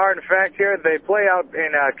Astros are, in fact, here. They play out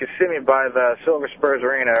in Kissimmee by the Silver Spurs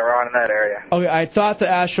Arena, around in that area. Okay, I thought the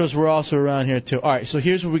Astros were also around here, too. All right, so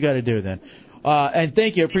here's what we got to do then. And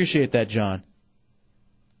thank you. I appreciate that, John.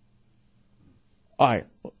 All right,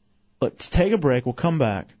 let's take a break. We'll come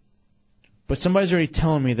back. But somebody's already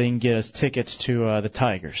telling me they can get us tickets to the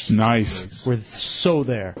Tigers. Nice. We're so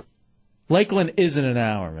there. Lakeland isn't an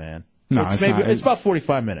hour, man. No, it's not. It's about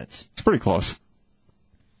 45 minutes. It's pretty close.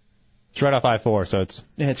 It's right off I-4, so it's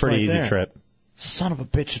a pretty right easy there. trip. Son of a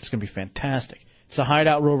bitch, it's going to be fantastic. It's a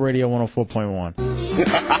Hideout Road Radio 104.1.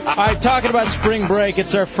 All right, talking about spring break.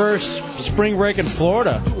 It's our first spring break in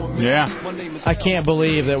Florida. Yeah. I can't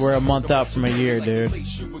believe that we're a month out from a year, dude.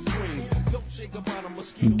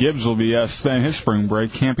 Gibbs will be spending his spring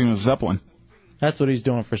break camping with Zeppelin. That's what he's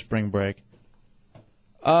doing for spring break.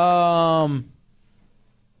 407-916-1041,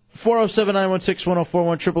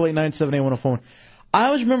 888-978-1041. I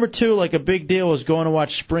always remember, too, like a big deal was going to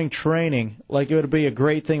watch spring training. Like it would be a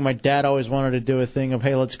great thing. My dad always wanted to do a thing of,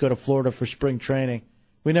 hey, let's go to Florida for spring training.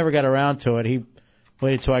 We never got around to it. He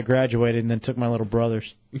waited till I graduated and then took my little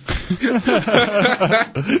brothers. Nice.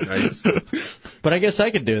 But I guess I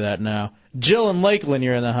could do that now. Jill in Lakeland,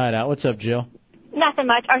 you're in the Hideout. What's up, Jill? Nothing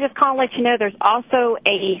much. I was just calling to let you know there's also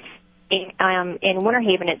a in Winter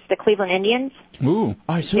Haven. It's the Cleveland Indians. Ooh.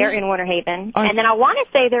 They're in Winter Haven. And then I want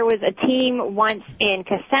to say there was a team once in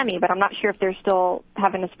Kissimmee, but I'm not sure if they're still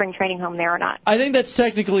having a spring training home there or not. I think that's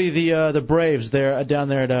technically the Braves there down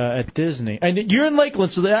there at Disney. And you're in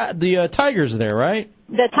Lakeland, so the Tigers are there, right?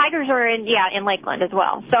 The Tigers are in Lakeland as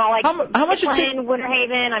well. So like how much in Winter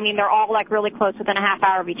Haven, I mean they're all like really close within a half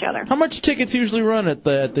hour of each other. How much tickets usually run at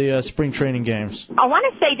the spring training games? I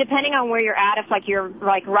want to say depending on where you're at, if like you're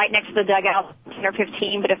like right next to the dugout, 10 or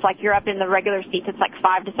 15, but if like you're up in the regular seats, it's like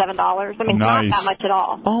 $5 to $7. I mean, it's not that much at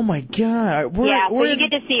all. Oh my God! So you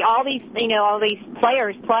get to see all these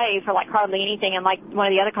players play for like hardly anything, and like one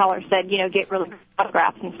of the other callers said, get really good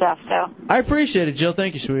autographs and stuff. So I appreciate it, Jill.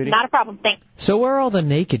 Thank you, sweetie. Not a problem. Thanks. So where are all the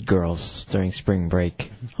naked girls during spring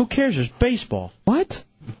break? Who cares? There's baseball. What?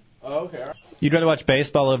 Okay. You'd rather watch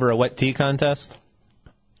baseball over a wet tea contest?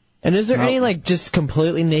 And is there any like just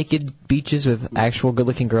completely naked beaches with actual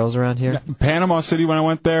good-looking girls around here? Panama City, when I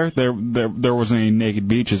went there wasn't any naked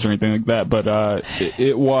beaches or anything like that, but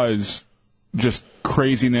it was just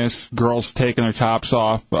craziness, girls taking their tops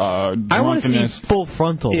off, drunkenness. I want to see full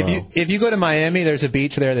frontal. If you go to Miami, there's a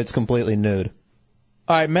beach there that's completely nude.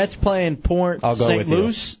 All right, Mets playing Port I'll go St. with you.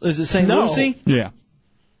 Lucie. Is it St. No. Lucie? Yeah.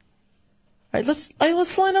 All right,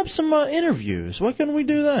 let's line up some interviews. Why couldn't we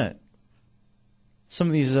do that? Some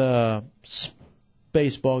of these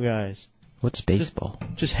baseball guys. What's baseball?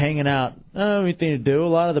 Just hanging out. Anything to do. A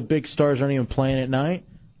lot of the big stars aren't even playing at night.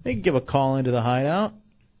 They can give a call into the Hideout.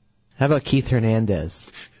 How about Keith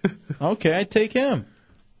Hernandez? Okay, I'd take him.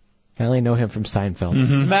 I only know him from Seinfeld.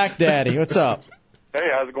 Mm-hmm. Smack Daddy, what's up? Hey,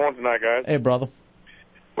 how's it going tonight, guys? Hey, brother.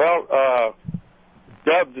 Well,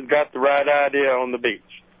 Dubs has got the right idea on the beach.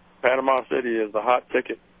 Panama City is a hot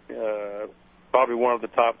ticket. Probably one of the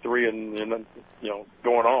top three in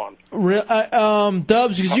going on.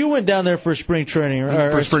 Dubs, because you went down there for spring training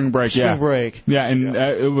For spring break, yeah. Spring break. Yeah, and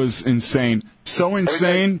it was insane. So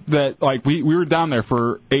insane that like we were down there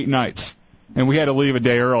for 8 nights, and we had to leave a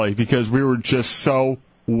day early because we were just so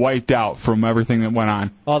wiped out from everything that went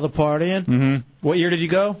on. All the partying? Mm-hmm. What year did you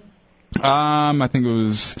go? I think it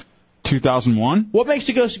was 2001. What makes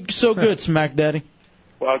you go so good, Smack Daddy?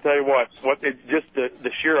 Well, I'll tell you what it's just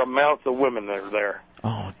the sheer amounts of women that are there.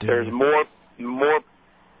 Oh, dude. There's more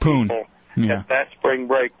Poon. people at that spring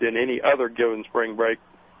break than any other given spring break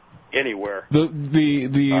anywhere.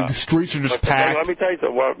 The streets are just packed. Let me tell you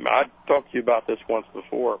something. I talked to you about this once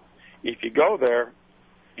before. If you go there,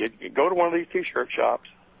 you go to one of these T-shirt shops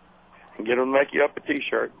and get them to make you up a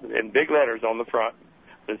T-shirt in big letters on the front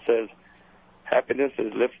that says, "Happiness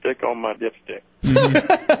is lipstick on my dipstick." And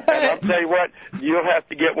I'll tell you what, you'll have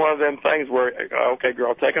to get one of them things where, okay,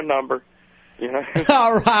 girl, take a number.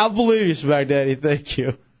 All right, I'll believe you, Smack Daddy. Thank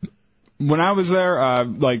you. When I was there,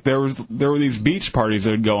 there were these beach parties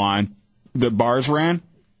that would go on that bars ran,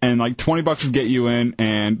 and like $20 would get you in,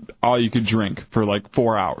 and all you could drink for like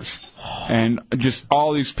 4 hours, and just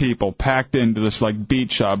all these people packed into this like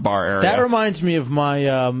beach bar area. That reminds me of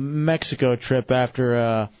my Mexico trip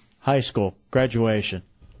after high school graduation,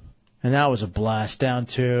 and that was a blast. Down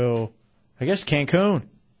to, I guess, Cancun.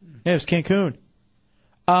 Yeah, it was Cancun.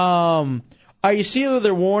 Are you seeing that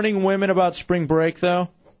they're warning women about spring break though?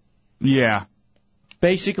 Yeah.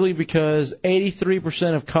 Basically, because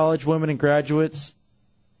 83% of college women and graduates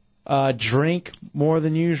drink more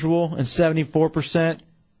than usual, and 74%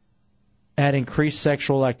 had increased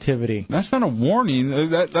sexual activity. That's not a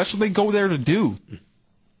warning. That's what they go there to do.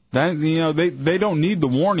 That they don't need the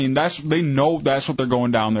warning. They know that's what they're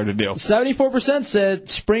going down there to do. 74% said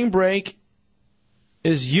spring break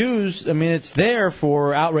is used. I mean, it's there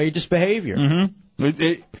for outrageous behavior.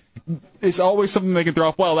 Mm-hmm. It's always something they can throw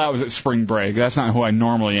off. Well, that was at spring break. That's not who I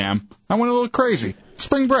normally am. I went a little crazy.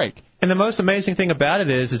 Spring break. And the most amazing thing about it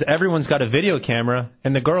is everyone's got a video camera,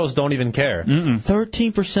 and the girls don't even care.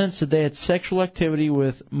 13% said they had sexual activity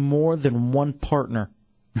with more than one partner.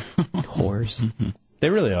 Whores. They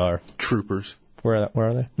really are. Troopers. Where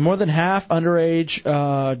are they? More than half underage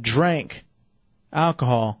drank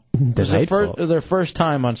alcohol. It was their first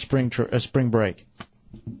time on spring break.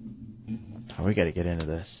 Oh, we got to get into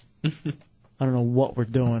this. I don't know what we're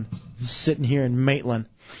doing. Sitting here in Maitland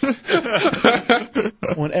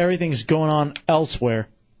when everything's going on elsewhere.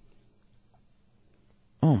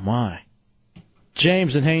 Oh, my.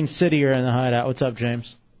 James in Haines City are in the Hideout. What's up,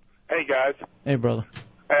 James? Hey, guys. Hey, brother.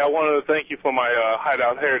 Hey, I wanted to thank you for my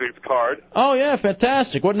Hideout Heritage card. Oh, yeah,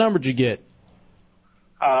 fantastic. What number did you get?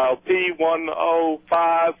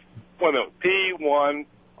 P105. Wait a minute.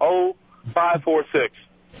 P10546.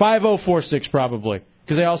 5046, probably,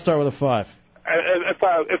 because they all start with a 5. That's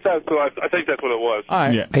if that's what I think that's what it was. All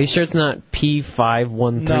right. Are you sure it's not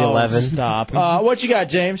P51311? No, stop. What you got,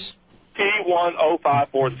 James?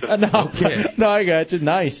 P10546. No, I got you.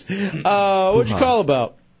 Nice. What'd you call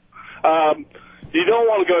about? You don't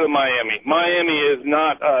want to go to Miami. Miami is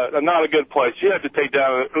not a good place. You have to take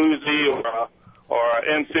down an Uzi or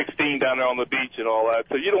an M16 down there on the beach and all that.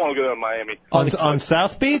 So you don't want to go to Miami. On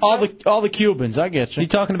South Beach? All the Cubans, I get you. You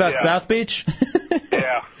talking about Yeah. South Beach?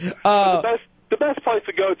 Yeah. The best place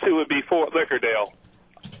to go to would be Fort Lauderdale.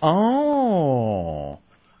 Oh.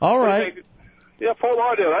 All right. Yeah, Fort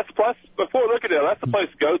Lauderdale. Fort Lauderdale. That's the place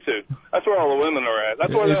to go to. That's where all the women are at.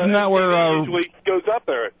 That's where Isn't that where usually goes up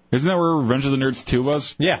there. Isn't that where Revenge of the Nerds 2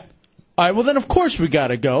 was? Yeah. All right, well, then, of course we got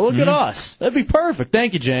to go. Look at us. That'd be perfect.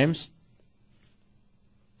 Thank you, James.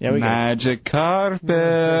 Yeah, we Magic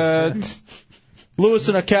carpet. Lewis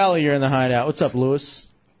and Ocala, you're in the hideout. What's up, Lewis?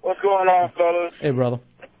 What's going on, fellas? Hey, brother.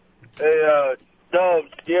 Hey, Dubs,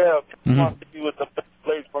 yeah, Mhm. he was the best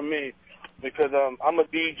place for me because I'm a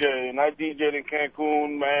DJ, and I DJed in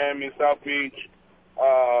Cancun, Miami, South Beach,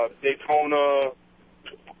 Daytona,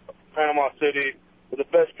 Panama City. But the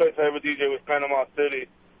best place I ever DJed was Panama City.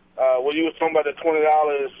 When you was talking about the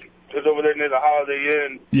 $20, it's over there near the Holiday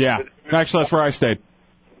Inn. Yeah. Actually, that's where I stayed.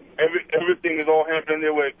 Everything is all happening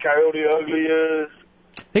there where Coyote Ugly is.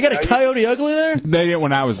 They got a Coyote Ugly there? They didn't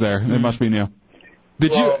when I was there. It must be new.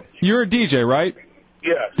 Did you're a DJ, right?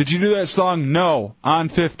 Yeah. Did you do that song? No, on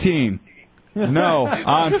 15. No,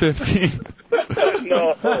 on 15.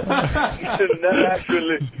 No, not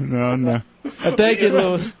actually. No. Thank you,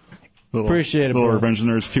 Lewis. Appreciate it, Little bro. Revenge of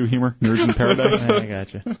the Nerds 2 humor. Nerds in Paradise. I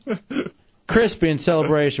got you. Crispy in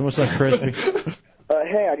celebration. What's up, Crispy?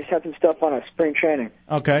 Hey, I just had some stuff on spring training.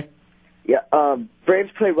 Okay. Yeah,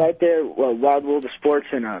 Braves play right there, Wild World of Sports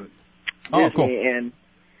in Disney, cool.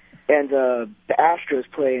 and the Astros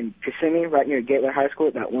play in Kissimmee, right near Gateway High School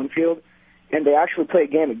at that one field, and they actually play a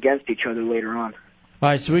game against each other later on. All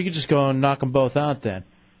right, so we could just go and knock them both out then.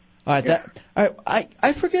 All right,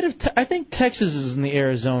 I forget if I think Texas is in the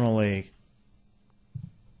Arizona League.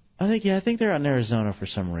 I think they're out in Arizona for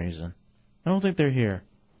some reason. I don't think they're here.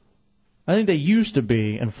 I think they used to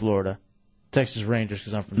be in Florida, Texas Rangers,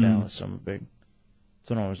 because I'm from Dallas, so I'm a big.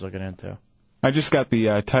 That's what I'm always looking into. I just got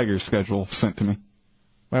the Tigers schedule sent to me.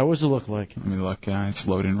 All right, what does it look like? Let me look. It's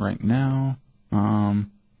loading right now.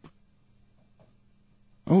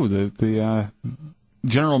 The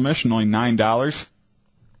general admission only $9.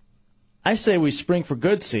 I say we spring for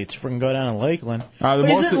good seats if we can go down to Lakeland.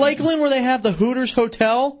 Is it Lakeland where they have the Hooters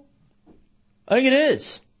Hotel? I think it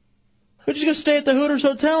is. We'll just go stay at the Hooters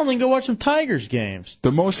Hotel and then go watch some Tigers games.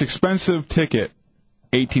 The most expensive ticket,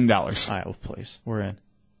 $18. All right, well, please. We're in.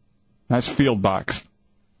 That's field box.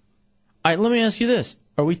 All right, let me ask you this.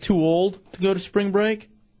 Are we too old to go to spring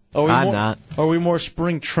break? I'm not. Are we more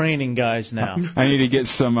spring training guys now? I need to get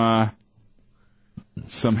some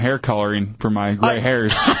hair coloring for my gray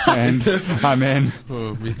hairs, and I'm in.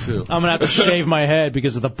 Oh, me too. I'm going to have to shave my head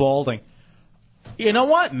because of the balding. You know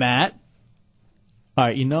what, Matt? All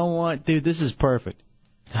right, you know what, dude? This is perfect.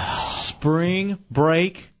 Spring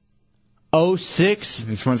break 06.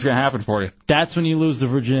 This one's going to happen for you. That's when you lose the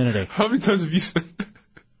virginity. How many times have you said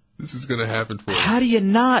this is going to happen for you? How do you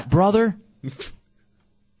not, brother?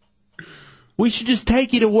 We should just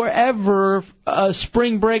take you to wherever a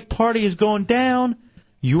spring break party is going down.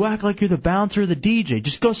 You act like you're the bouncer or the DJ.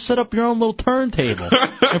 Just go set up your own little turntable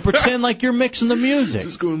and pretend like you're mixing the music.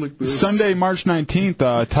 Just going like this. Sunday, March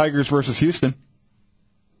 19th, Tigers versus Houston.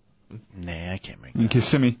 Nah, I can't make in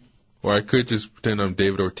Kissimmee. Or I could just pretend I'm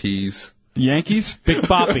David Ortiz. Yankees? Big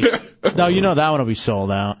Papi. No, you know that one will be sold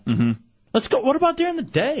out. Mm-hmm. Let's go. What about during the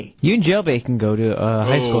day? You and Jailbait can go to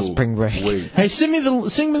high school spring break. Wait. Hey, send me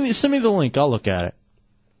the link. I'll look at it.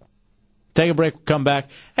 Take a break. We'll come back.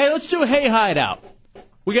 Hey, let's do a Hey Hideout.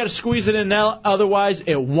 We got to squeeze it in now, otherwise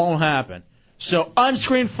it won't happen. So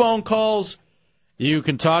unscreened phone calls. You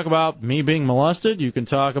can talk about me being molested. You can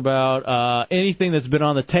talk about anything that's been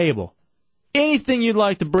on the table. Anything you'd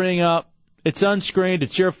like to bring up. It's unscreened.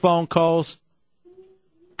 It's your phone calls.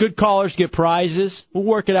 Good callers get prizes. We'll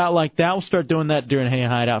work it out like that. We'll start doing that during Hey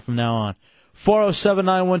Hideout from now on.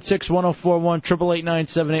 407-916-1041,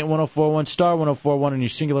 888-978-1041, star 1041 on your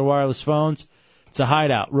singular wireless phones. It's a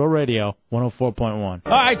Hideout, Real Radio 104.1.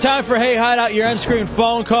 All right, time for Hey Hideout, your unscreened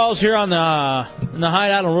phone calls here on the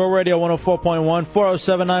Hideout on Real Radio 104.1,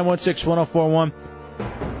 407-916-1041,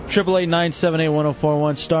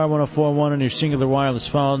 888-978-1041, star 1041 on your singular wireless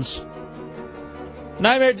phones.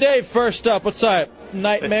 Nightmare Dave, first up. What's up,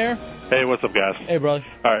 Nightmare? Hey, what's up, guys? Hey, brother.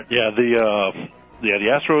 All right, the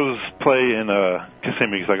Astros play in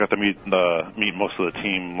Kissimmee because I got to meet most of the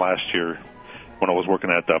team last year, when I was working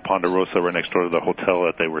at Ponderosa, right next door to the hotel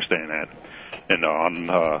that they were staying at, and on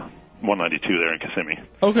 192 there in Kissimmee.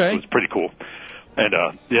 Okay. It was pretty cool. And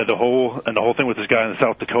the whole thing with this guy in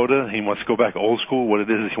South Dakota, he wants to go back old school. What it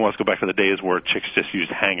is he wants to go back to the days where chicks just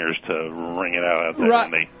used hangers to wring it out there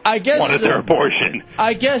Right. when they I guess wanted their abortion.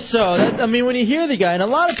 I guess so. I mean, when you hear the guy, and a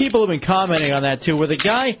lot of people have been commenting on that too, where the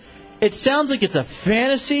guy, it sounds like it's a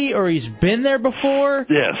fantasy or he's been there before.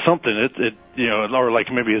 Yeah, something. It or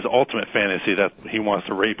like maybe his ultimate fantasy that he wants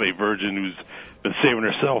to rape a virgin who's been saving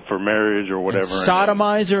herself for marriage or whatever.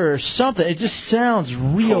 Sodomizer or something. It just sounds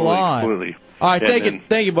real odd. Completely. All right, thank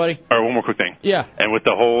you, buddy. All right, one more quick thing. Yeah. And with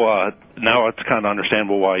the whole, now it's kind of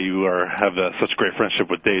understandable why you have such great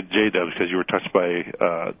friendship with J-Dubs, because you were touched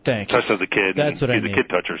touched as a kid. That's and what I he's mean. a kid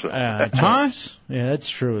toucher. So. Yeah, that's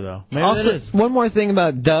true though. Maybe Also, that is. one more thing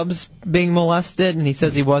about Dubs being molested, and he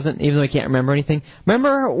says he wasn't, even though he can't remember anything.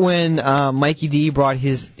 Remember when Mikey D brought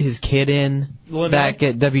his kid in back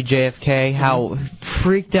at WJFK, how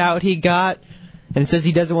freaked out he got? And says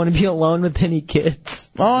he doesn't want to be alone with any kids.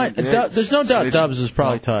 There's no doubt Dubs was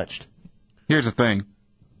probably touched. Here's the thing.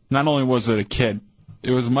 Not only was it a kid,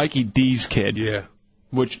 it was Mikey D's kid. Yeah.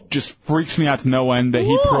 Which just freaks me out to no end that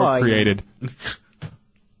he Why? procreated.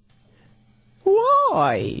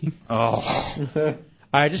 Why? Oh.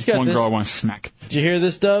 I just got One this. girl I want to smack. Did you hear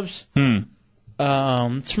this, Dubs?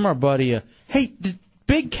 It's from our buddy. Hey,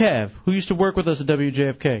 Big Kev, who used to work with us at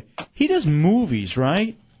WJFK, he does movies,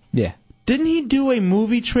 right? Yeah. Didn't he do a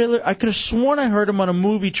movie trailer? I could have sworn I heard him on a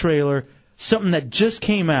movie trailer, something that just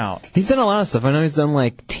came out. He's done a lot of stuff. I know he's done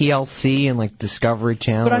like TLC and like Discovery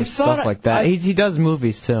Channel But I and thought stuff like that. He does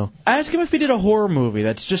movies too. Ask him if he did a horror movie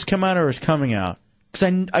that's just come out or is coming out.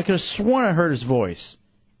 Because I could have sworn I heard his voice.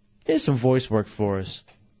 He has some voice work for us.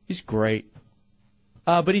 He's great.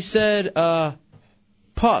 But he said,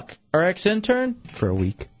 Puck, our ex-intern, For a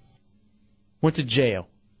week. went to jail.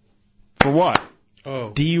 For what?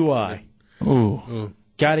 Oh. DUI. Ooh.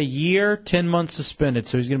 Got a year, 10 months suspended,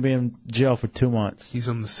 so he's going to be in jail for 2 months. He's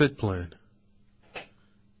on the sit plan.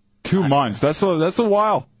 2 months. That's a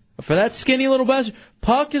while. For that skinny little bastard.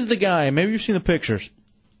 Puck is the guy. Maybe you've seen the pictures.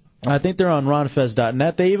 I think they're on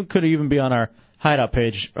ronfez.net. They could even be on our Hideout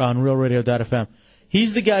page on realradio.fm.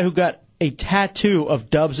 He's the guy who got a tattoo of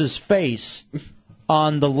Dubs' face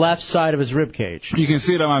on the left side of his ribcage. You can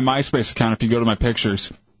see it on my MySpace account if you go to my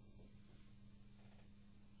pictures.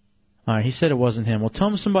 All right, he said it wasn't him. Well, tell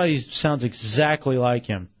him somebody sounds exactly like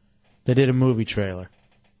him. They did a movie trailer.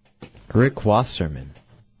 Rick Wasserman.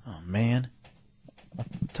 Oh, man.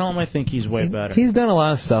 Tell him I think he's way better. He's done a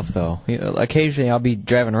lot of stuff though. Occasionally I'll be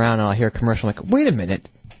driving around and I'll hear a commercial like, wait a minute,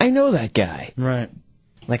 I know that guy. Right.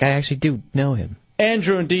 Like I actually do know him.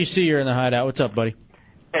 Andrew in D.C., you're in the Hideout. What's up, buddy?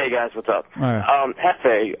 Hey guys, what's up? All right.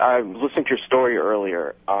 Hefe, I was listening to your story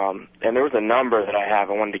earlier, and there was a number that I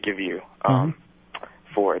wanted to give you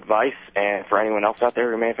for advice and for anyone else out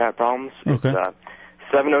there who may have had problems. Okay.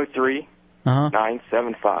 It's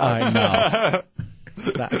 703-975. I know.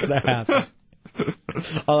 It's not going to happen.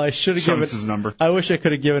 Oh, I should have given his number. I wish I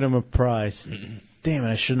could have given him a prize. Damn it,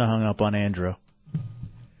 I shouldn't have hung up on Andrew.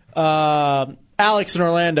 Alex in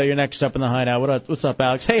Orlando, you're next up in the Hideout. What's up,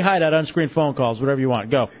 Alex? Hey, Hideout, unscreened phone calls, whatever you want.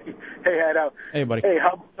 Go. Hey, Hideout. Hey, buddy. Hey,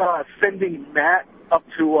 how about sending Matt up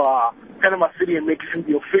to Panama City and making him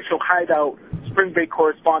the official Hideout spring break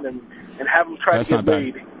correspondent and have him try to get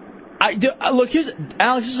laid? Look,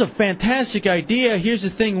 Alex, this is a fantastic idea. Here's the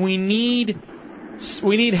thing. We need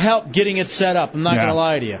help getting it set up. I'm not going to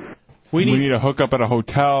lie to you. We need a hookup at a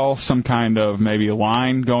hotel, some kind of maybe a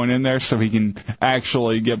line going in there so he can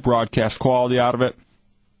actually get broadcast quality out of it.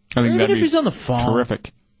 I think Even that'd if be he's on the phone.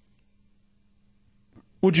 terrific.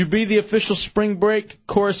 Would you be the official spring break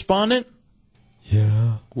correspondent?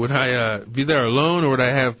 Yeah. Would I be there alone, or would I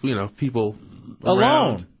have, people Alone.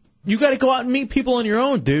 around? You got to go out and meet people on your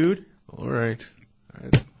own, dude. All right.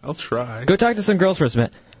 I'll try. Go talk to some girls for a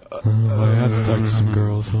minute. I have to talk to some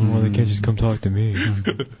girls. Well, they can't just come talk to me.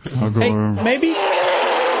 Hey, maybe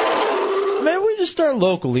we just start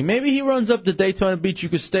locally. Maybe he runs up to Daytona Beach. You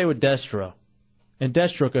could stay with Destro, and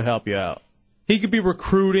Destro could help you out. He could be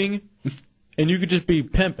recruiting, and you could just be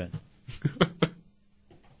pimping.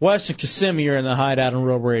 Wes and Kissimmee, you're in the Hideout on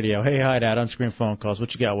Real Radio. Hey, Hideout, unscreened phone calls.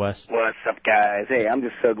 What you got, Wes? What's up, guys? Hey, I'm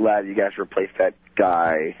just so glad you guys replaced that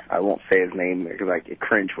guy. I won't say his name because I get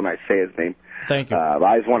cringe when I say his name. Thank you.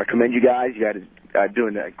 I just want to commend you guys. You guys are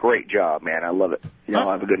doing a great job, man. I love it.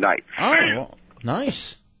 Y'all have a good night. All right, well,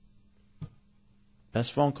 nice.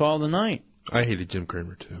 Best phone call of the night. I hated Jim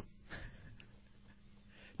Cramer, too.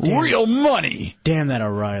 Real money. Damn that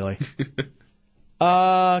O'Reilly.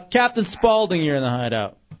 Captain Spaulding, you're in the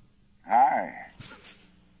Hideout. Hi.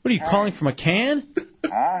 What are you calling from a can?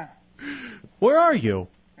 Huh? Where are you?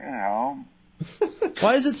 You know,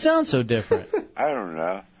 Why does it sound so different? I don't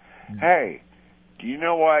know. Hey, do you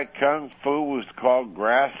know why Kung Fu was called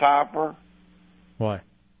grasshopper? Why?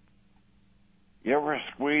 You ever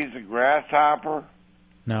squeeze a grasshopper?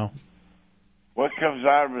 No. What comes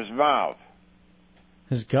out of his mouth?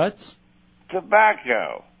 His guts?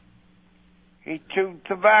 Tobacco. He chewed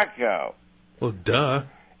tobacco. Well, duh.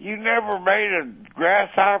 You never made a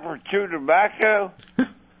grasshopper chew tobacco?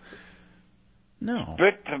 No.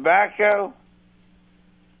 Spit tobacco?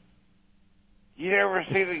 You never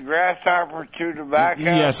seen a grasshopper chew tobacco?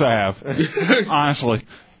 Yes, I have. Honestly.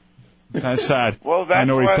 That's sad. Well, that's I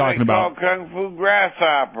know what he's why talking they about. call Kung Fu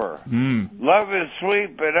grasshopper. Love is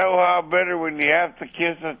sweet, but oh how bitter when you have to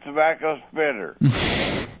kiss a tobacco spitter.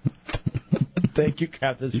 Thank you,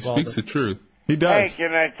 Captain He speaks the truth. He does. Hey,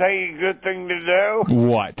 can I tell you a good thing to do?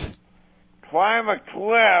 What? Climb a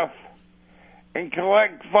cliff and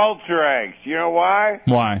collect vulture eggs. You know why?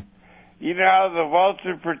 Why? You know how the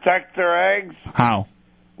vulture protect their eggs? How?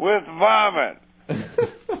 With vomit.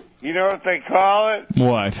 You know what they call it?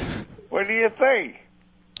 What? What do you think?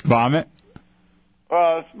 Vomit?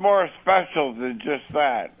 Well, it's more special than just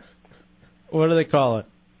that. What do they call it?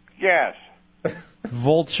 Yes.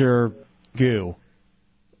 Vulture goo.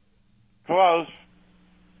 Close.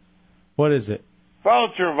 What is it?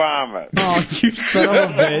 Vulture vomit. Oh, you son of a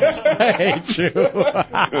bitch. I hate you.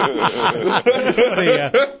 See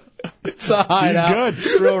ya. It's a Hideout. He's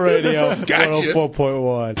good. Real Radio Gotcha. 104.1.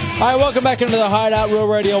 All right, welcome back into the Hideout, Real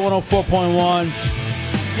Radio 104.1.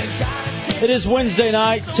 It is Wednesday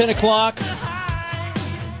night, 10 o'clock.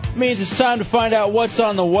 Means it's time to find out what's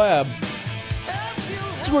on the web.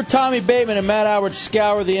 This is where Tommy Bateman and Matt Howard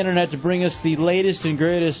scour the internet to bring us the latest and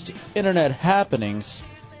greatest internet happenings.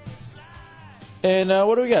 And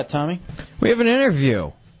what do we got, Tommy? We have an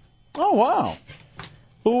interview. Oh, wow.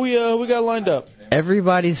 Who we got lined up?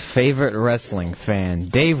 Everybody's favorite wrestling fan,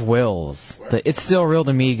 Dave Wills, the It's Still Real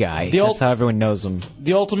to Me guy. That's how everyone knows him.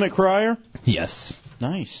 The Ultimate Crier? Yes.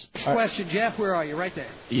 Nice. Question, Jeff, where are you? Right there.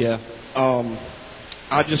 Yeah.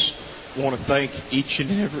 I just want to thank each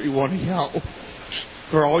and every one of y'all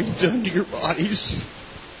for all you've done to your bodies.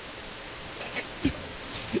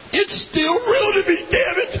 It's still real to me,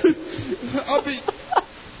 damn it. I mean,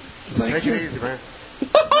 thank you. Take it easy, man.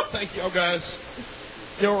 Thank y'all guys.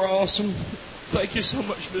 Y'all are awesome. Thank you so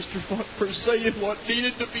much, Mr. Funk, for saying what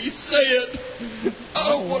needed to be said. I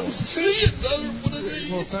don't want to see another one of these.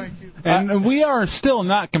 Well, thank you. And we are still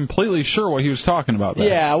not completely sure what he was talking about there.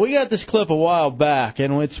 Yeah, we got this clip a while back,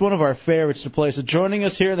 and it's one of our favorites to play. So joining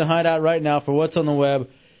us here in the Hideout right now for What's on the Web,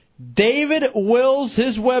 David Wills.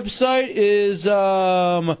 His website is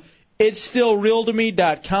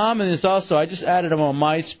itsstillrealtome.com, and it's also, I just added him on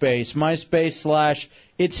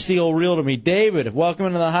MySpace/itsstillrealtome. David, welcome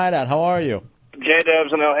into the Hideout. How are you?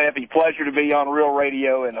 J-Dubs and El Happy, pleasure to be on Real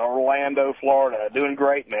Radio in Orlando, Florida. Doing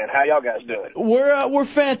great, man. How y'all guys doing? We're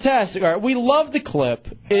fantastic. All right, we love the clip.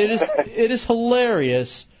 It is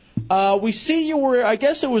hilarious. We see you were, I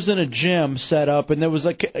guess it was in a gym set up, and there was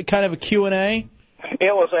like kind of a Q&A. It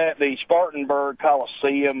was at the Spartanburg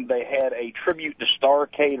Coliseum. They had a tribute to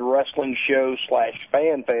Starrcade Wrestling Show /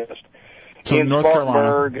 Fan Fest in North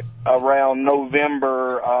Spartanburg around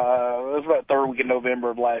November. It was about the third week of November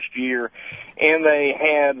of last year. And they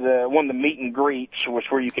had one of the meet and greets,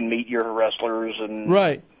 which where you can meet your wrestlers and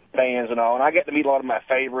fans and all. And I got to meet a lot of my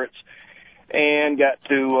favorites and got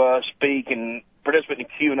to speak and participate in a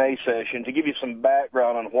Q&A session. To give you some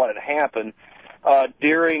background on what had happened,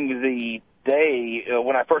 during the day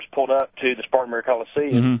when I first pulled up to the Spartanburg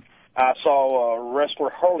Coliseum, I saw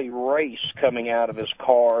wrestler Harley Race coming out of his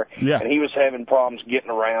car, and he was having problems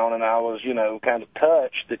getting around, and I was, kind of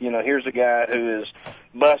touched that, here's a guy who has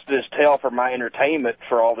busted his tail for my entertainment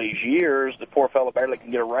for all these years. The poor fellow barely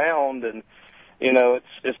can get around, and,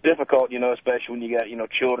 it's difficult, especially when you got,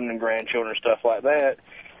 children and grandchildren and stuff like that.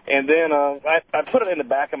 And then I put it in the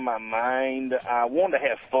back of my mind. I wanted to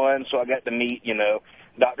have fun, so I got to meet,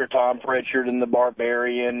 Dr. Tom Pritchard and the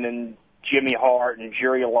Barbarian and Jimmy Hart and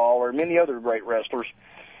Jerry Lawler and many other great wrestlers.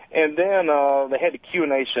 And then they had a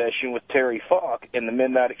Q&A session with Terry Funk and the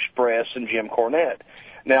Midnight Express and Jim Cornette.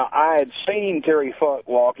 Now, I had seen Terry Funk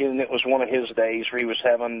walking, and it was one of his days where he was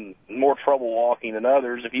having more trouble walking than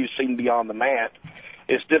others. If you've seen Beyond the Mat,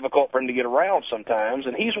 it's difficult for him to get around sometimes,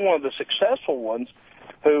 and he's one of the successful ones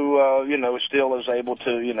who, still is able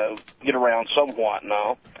to, get around somewhat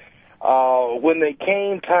now. When they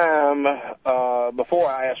came time, before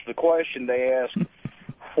I asked the question, they asked,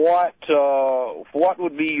 what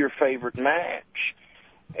would be your favorite match?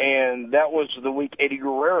 And that was the week Eddie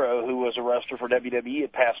Guerrero, who was a wrestler for WWE,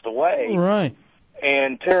 had passed away. Right.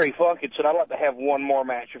 And Terry Funk had said, I'd like to have one more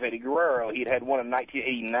match with Eddie Guerrero. He'd had one in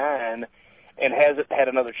 1989 and hasn't had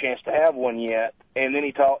another chance to have one yet. And then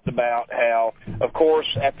he talked about how, of course,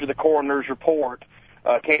 after the coroner's report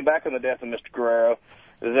came back on the death of Mr. Guerrero,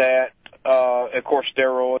 that, of course,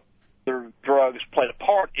 steroids or drugs played a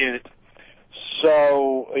part in it.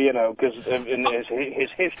 So, you know, because in his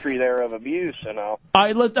history there of abuse and all.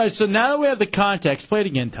 All right, so now that we have the context, play it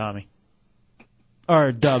again, Tommy.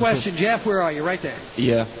 Or Dubs. Question, Jeff, where are you? Right there.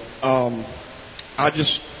 Yeah. I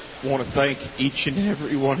just want to thank each and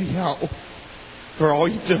every one of y'all for all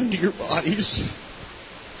you've done to your bodies.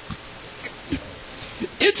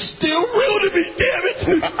 It's still real to me, damn it.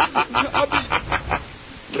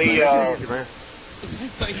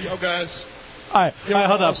 Thank y'all guys. All right,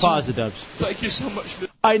 hold on, pause the Dubs. Thank you so much.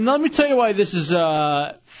 All right, let me tell you why this is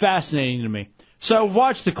fascinating to me. So I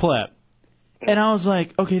watched the clip, and I was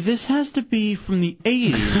like, okay, this has to be from the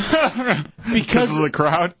 80s. Because of the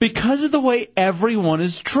crowd? Because of the way everyone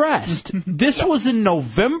is dressed. This was in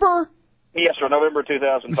November? Yes, sir, November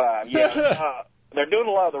 2005. Yeah, they're doing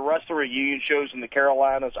a lot of the wrestler reunion shows in the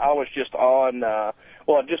Carolinas. I was just on, I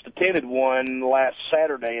just attended one last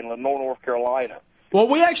Saturday in Lenore, North Carolina. Well,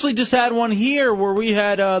 we actually just had one here where we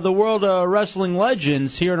had the World Wrestling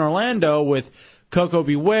Legends here in Orlando with Coco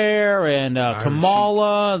Beware and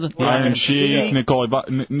Kamala, Iron Sheik, Nikolai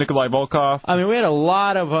Volkov. I mean, we had a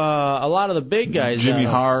lot of the big guys. Jimmy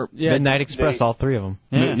Hart, Midnight Express, all three of them.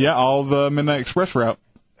 Yeah, all the Midnight Express route.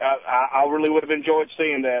 I really would have enjoyed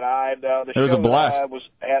seeing that. It was a blast. I was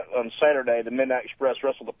at on Saturday, the Midnight Express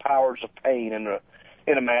wrestled the Powers of Pain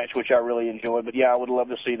in a match, which I really enjoyed. But yeah, I would love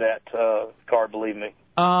to see that card, believe me.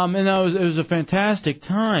 And it was a fantastic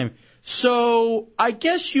time. So I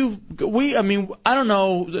guess I don't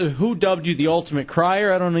know who dubbed you the Ultimate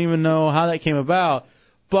Crier. I don't even know how that came about.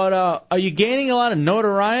 But are you gaining a lot of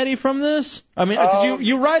notoriety from this? I mean, 'cause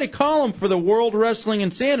you write a column for the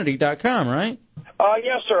WorldWrestlingInsanity.com, right?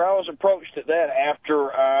 Yes, sir. I was approached at that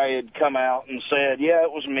after I had come out and said, yeah,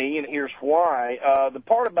 it was me, and here's why. The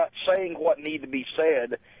part about saying what needed to be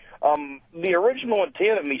said, the original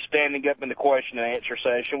intent of me standing up in the question and answer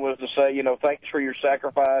session was to say, thanks for your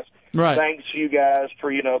sacrifice. Right. Thanks, you guys,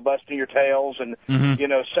 for, busting your tails and,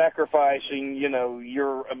 sacrificing,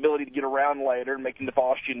 your ability to get around later and making the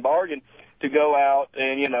Faustian bargain to go out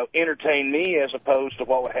and, entertain me as opposed to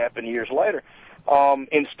what would happen years later.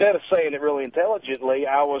 Instead of saying it really intelligently,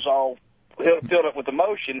 I was all filled up with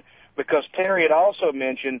emotion because Terry had also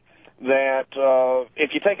mentioned that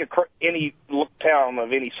if you take any town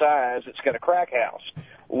of any size, it's got a crack house.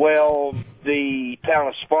 Well, the town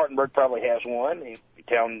of Spartanburg probably has one, the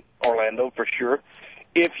town Orlando for sure.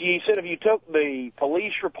 If you took the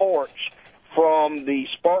police reports from the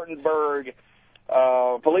Spartanburg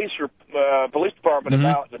police department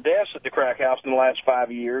about the deaths at the crack house in the last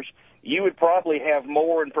 5 years, you would probably have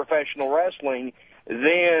more in professional wrestling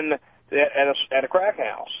than at a crack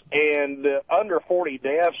house. And under 40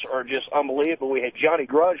 deaths are just unbelievable. We had Johnny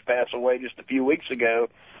Grudge pass away just a few weeks ago,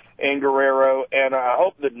 and Guerrero, and I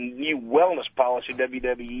hope the new wellness policy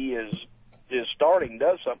WWE is starting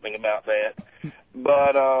does something about that.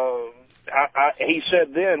 But he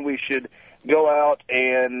said then we should go out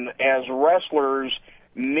and, as wrestlers,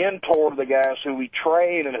 mentor the guys who we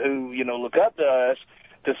train and who, look up to us,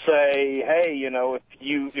 to say, hey, if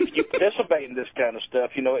you participate in this kind of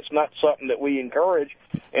stuff, it's not something that we encourage,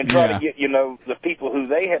 and try to get, the people who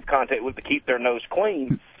they have contact with to keep their nose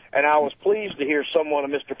clean. And I was pleased to hear someone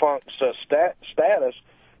of Mr. Funk's status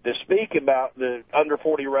to speak about the under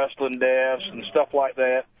 40 wrestling deaths and stuff like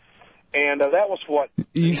that. And that was what...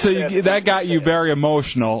 that got you very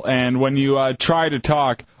emotional, and when you tried to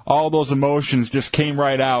talk, all those emotions just came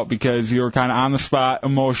right out because you were kind of on the spot,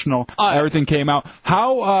 emotional. Everything came out.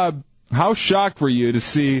 How shocked were you to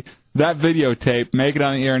see that videotape, make it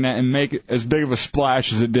on the internet, and make it as big of a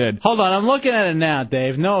splash as it did? Hold on, I'm looking at it now,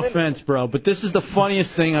 Dave. No offense, bro, but this is the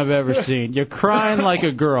funniest thing I've ever seen. You're crying like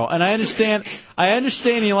a girl, and I understand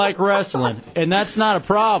you like wrestling, and that's not a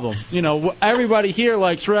problem. Everybody here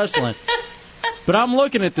likes wrestling. But I'm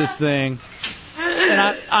looking at this thing,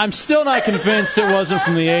 and I'm still not convinced it wasn't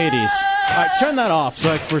from the 80s. All right, turn that off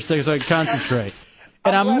for a second so I can concentrate.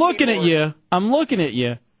 And I'm looking at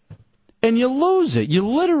you, and you lose it. You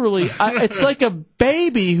literally, it's like a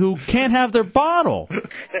baby who can't have their bottle.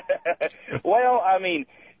 Well, I mean,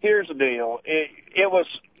 here's the deal. It was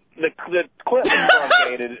the clip is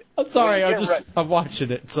truncated. I'm sorry, I'm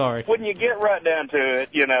watching it. Sorry. When you get right down to it,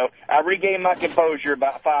 I regain my composure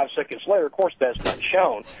about 5 seconds later. Of course, that's not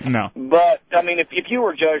shown. No. But, I mean, if you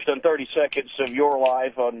were judged on 30 seconds of your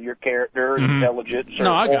life, on your character, intelligence, or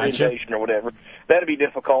orientation or whatever, that'd be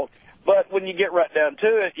difficult. But when you get right down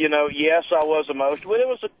to it, yes, I was emotional. But it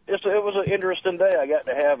was an interesting day. I got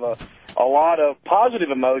to have a lot of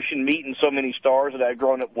positive emotion meeting so many stars that I'd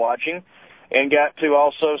grown up watching, and got to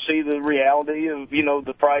also see the reality of,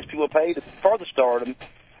 the price people paid for the stardom.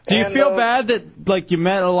 Do you feel bad that, you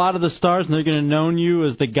met a lot of the stars and they're going to know you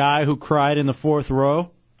as the guy who cried in the fourth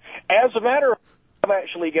row? As a matter of fact, I've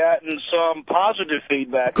actually gotten some positive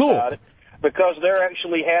feedback about it, because they're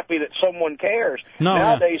actually happy that someone cares.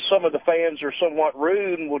 Nowadays, some of the fans are somewhat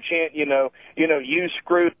rude and will chant, you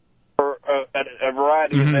screwed, or a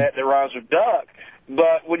variety of that rhymes with duck.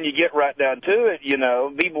 But when you get right down to it,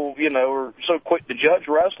 people, are so quick to judge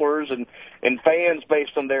wrestlers and fans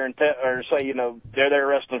based on their or say, they're a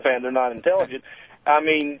wrestling fan, they're not intelligent. I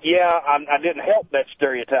mean, I didn't help that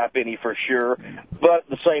stereotype any for sure. But at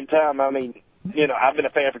the same time, I mean, I've been a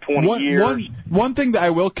fan for 20 years. One thing that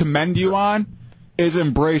I will commend you on is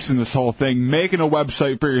embracing this whole thing, making a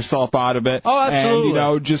website for yourself out of it. Oh, absolutely.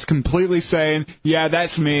 And, just completely saying, yeah,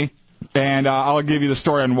 that's me. And I'll give you the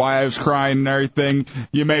story on why I was crying and everything.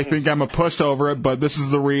 You may think I'm a puss over it, but this is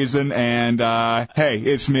the reason. And, hey,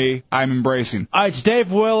 it's me. I'm embracing. All right, it's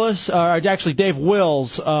Dave Willis, Dave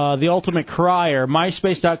Wills, the ultimate crier.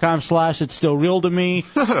 MySpace.com/It's Still Real to Me.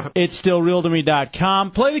 It's StillRealToMe.com.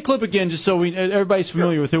 Play the clip again just so everybody's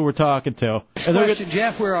familiar with who we're talking to. Question,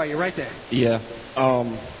 Jeff, where are you? Right there. Yeah.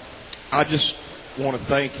 I just want to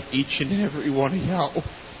thank each and every one of y'all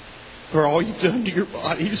for all you've done to your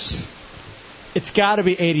bodies. It's got to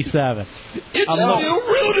be 87. It's still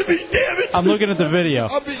real to me, damn it. I'm looking at the video.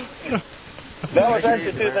 That was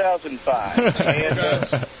actually 2005.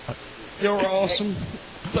 And, you're awesome.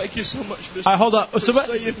 Thank you so much, Mr. All right, hold on.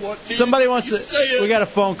 Somebody wants to. We got a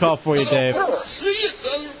phone call for you, Dave. Well,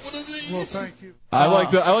 thank you. I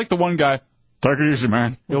like the one guy. Take it easy,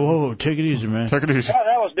 man. Whoa, take it easy, man. Take it easy.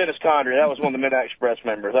 That was Dennis Condry. That was one of the Midnight Express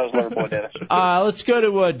members. That was Loverboy Dennis. Let's go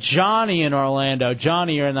to Johnny in Orlando.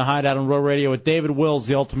 Johnny, you're in the Hideout on Row Radio with David Wills,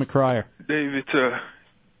 the ultimate crier. Dave, it's good.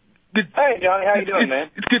 Hey, Johnny, how you doing,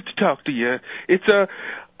 man? It's good to talk to you. It's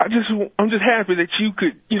I'm just happy that you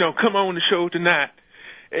could, come on the show tonight.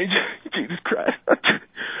 And Jesus Christ.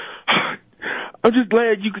 I'm just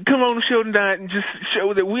glad you could come on the show tonight and just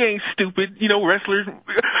show that we ain't stupid, wrestlers. Oh,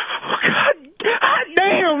 God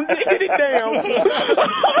damn, get it down.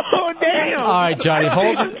 Oh, damn. All right, Johnny,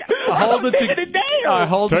 hold it. All right, take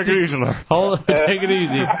it easy, take it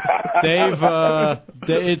easy. Dave,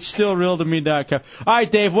 it's stillrealtome.com. All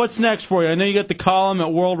right, Dave, what's next for you? I know you got the column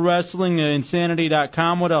at World Wrestling,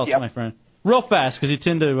 Insanity.com. What else, my friend? Real fast, because you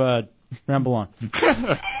tend to ramble on.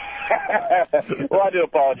 Well, I do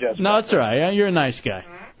apologize. No, it's all right. You're a nice guy.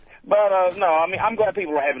 But, no, I mean, I'm glad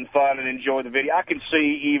people are having fun and enjoy the video. I can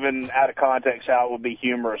see, even out of context, how it would be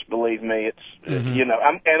humorous, believe me. It's, and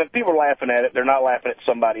if people are laughing at it, they're not laughing at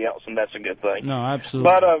somebody else, and that's a good thing. No,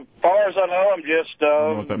 absolutely. But as far as I know, I'm just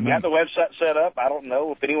got the website set up. I don't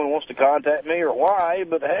know if anyone wants to contact me or why,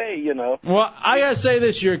 but hey, Well, I got to say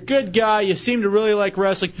this. You're a good guy. You seem to really like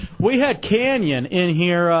wrestling. We had Canyon in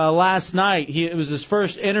here last night. It was his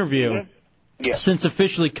first interview since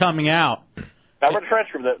officially coming out. I read a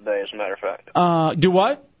transcript of that today, as a matter of fact. Do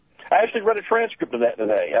what? I actually read a transcript of that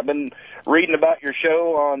today. I've been reading about your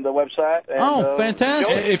show on the website. And,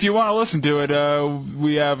 fantastic. If you want to listen to it,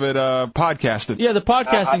 we have it podcasted. Yeah, the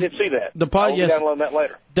podcasting. I did see that. I'll be downloading that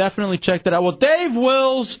later. Definitely check that out. Well, Dave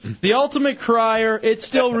Wills, the ultimate crier, it's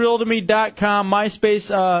stillrealtome.com,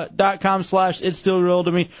 myspace.com/it's still real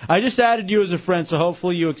to me. I just added you as a friend, so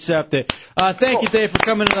hopefully you accept it. Thank you, Dave, for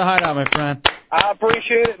coming to the Hideout, my friend. I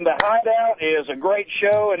appreciate it, and the Hideout is a great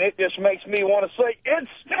show, and it just makes me want to say, it's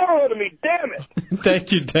still real to me, damn it.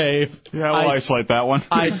 Thank you, Dave. Yeah, we'll isolate that one.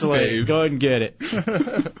 Isolate. Go ahead and get it.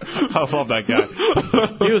 I love that guy.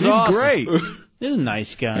 He was awesome. Great. He's a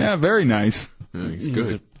nice guy. Yeah, very nice. Yeah, he's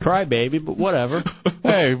good. A crybaby, but whatever.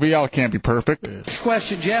 Hey, we all can't be perfect. Next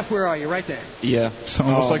question, Jeff, where are you? Right there. Yeah. Some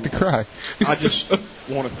of us like to cry. I just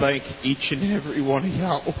want to thank each and every one of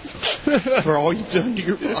y'all for all you've done to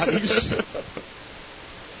your bodies.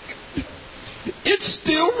 It's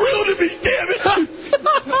still real to me, damn it.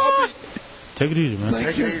 Take it easy, man.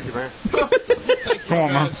 Thank you. Take it easy, man. Come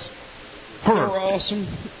on, man. You're awesome.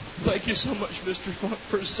 Thank you so much, Mr. Funk,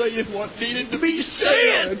 for saying what needed to be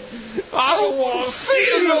said. I don't want to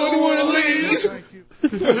see another one of these. Thank you.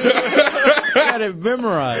 Got it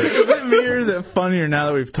memorized. Is it me or is it funnier now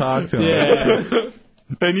that we've talked to him? Yeah.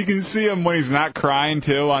 And you can see him when he's not crying,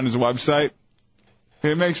 too, on his website.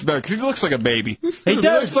 It makes it better, because he looks like a baby. He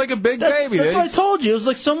looks like a big baby. That's what I told you. It was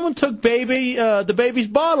like someone took the baby's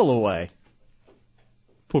bottle away.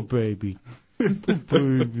 Poor baby. Poor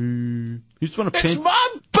baby. You just want to pinch. It's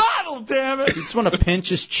my bottle, damn it! You just want to pinch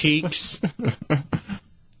his cheeks.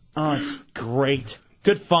 Oh, it's great.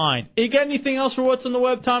 Good find. You got anything else for what's on the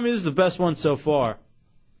web, Tommy? This is the best one so far.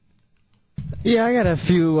 Yeah, I got a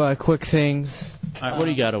few quick things. All right, what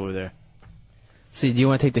do you got over there? See, do you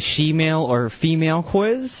want to take the she-male or female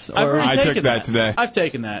quiz? Or... I took that today. I've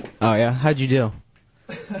taken that. Oh, yeah? How'd you do?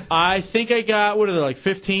 I think I got, what are they, like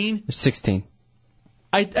 15? 16.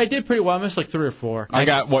 I did pretty well. I missed like 3 or 4. I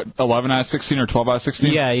got, 11 out of 16 or 12 out of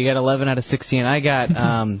 16? Yeah, you got 11 out of 16. I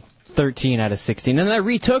got 13 out of 16. And then I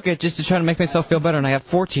retook it just to try to make myself feel better, and I got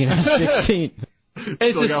 14 out of 16.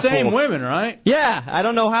 It's the same women, right? Yeah, I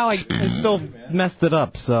don't know how I still messed it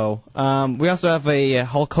up. So we also have a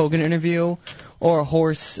Hulk Hogan interview or a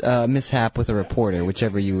horse mishap with a reporter,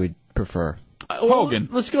 whichever you would prefer. Hogan.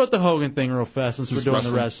 Let's go with the Hogan thing real fast since we're doing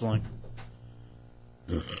the wrestling.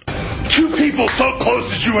 Two people so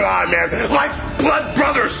close as you and I, man, like blood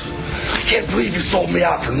brothers. I can't believe you sold me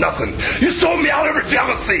out for nothing. You sold me out over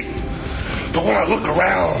jealousy. But when I look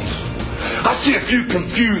around, I see a few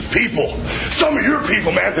confused people. Some of your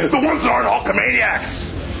people, man, the ones that aren't Hulkamaniacs.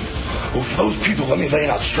 Well, for those people, let me lay it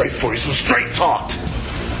out straight for you, some straight talk.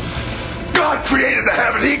 God created the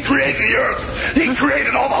heaven. He created the earth. He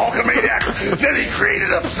created all the Hulkamaniacs. Then he created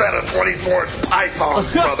a set of 24-inch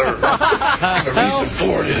pythons, brother. And the reason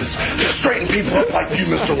for it is to straighten people up like you,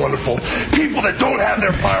 Mr. Wonderful. People that don't have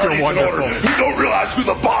their priorities in order. You don't realize who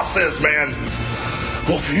the boss is, man.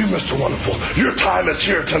 Well, for you, Mr. Wonderful, your time is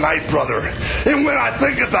here tonight, brother. And when I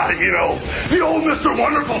think about it, you know, the old Mr.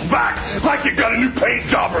 Wonderful's back like you got a new paint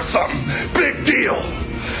job or something. Big deal.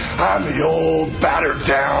 I'm the old, battered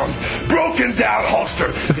down, broken down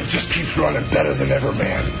Hulkster that just keeps running better than ever,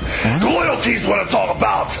 man. Loyalty's what it's all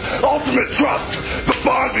about. Ultimate trust, the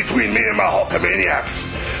bond between me and my Hulkamaniacs.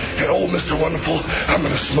 And old Mr. Wonderful, I'm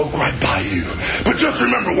going to smoke right by you. But just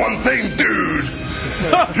remember one thing, dude.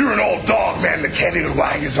 You're an old dog, man, that can't even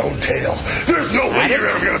wag his own tail. There's no way you're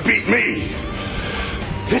ever going to beat me.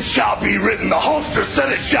 It shall be written. The Hulkster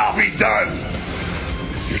said it shall be done.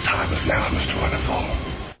 Your time is now, Mr. Wonderful.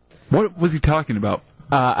 What was he talking about?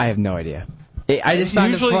 I have no idea. I just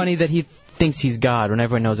found it funny that he thinks he's God when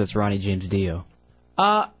everyone knows it's Ronnie James Dio.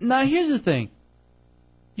 Now, here's the thing.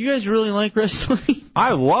 You guys really like wrestling?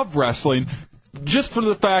 I love wrestling just for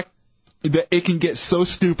the fact that it can get so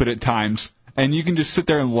stupid at times, and you can just sit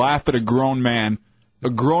there and laugh at a grown man, a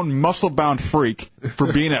grown muscle-bound freak,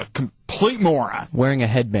 for being a complete moron. Wearing a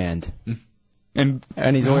headband. And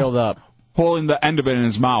he's oiled up. Holding the end of it in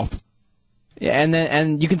his mouth. Yeah,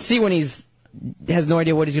 and you can see when has no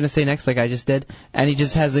idea what he's going to say next, like I just did, and he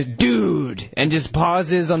just has a dude, and just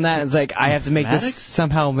pauses on that, and it's like, I have to make this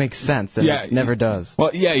somehow make sense, and it never does.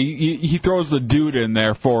 Well, yeah, he throws the dude in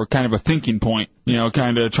there for kind of a thinking point, you know,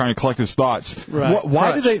 kind of trying to collect his thoughts. Right.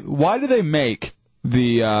 Why do they make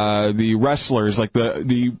the wrestlers, like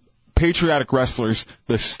the patriotic wrestlers,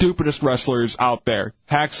 the stupidest wrestlers out there?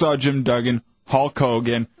 Hacksaw Jim Duggan, Hulk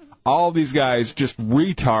Hogan, all these guys just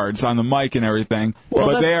retards on the mic and everything,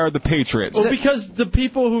 but they are the patriots. Well, because the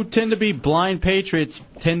people who tend to be blind patriots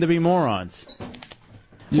tend to be morons.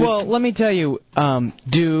 Well, let me tell you,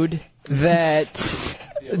 dude,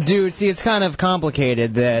 see, it's kind of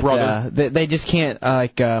complicated that they just can't,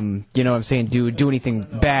 you know what I'm saying, do anything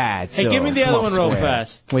bad. Hey, give me the other one real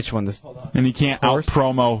fast. Which one? And he can't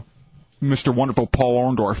out-promo Mr. Wonderful Paul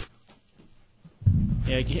Orndorff.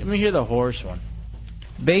 Yeah, let me hear the horse one.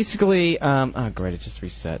 Basically, oh great, it just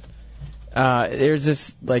reset. There's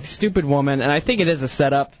this like stupid woman, and I think it is a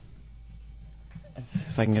setup.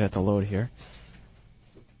 If I can get it to load here.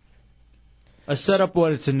 A setup?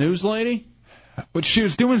 What? It's a news lady? But she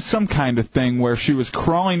was doing some kind of thing where she was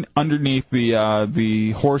crawling underneath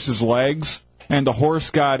the horse's legs, and the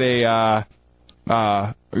horse got a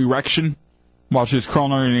erection while she was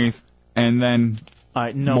crawling underneath, and then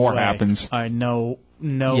more happens. I know.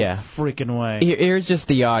 No freaking way. Here's just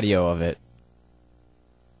the audio of it.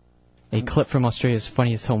 A clip from Australia's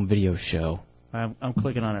funniest home video show. I'm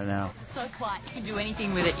clicking on it now. So quiet, you can do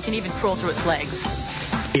anything with it. You can even crawl through its legs.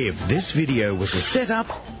 If this video was a setup,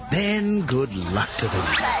 then good luck to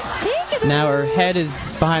them. Now her head is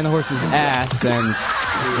behind the horse's ass, and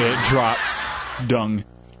it drops dung.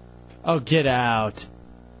 Oh, get out.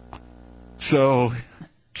 So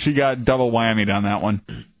she got double whammied on that one.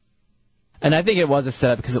 And I think it was a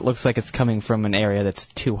setup because it looks like it's coming from an area that's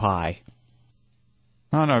too high.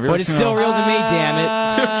 Oh, no, but it's still real to me,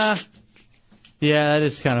 damn it. Yeah, that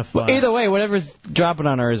is kind of funny. Either way, whatever's dropping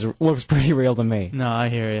on her looks pretty real to me. No, I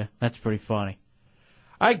hear you. That's pretty funny.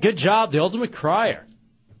 All right, good job, the ultimate crier.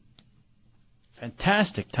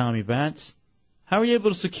 Fantastic, Tommy Bats. How were you able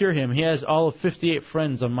to secure him? He has all of 58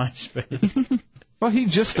 friends on MySpace. Well, he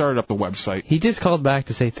just started up the website. He just called back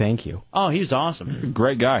to say thank you. Oh, he's awesome.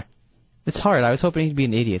 Great guy. It's hard. I was hoping he'd be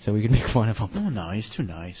an idiot so we could make fun of him. Oh no, he's too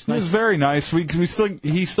nice. He was very nice.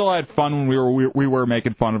 He still had fun when we were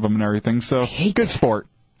making fun of him and everything. So good sport.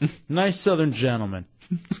 Nice Southern gentleman.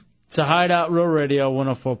 It's a Hideout Real Radio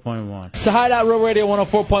 104.1. It's a Hideout Real Radio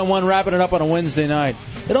 104.1, wrapping it up on a Wednesday night.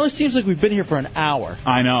 It only seems like we've been here for an hour.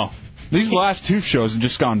 I know. These last two shows have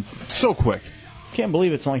just gone so quick. Can't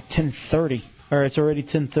believe it's only 10:30, or it's already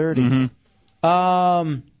 10:30.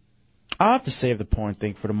 Mm-hmm. I'll have to save the porn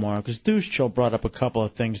thing for tomorrow because Douche Chill brought up a couple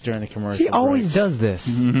of things during the commercial. He always breaks. does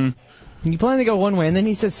this. Mm-hmm. You plan to go one way, and then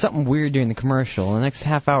he says something weird during the commercial. The next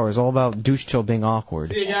half hour is all about Douche Chill being awkward.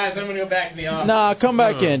 See you guys, I'm going to go back in the office. Nah, come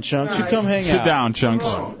back in, Chunks. You come hang out. Sit down,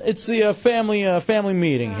 Chunks. It's the family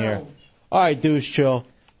meeting here. All right, Douche Chill.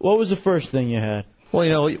 What was the first thing you had? Well,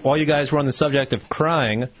 you know, while you guys were on the subject of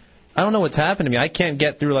crying, I don't know what's happened to me. I can't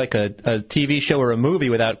get through like a TV show or a movie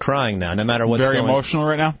without crying now, no matter what's Very going. emotional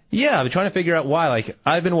right now? Yeah, I've been trying to figure out why. Like,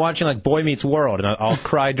 I've been watching like Boy Meets World, and I'll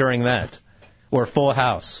cry during that. Or Full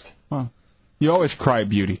House. Huh. You always cry,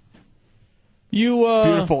 beauty. You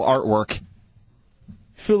Beautiful artwork.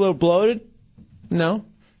 Feel a little bloated? No.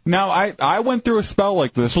 Now, I went through a spell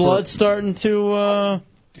like this. Blood starting to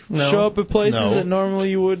show up at places No. that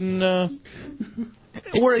normally you wouldn't.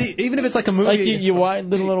 Or even if it's like a movie. Like you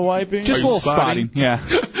did a little wiping? Just a little spotting. Yeah.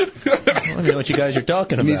 I don't know what you guys are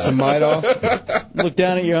talking about. Need some Midol? Look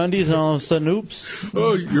down at your undies and all of a sudden, oops.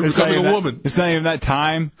 Oh, you're becoming a woman. It's not even that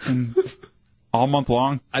time. And all month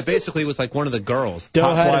long. I basically was like one of the girls.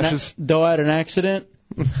 Doe had an accident?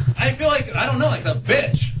 I feel like, I don't know, like a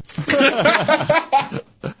bitch.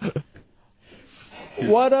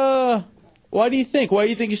 Why do you think? Why do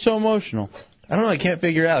you think you're so emotional? I don't know, I can't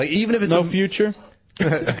figure it out. Like, even if it's no future?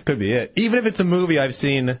 Could be it. Even if it's a movie I've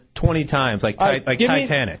seen 20 times, like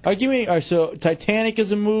Titanic. So Titanic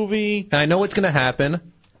is a movie. And I know what's going to happen.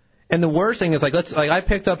 And the worst thing is, I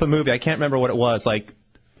picked up a movie, I can't remember what it was, like,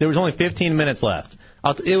 there was only 15 minutes left.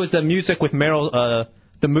 It was the music with Meryl,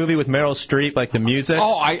 the movie with Meryl Streep, like the music.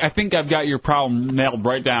 Oh, I think I've got your problem nailed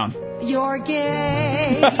right down. You're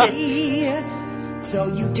gay, though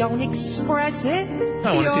you don't express it.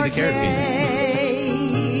 I want to see the carrot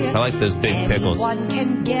penis. I like those big pickles. One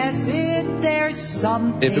can guess it. There's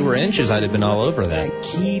something. If it were inches, I'd have been all over that.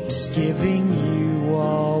 Keeps giving you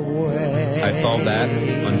away. I found that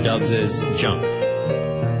on Dubs' junk.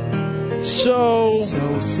 So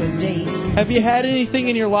have you had anything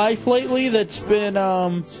in your life lately that's been,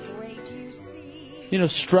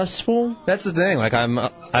 stressful? That's the thing. Like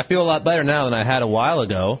I feel a lot better now than I had a while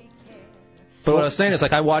ago. But what I was saying is,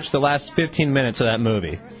 like, I watched the last 15 minutes of that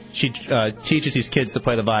movie. She teaches these kids to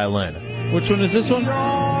play the violin. Which one is this one?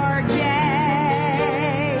 I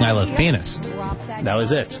Love Penis. That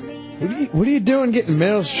was it. What are you doing getting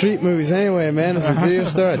Meryl Streep movies anyway, man? Is the video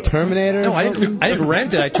store a Terminator? No, I didn't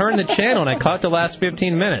rent it. I turned the channel and I caught the last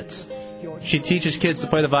 15 minutes. She teaches kids to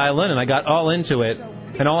play the violin, and I got all into it,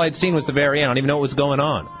 and all I'd seen was the very end. I don't even know what was going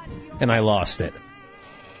on, and I lost it.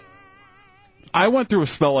 I went through a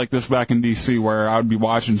spell like this back in D.C. where I would be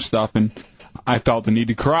watching stuff and I felt the need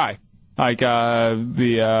to cry. Like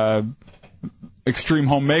the Extreme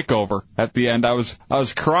Home Makeover. At the end, I was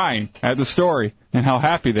crying at the story and how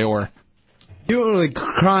happy they were. You weren't really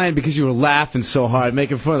crying because you were laughing so hard,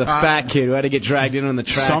 making fun of the fat kid who had to get dragged in on the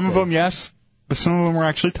track. Some of them, yes, but some of them were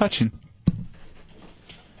actually touching.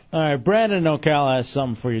 All right, Brandon in Ocala has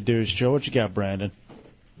something for you, Douche Joe. What you got, Brandon?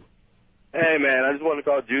 Hey, man, I just want to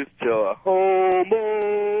call Juice Chill a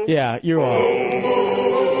homo. Yeah, you are.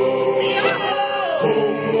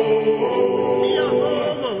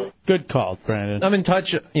 Good call, Brandon. I'm in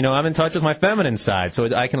touch, I'm in touch with my feminine side, so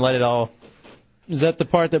I can let it all. Is that the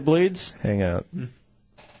part that bleeds? Hang out.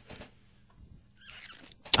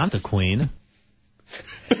 I'm the queen.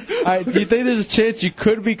 Do you think there's a chance you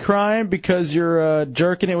could be crying because you're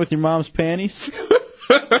jerking it with your mom's panties?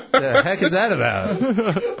 The heck is that about?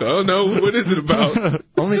 Oh no, what is it about?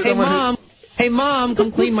 Only someone. Hey mom,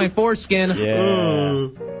 come clean my foreskin. Yeah.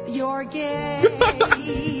 You're gay.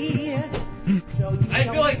 I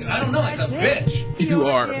feel like I don't know, like a bitch. You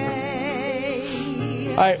are.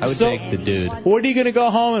 All right, I would take the dude. What are you gonna go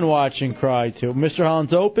home and watch and cry to? Mr.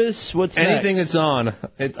 Holland's Opus? What's anything next? that's on?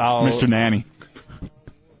 I'll. Mr. Nanny.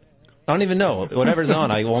 I don't even know. Whatever's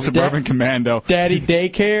on, I won't. Suburban Commando. Daddy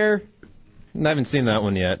Daycare? I haven't seen that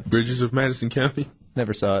one yet. Bridges of Madison County.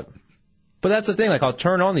 Never saw it. But that's the thing. Like, I'll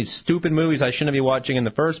turn on these stupid movies I shouldn't be watching in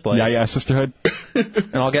the first place. Yeah, Sisterhood.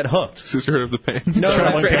 And I'll get hooked. Sisterhood of the Pants. No,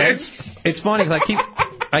 it's funny because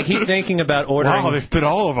I keep thinking about ordering. Wow, they fit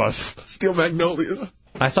all of us. Steel Magnolias.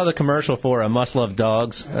 I saw the commercial for Must Love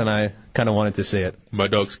Dogs, and I kind of wanted to see it. My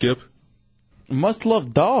dog Skip. Must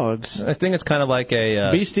Love Dogs. I think it's kind of like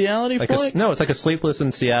a bestiality flick? No, it's like a Sleepless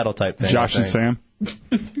in Seattle type thing. Josh and Sam.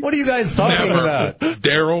 What are you guys talking about?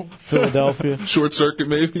 Daryl. Philadelphia. Short Circuit,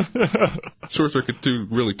 maybe. Short Circuit 2,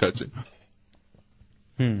 really touching.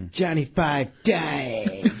 Johnny Five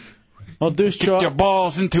die. Well, Deuce Kick your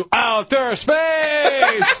balls into outer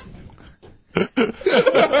space.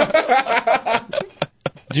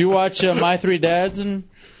 Do you watch My Three Dads?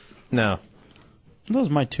 No. Those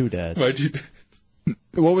are My Two Dads. My two dads.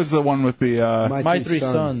 What was the one with the My Three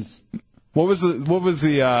Sons? What was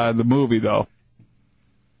the movie though?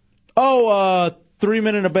 Oh, 3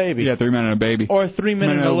 Men and a Baby. Yeah, 3 Men and a Baby. Or 3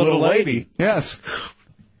 Men and a Little Lady. Yes.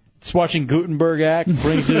 Just watching Gutenberg act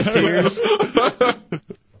brings you to tears.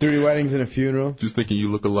 3 weddings and a funeral. Just thinking you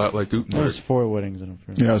look a lot like Gutenberg. There's 4 weddings and a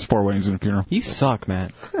funeral. Yeah, it was 4 weddings and a funeral. You suck,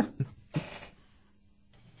 Matt.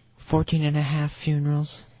 14 and a half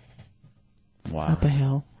funerals. Wow. Up a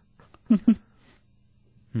hill.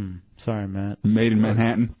 Sorry, Matt. Made in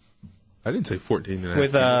Manhattan. I didn't say 14 and a half.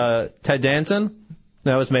 With Ted Danson?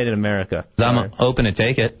 That was Made in America. I'm open to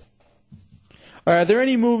take it. All right, are there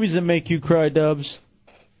any movies that make you cry, Dubs?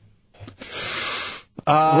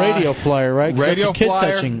 Radio Flyer, right? 'Cause Radio that's a kid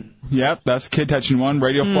Flyer. touching. Yep, that's a kid touching one.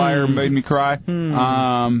 Radio Flyer made me cry.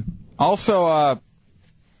 Also,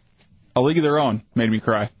 A League of Their Own made me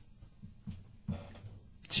cry.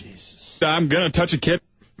 Jesus. I'm gonna touch a kid.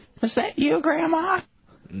 Is that you, Grandma?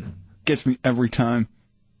 Gets me every time.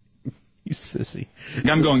 You sissy.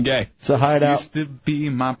 I'm going gay. It's a Hideout. Used to be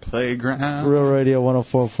my playground. Real Radio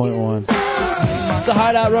 104.1. It's a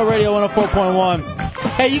Hideout, Real Radio 104.1.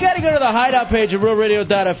 Hey, you got to go to the Hideout page at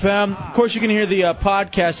realradio.fm. Of course, you can hear the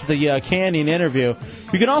podcast of the Canyon interview.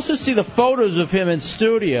 You can also see the photos of him in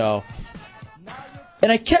studio.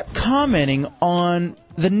 And I kept commenting on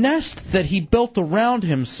the nest that he built around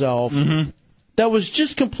himself that was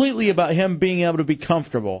just completely about him being able to be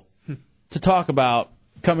comfortable to talk about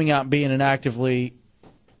coming out being an actively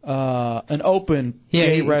an open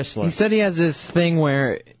gay wrestler. He said he has this thing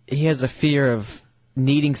where he has a fear of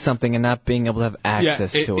needing something and not being able to have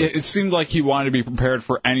access to it. It seemed like he wanted to be prepared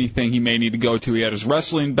for anything he may need to go to. He had his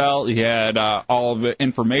wrestling belt. He had all of the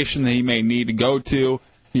information that he may need to go to.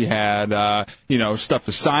 He had, stuff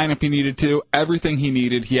to sign if he needed to. Everything he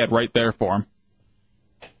needed, he had right there for him.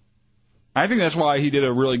 I think that's why he did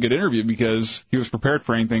a really good interview, because he was prepared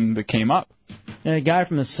for anything that came up. And a guy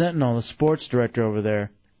from the Sentinel, the sports director over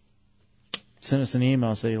there, sent us an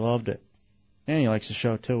email, said he loved it. And he likes the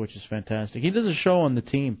show, too, which is fantastic. He does a show on the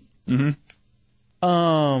team. Mm-hmm.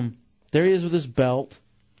 There he is with his belt.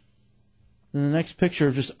 And the next picture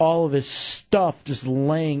of just all of his stuff just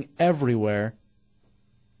laying everywhere.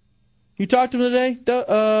 You talked to him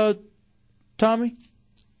today, Tommy?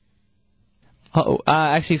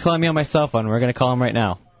 Actually, he's calling me on my cell phone. We're going to call him right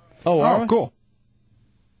now. Oh, cool.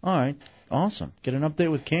 All right. Awesome. Get an update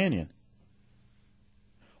with Canyon.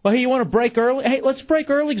 Well, hey, you want to break early? Hey, let's break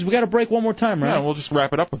early because we got to break one more time, right? Yeah, we'll just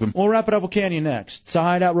wrap it up with him. We'll wrap it up with Canyon next. It's a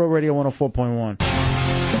Hideout Road Radio 104.1.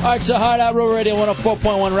 All right, so Hideout Road Radio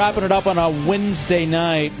 104.1, wrapping it up on a Wednesday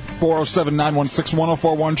night.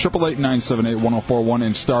 407-916-1041, 888-978-1041,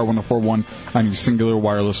 and star 1041 on your singular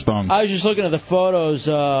wireless phone. I was just looking at the photos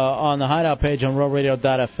on the Hideout page on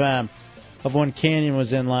RealRadio.fm of when Canyon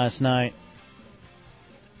was in last night.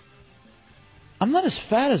 I'm not as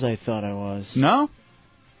fat as I thought I was. No?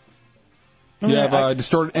 I mean, You have a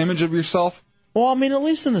distorted image of yourself? Well, I mean, at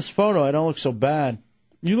least in this photo, I don't look so bad.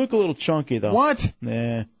 You look a little chunky, though. What?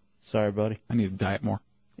 Yeah. Sorry, buddy. I need to diet more.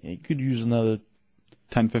 Yeah, you could use another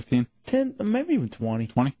 10, 15? 10, maybe even 20.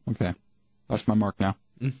 20? Okay. That's my mark now.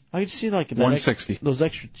 I could see like that 160. Those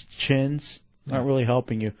extra chins aren't really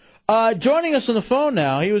helping you. Joining us on the phone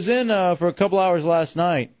now, he was in for a couple hours last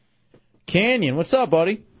night. Canyon, what's up,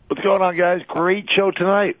 buddy? What's going on, guys? Great show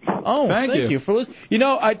tonight. Oh, thank you for listening. You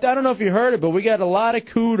know, I don't know if you heard it, but we got a lot of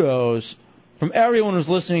kudos from everyone who's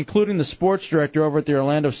listening, including the sports director over at the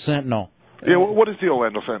Orlando Sentinel. Yeah, what is the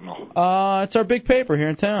Orlando Sentinel? It's our big paper here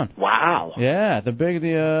in town. Wow. Yeah, the big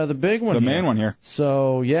one. The main one here.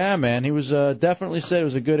 So yeah, man, he was definitely said it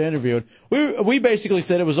was a good interview. We basically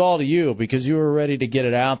said it was all to you because you were ready to get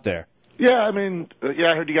it out there. Yeah, I mean, I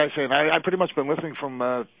heard you guys saying. I pretty much been listening from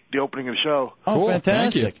the opening of the show. Oh, cool.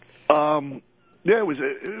 Fantastic. Thank you. Yeah, it was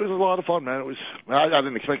a lot of fun, man. I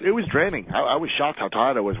didn't expect it was draining. I was shocked how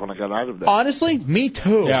tired I was when I got out of there. Honestly, me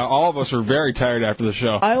too. Yeah, all of us were very tired after the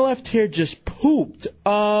show. I left here just pooped.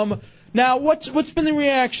 Now, what's been the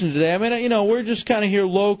reaction today? I mean, we're just kind of here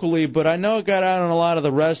locally, but I know it got out on a lot of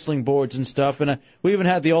the wrestling boards and stuff, and we even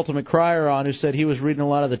had the Ultimate Crier on who said he was reading a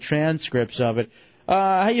lot of the transcripts of it.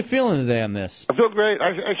 How you feeling today on this? I feel great.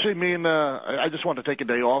 I just want to take a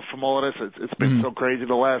day off from all of this. It's been so crazy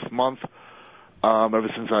the last month. Ever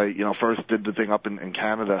since I, first did the thing up in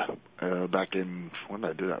Canada back in, when did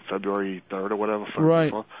I do that? February 3rd or whatever.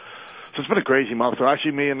 Right. So it's been a crazy month. So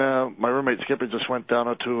actually, me and my roommate Skipper just went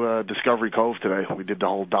down to Discovery Cove today. We did the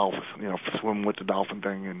whole dolphin, swim with the dolphin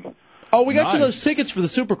thing. And oh, we got you those tickets for the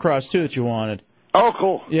Supercross too that you wanted. Oh,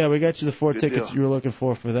 cool. Yeah, we got you the 4 Good tickets deal. you were looking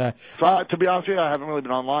for that. So to be honest with you, I haven't really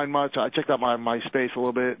been online much. I checked out my MySpace a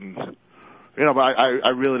little bit, and but I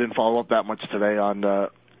really didn't follow up that much today on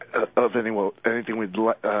of anything we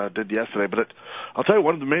did yesterday. But I'll tell you,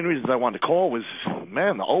 one of the main reasons I wanted to call was,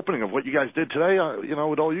 man, the opening of what you guys did today.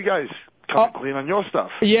 With all you guys coming clean on your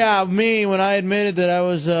stuff. Yeah, me, when I admitted that I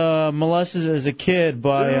was molested as a kid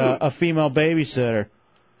by a female babysitter.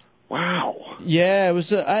 Wow. Yeah, it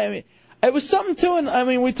was. It was something too, and I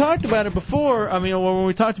mean, we talked about it before. I mean, when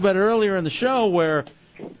we talked about it earlier in the show, where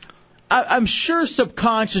I'm sure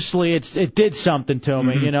subconsciously it did something to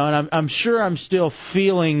me, and I'm sure I'm still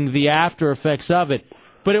feeling the after effects of it.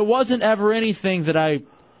 But it wasn't ever anything that I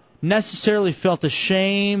necessarily felt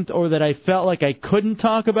ashamed or that I felt like I couldn't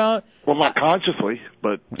talk about. Well, not consciously,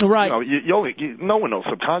 but right. No one knows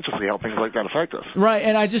subconsciously how things like that affect us. Right,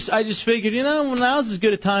 and I just figured, now's as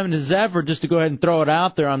good a time as ever just to go ahead and throw it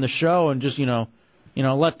out there on the show and just,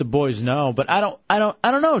 let the boys know. But I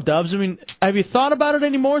don't know, Dubs. I mean, have you thought about it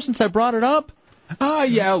anymore since I brought it up?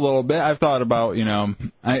 Yeah, a little bit. I've thought about,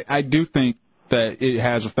 I do think that it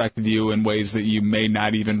has affected you in ways that you may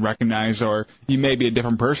not even recognize, or you may be a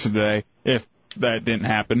different person today if that didn't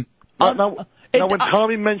happen. Now, when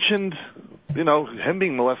Tommy mentioned, him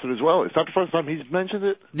being molested as well, is that the first time he's mentioned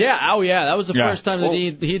it? Yeah, that was the first time that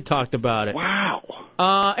he'd talked about it.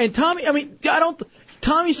 Wow. And Tommy,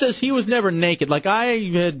 Tommy says he was never naked. Like, I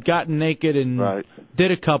had gotten naked and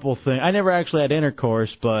did a couple things. I never actually had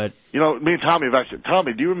intercourse, but... me and Tommy have actually...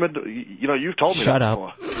 Tommy, do you remember... you've told me Shut that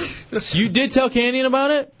up. before. You did tell Canyon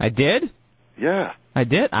about it? I did? Yeah. I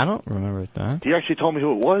did? I don't remember that. He actually told me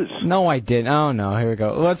who it was. No, I didn't. Oh, no. Here we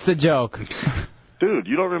go. What's the joke? Dude,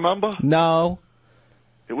 you don't remember? No.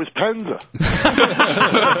 It was Penza.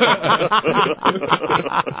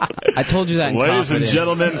 I told you that in Ladies and confidence.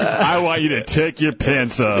 gentlemen, I want you to take your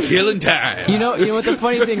pants off. Killing time. You know what the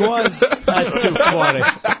funny thing was? That's too funny.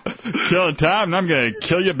 Killing time, and I'm going to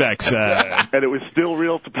kill your backside. And it was still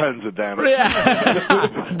real to Penza, damn it.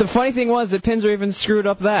 Yeah. The funny thing was that Pinzer even screwed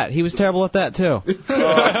up that. He was terrible at that, too. Oh,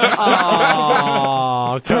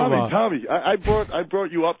 come on. Tommy, I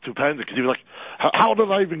brought you up to Penza because he was like, how did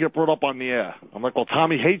I even get brought up on the air? I'm like, well,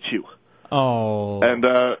 Tommy hates you. Oh. And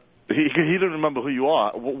he didn't remember who you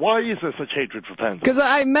are. Why is there such hatred for Penza? Because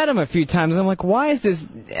I met him a few times, and I'm like, why is this...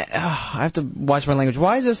 I have to watch my language.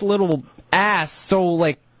 Why is this little ass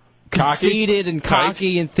so, conceited and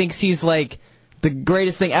cocky and thinks he's, the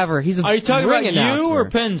greatest thing ever? He's a Are you talking about ring you announcer. or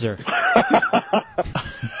Penzer?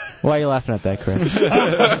 Why are you laughing at that, Chris?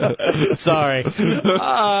 Sorry.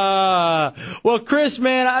 Well, Chris,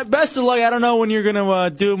 man, best of luck. I don't know when you're going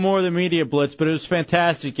to do more of the media blitz, but it was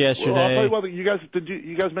fantastic yesterday. Well, I'll tell you what,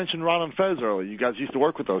 you guys mentioned Ron and Fez earlier. You guys used to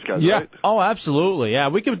work with those guys, yeah. right? Oh, absolutely. Yeah,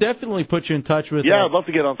 we could definitely put you in touch with. Yeah, I'd love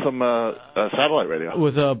to get on some satellite radio.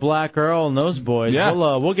 With Black Earl and those boys. Yeah.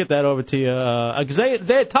 We'll get that over to you. Because they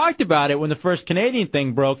had talked about it when the first Canadian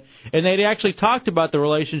thing broke, and they'd actually talked about the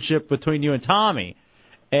relationship between you and Tommy.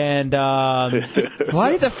 And why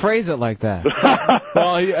did they phrase it like that?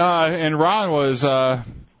 Well, and Ron was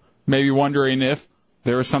maybe wondering if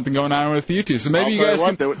there was something going on with you two. So maybe you guys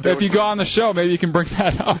can, if you go on the show, maybe you can bring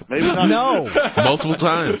that up. Maybe not. No. Multiple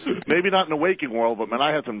times. Maybe not in the waking world, but man,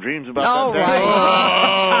 I had some dreams about Oh, that.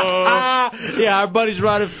 right. Yeah, our buddies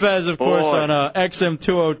Rod and Fez, of course, Boy. on XM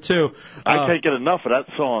 202. I can't get enough of that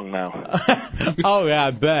song now. Oh yeah,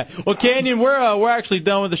 I bet. Well, Canyon, we're actually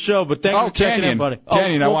done with the show, but thanks for checking in, buddy.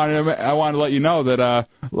 Canyon, I wanted to let you know that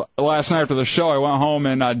last night after the show, I went home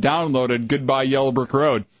and downloaded "Goodbye Yellow Brick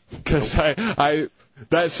Road" because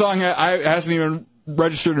that song hasn't even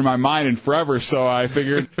registered in my mind in forever. So I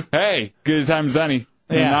figured, hey, good time as any.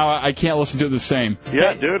 And now I can't listen to it the same.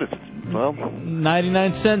 Yeah, dude. Well,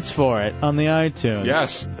 99 cents for it on the iTunes.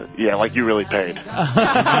 Yes. Yeah, like you really paid.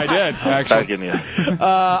 I did, actually. Back in you.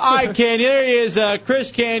 All right, Canyon. There he is,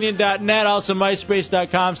 ChrisCanyon.net, also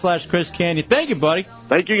MySpace.com/Chris Canyon. Thank you, buddy.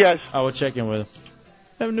 Thank you, guys. I will check in with him.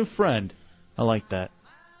 I have a new friend. I like that.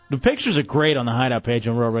 The pictures are great on the Hideout page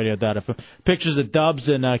on RealRadio.fm. Pictures of Dubs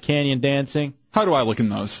and Canyon dancing. How do I look in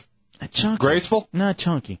those? Chunky. Graceful? Not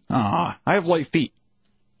chunky. Ah, I have light feet.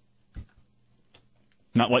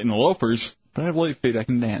 Not light in the loafers, but I have light feet. I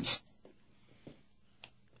can dance.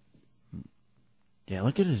 Yeah,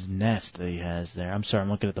 look at his nest that he has there. I'm sorry, I'm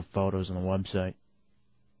looking at the photos on the website.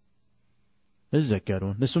 This is a good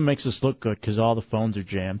one. This one makes us look good because all the phones are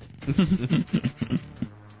jammed.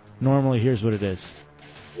 Normally, here's what it is.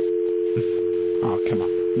 Oh, come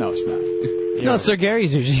on. No, it's not. No, Sir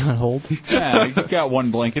Gary's usually on hold. Yeah, you got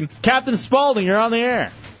one blinking. Captain Spaulding, you're on the air.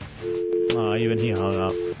 Oh, even he hung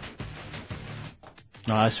up. Oh,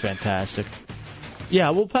 that's fantastic.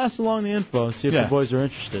 Yeah, we'll pass along the info and see if the boys are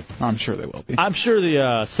interested. I'm sure they will be. I'm sure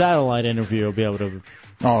the satellite interview will be able to...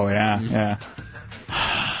 Oh, yeah.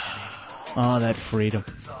 Oh, that freedom.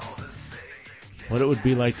 What it would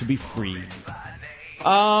be like to be free.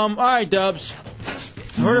 All right, Dubs.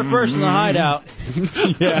 Heard it first in the Hideout.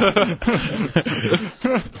 Yeah.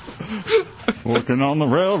 Working on the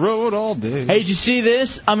railroad all day. Hey, did you see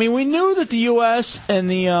this? I mean, we knew that the U.S. and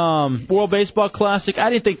the World Baseball Classic, I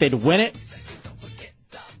didn't think they'd win it.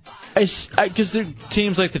 Because they're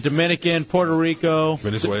teams like the Dominican, Puerto Rico,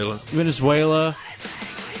 Venezuela.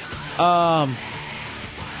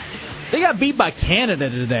 They got beat by Canada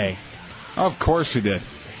today. Of course we did.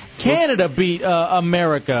 Canada beat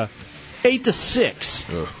America 8-6.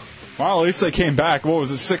 Wow, at least they came back. What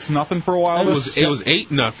was it, 6-0 for a while? It was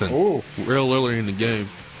 8-0. Ooh. Real early in the game.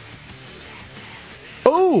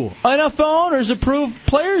 Ooh, NFL owners approved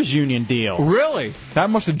players' union deal. Really? That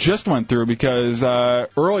must have just went through because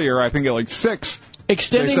earlier, I think at like 6,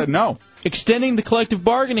 they said no. Extending the collective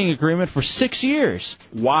bargaining agreement for 6 years.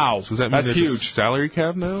 Wow. So does that mean that's there's huge. a salary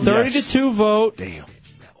cap now? 30-2 vote. Damn.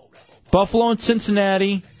 Buffalo and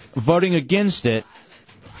Cincinnati voting against it.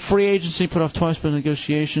 Free agency put off twice, but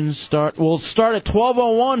negotiations start at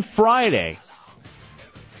 12:01 Friday.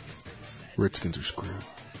 Redskins are screwed.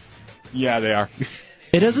 Yeah, they are.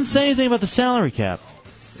 It doesn't say anything about the salary cap.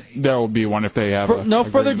 There will be one if they have No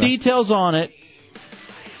further agreement. details on it,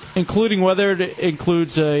 including whether it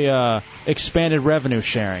includes a expanded revenue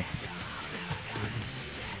sharing.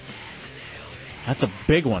 That's a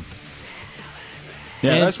big one.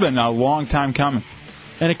 Yeah, that's been a long time coming.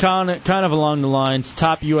 And it kind of along the lines,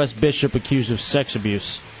 top U.S. bishop accused of sex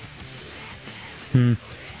abuse.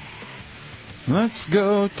 Let's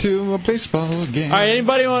go to a baseball game. All right,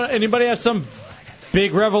 anybody have some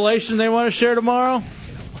big revelation they want to share tomorrow?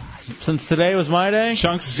 Since today was my day?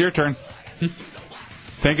 Chunks, it's your turn.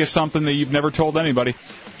 Think of something that you've never told anybody.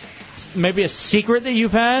 Maybe a secret that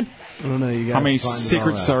you've had? I don't know. You guys How many find it all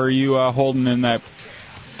secrets out. are you holding in that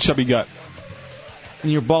chubby gut?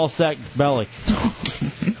 In your ball sack belly.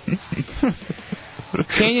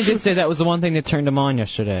 Canyon did say that was the one thing that turned him on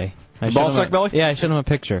yesterday. Ball sack belly? Yeah, I showed him a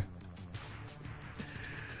picture.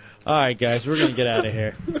 All right, guys, we're going to get out of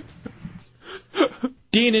here.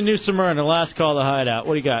 Dean in New Smyrna, last call to Hideout.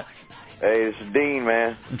 What do you got? Hey, this is Dean,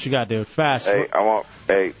 man. What you got, dude? Fast. Hey,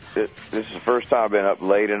 this is the first time I've been up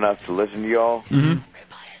late enough to listen to y'all.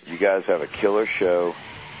 Mm-hmm. You guys have a killer show.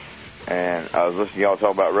 And I was listening to y'all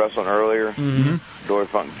talk about wrestling earlier. Mm-hmm. Dory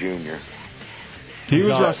Funk Jr. He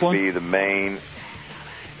was wrestling. Be the main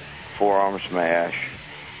forearm smash.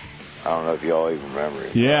 I don't know if y'all even remember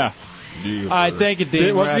it. Yeah. All right, thank you,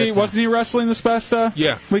 Dean. Wasn't he wrestling this past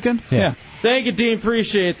weekend? Yeah. Thank you, Dean.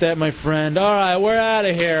 Appreciate that, my friend. All right, we're out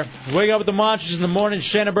of here. Wake up with the Monsters in the morning.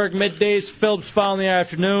 Shannaberg middays. Phillips foul in the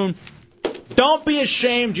afternoon. Don't be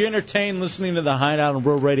ashamed. You entertain listening to the Hideout on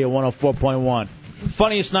World Radio 104.1.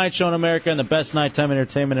 Funniest night show in America and the best nighttime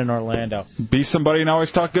entertainment in Orlando. Be somebody and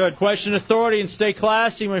always talk good. Question authority and stay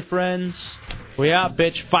classy, my friends. We out,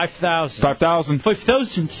 bitch. 5,000. 5,000.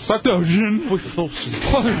 5,000. 5,000.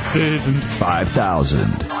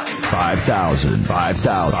 5,000. 5,000. 5,000.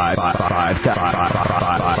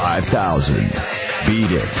 5,000. 5,000.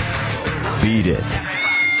 Beat it. Beat it.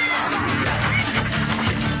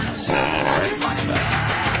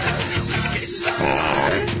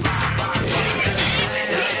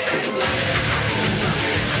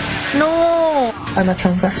 No! I'm a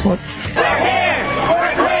transsexual.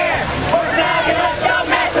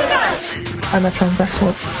 I'm a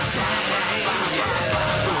transsexual.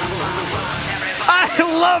 I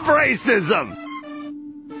love racism!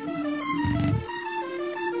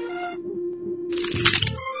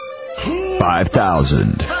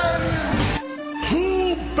 5,000.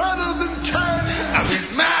 Who better than Cash? And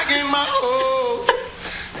he's mad. my hoes.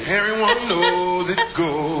 Everyone knows it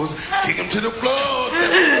goes. Kick him to the floor,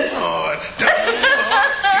 step him hard, step him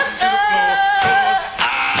hard, kick him to the floor.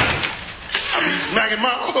 I be smacking my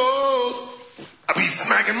hoes. I be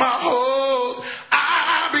smacking my hoes.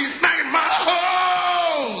 I be smacking my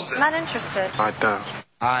hoes. Not interested. 5,000.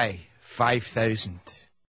 Aye, 5,000.